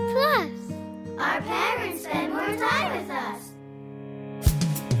more plus. Our parents spend more time with us.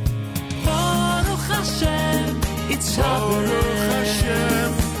 Baruch Hashem, it's Shabbos. Baruch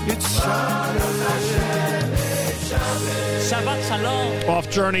Hashem, it's Shabbos. Shabbat Shalom. Off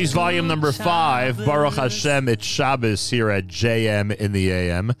Journeys, volume number 5. Baruch Hashem, it's Shabbos here at JM in the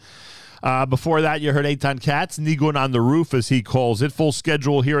AM. Before that, you heard Eitan Katz, Nigun on the Roof, as he calls it. Full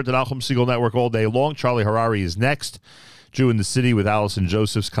schedule here at the Nachum Segal Network all day long. Charlie Harari is next. Jew in the City with Allison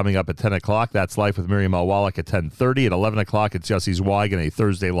Josephs coming up at 10 o'clock. That's Life with Miriam Al-Wallach at 10:30. At 11 o'clock, it's Yossi Zweig and a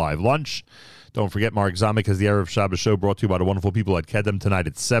Thursday live lunch. Don't forget, Mark Zamek has the Erev Shabbos show brought to you by the wonderful people at Kedem tonight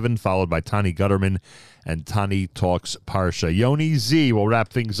at 7, followed by Tani Gutterman and Tani Talks Parsha. Yoni Z will wrap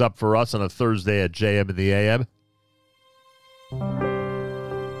things up for us on a Thursday at JM in the AM.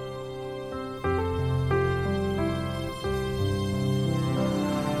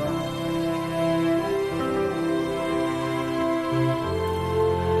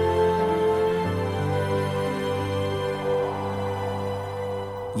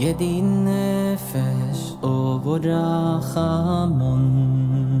 ידי נפש וברחמון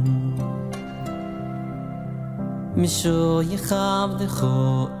משו יכבדך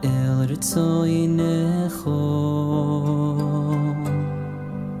אל רצונך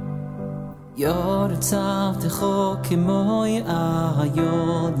ירצבתך כמו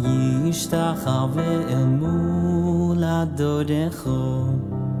יעיון ישתחווה אל מול אדונך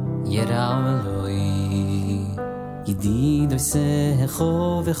יראו אלוהי ידיד עושך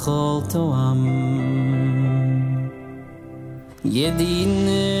וכל תואם ידי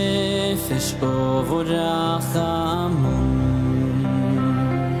נפש וברחמון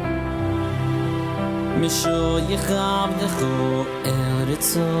משו יכבדך אל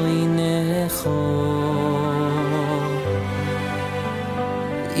רצונך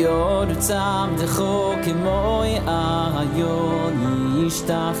ירצבתך כמו יעיון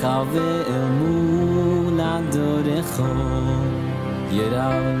ישתחווה אל מול אדונך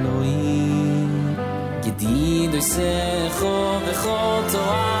יראו אלוהי ידיד עושך וכל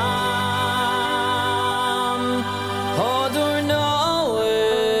תואם הודור נועה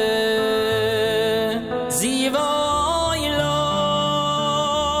זיו אוי לום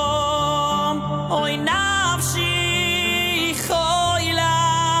אוי נפשי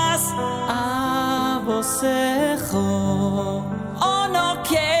חוילס אבוסך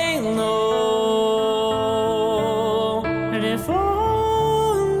אונוקנו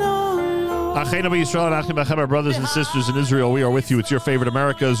Achenu Yisrael and Achim Echem, our brothers and sisters in Israel, we are with you. It's your favorite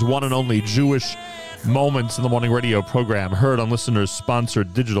America's one and only Jewish Moments in the Morning radio program, heard on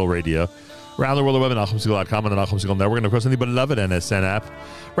listeners-sponsored digital radio. Around the world of web at NachumSegal.com and the Nachum Segal Network, and of course, on the beloved NSN app.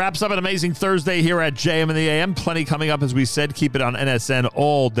 Wraps up an amazing Thursday here at JM in the AM. Plenty coming up, as we said. Keep it on NSN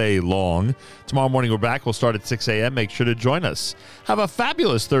all day long. Tomorrow morning, we're back. We'll start at 6 a.m. Make sure to join us. Have a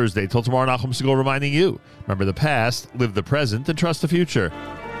fabulous Thursday. Till tomorrow, Nachum Segal reminding you, remember the past, live the present, and trust the future.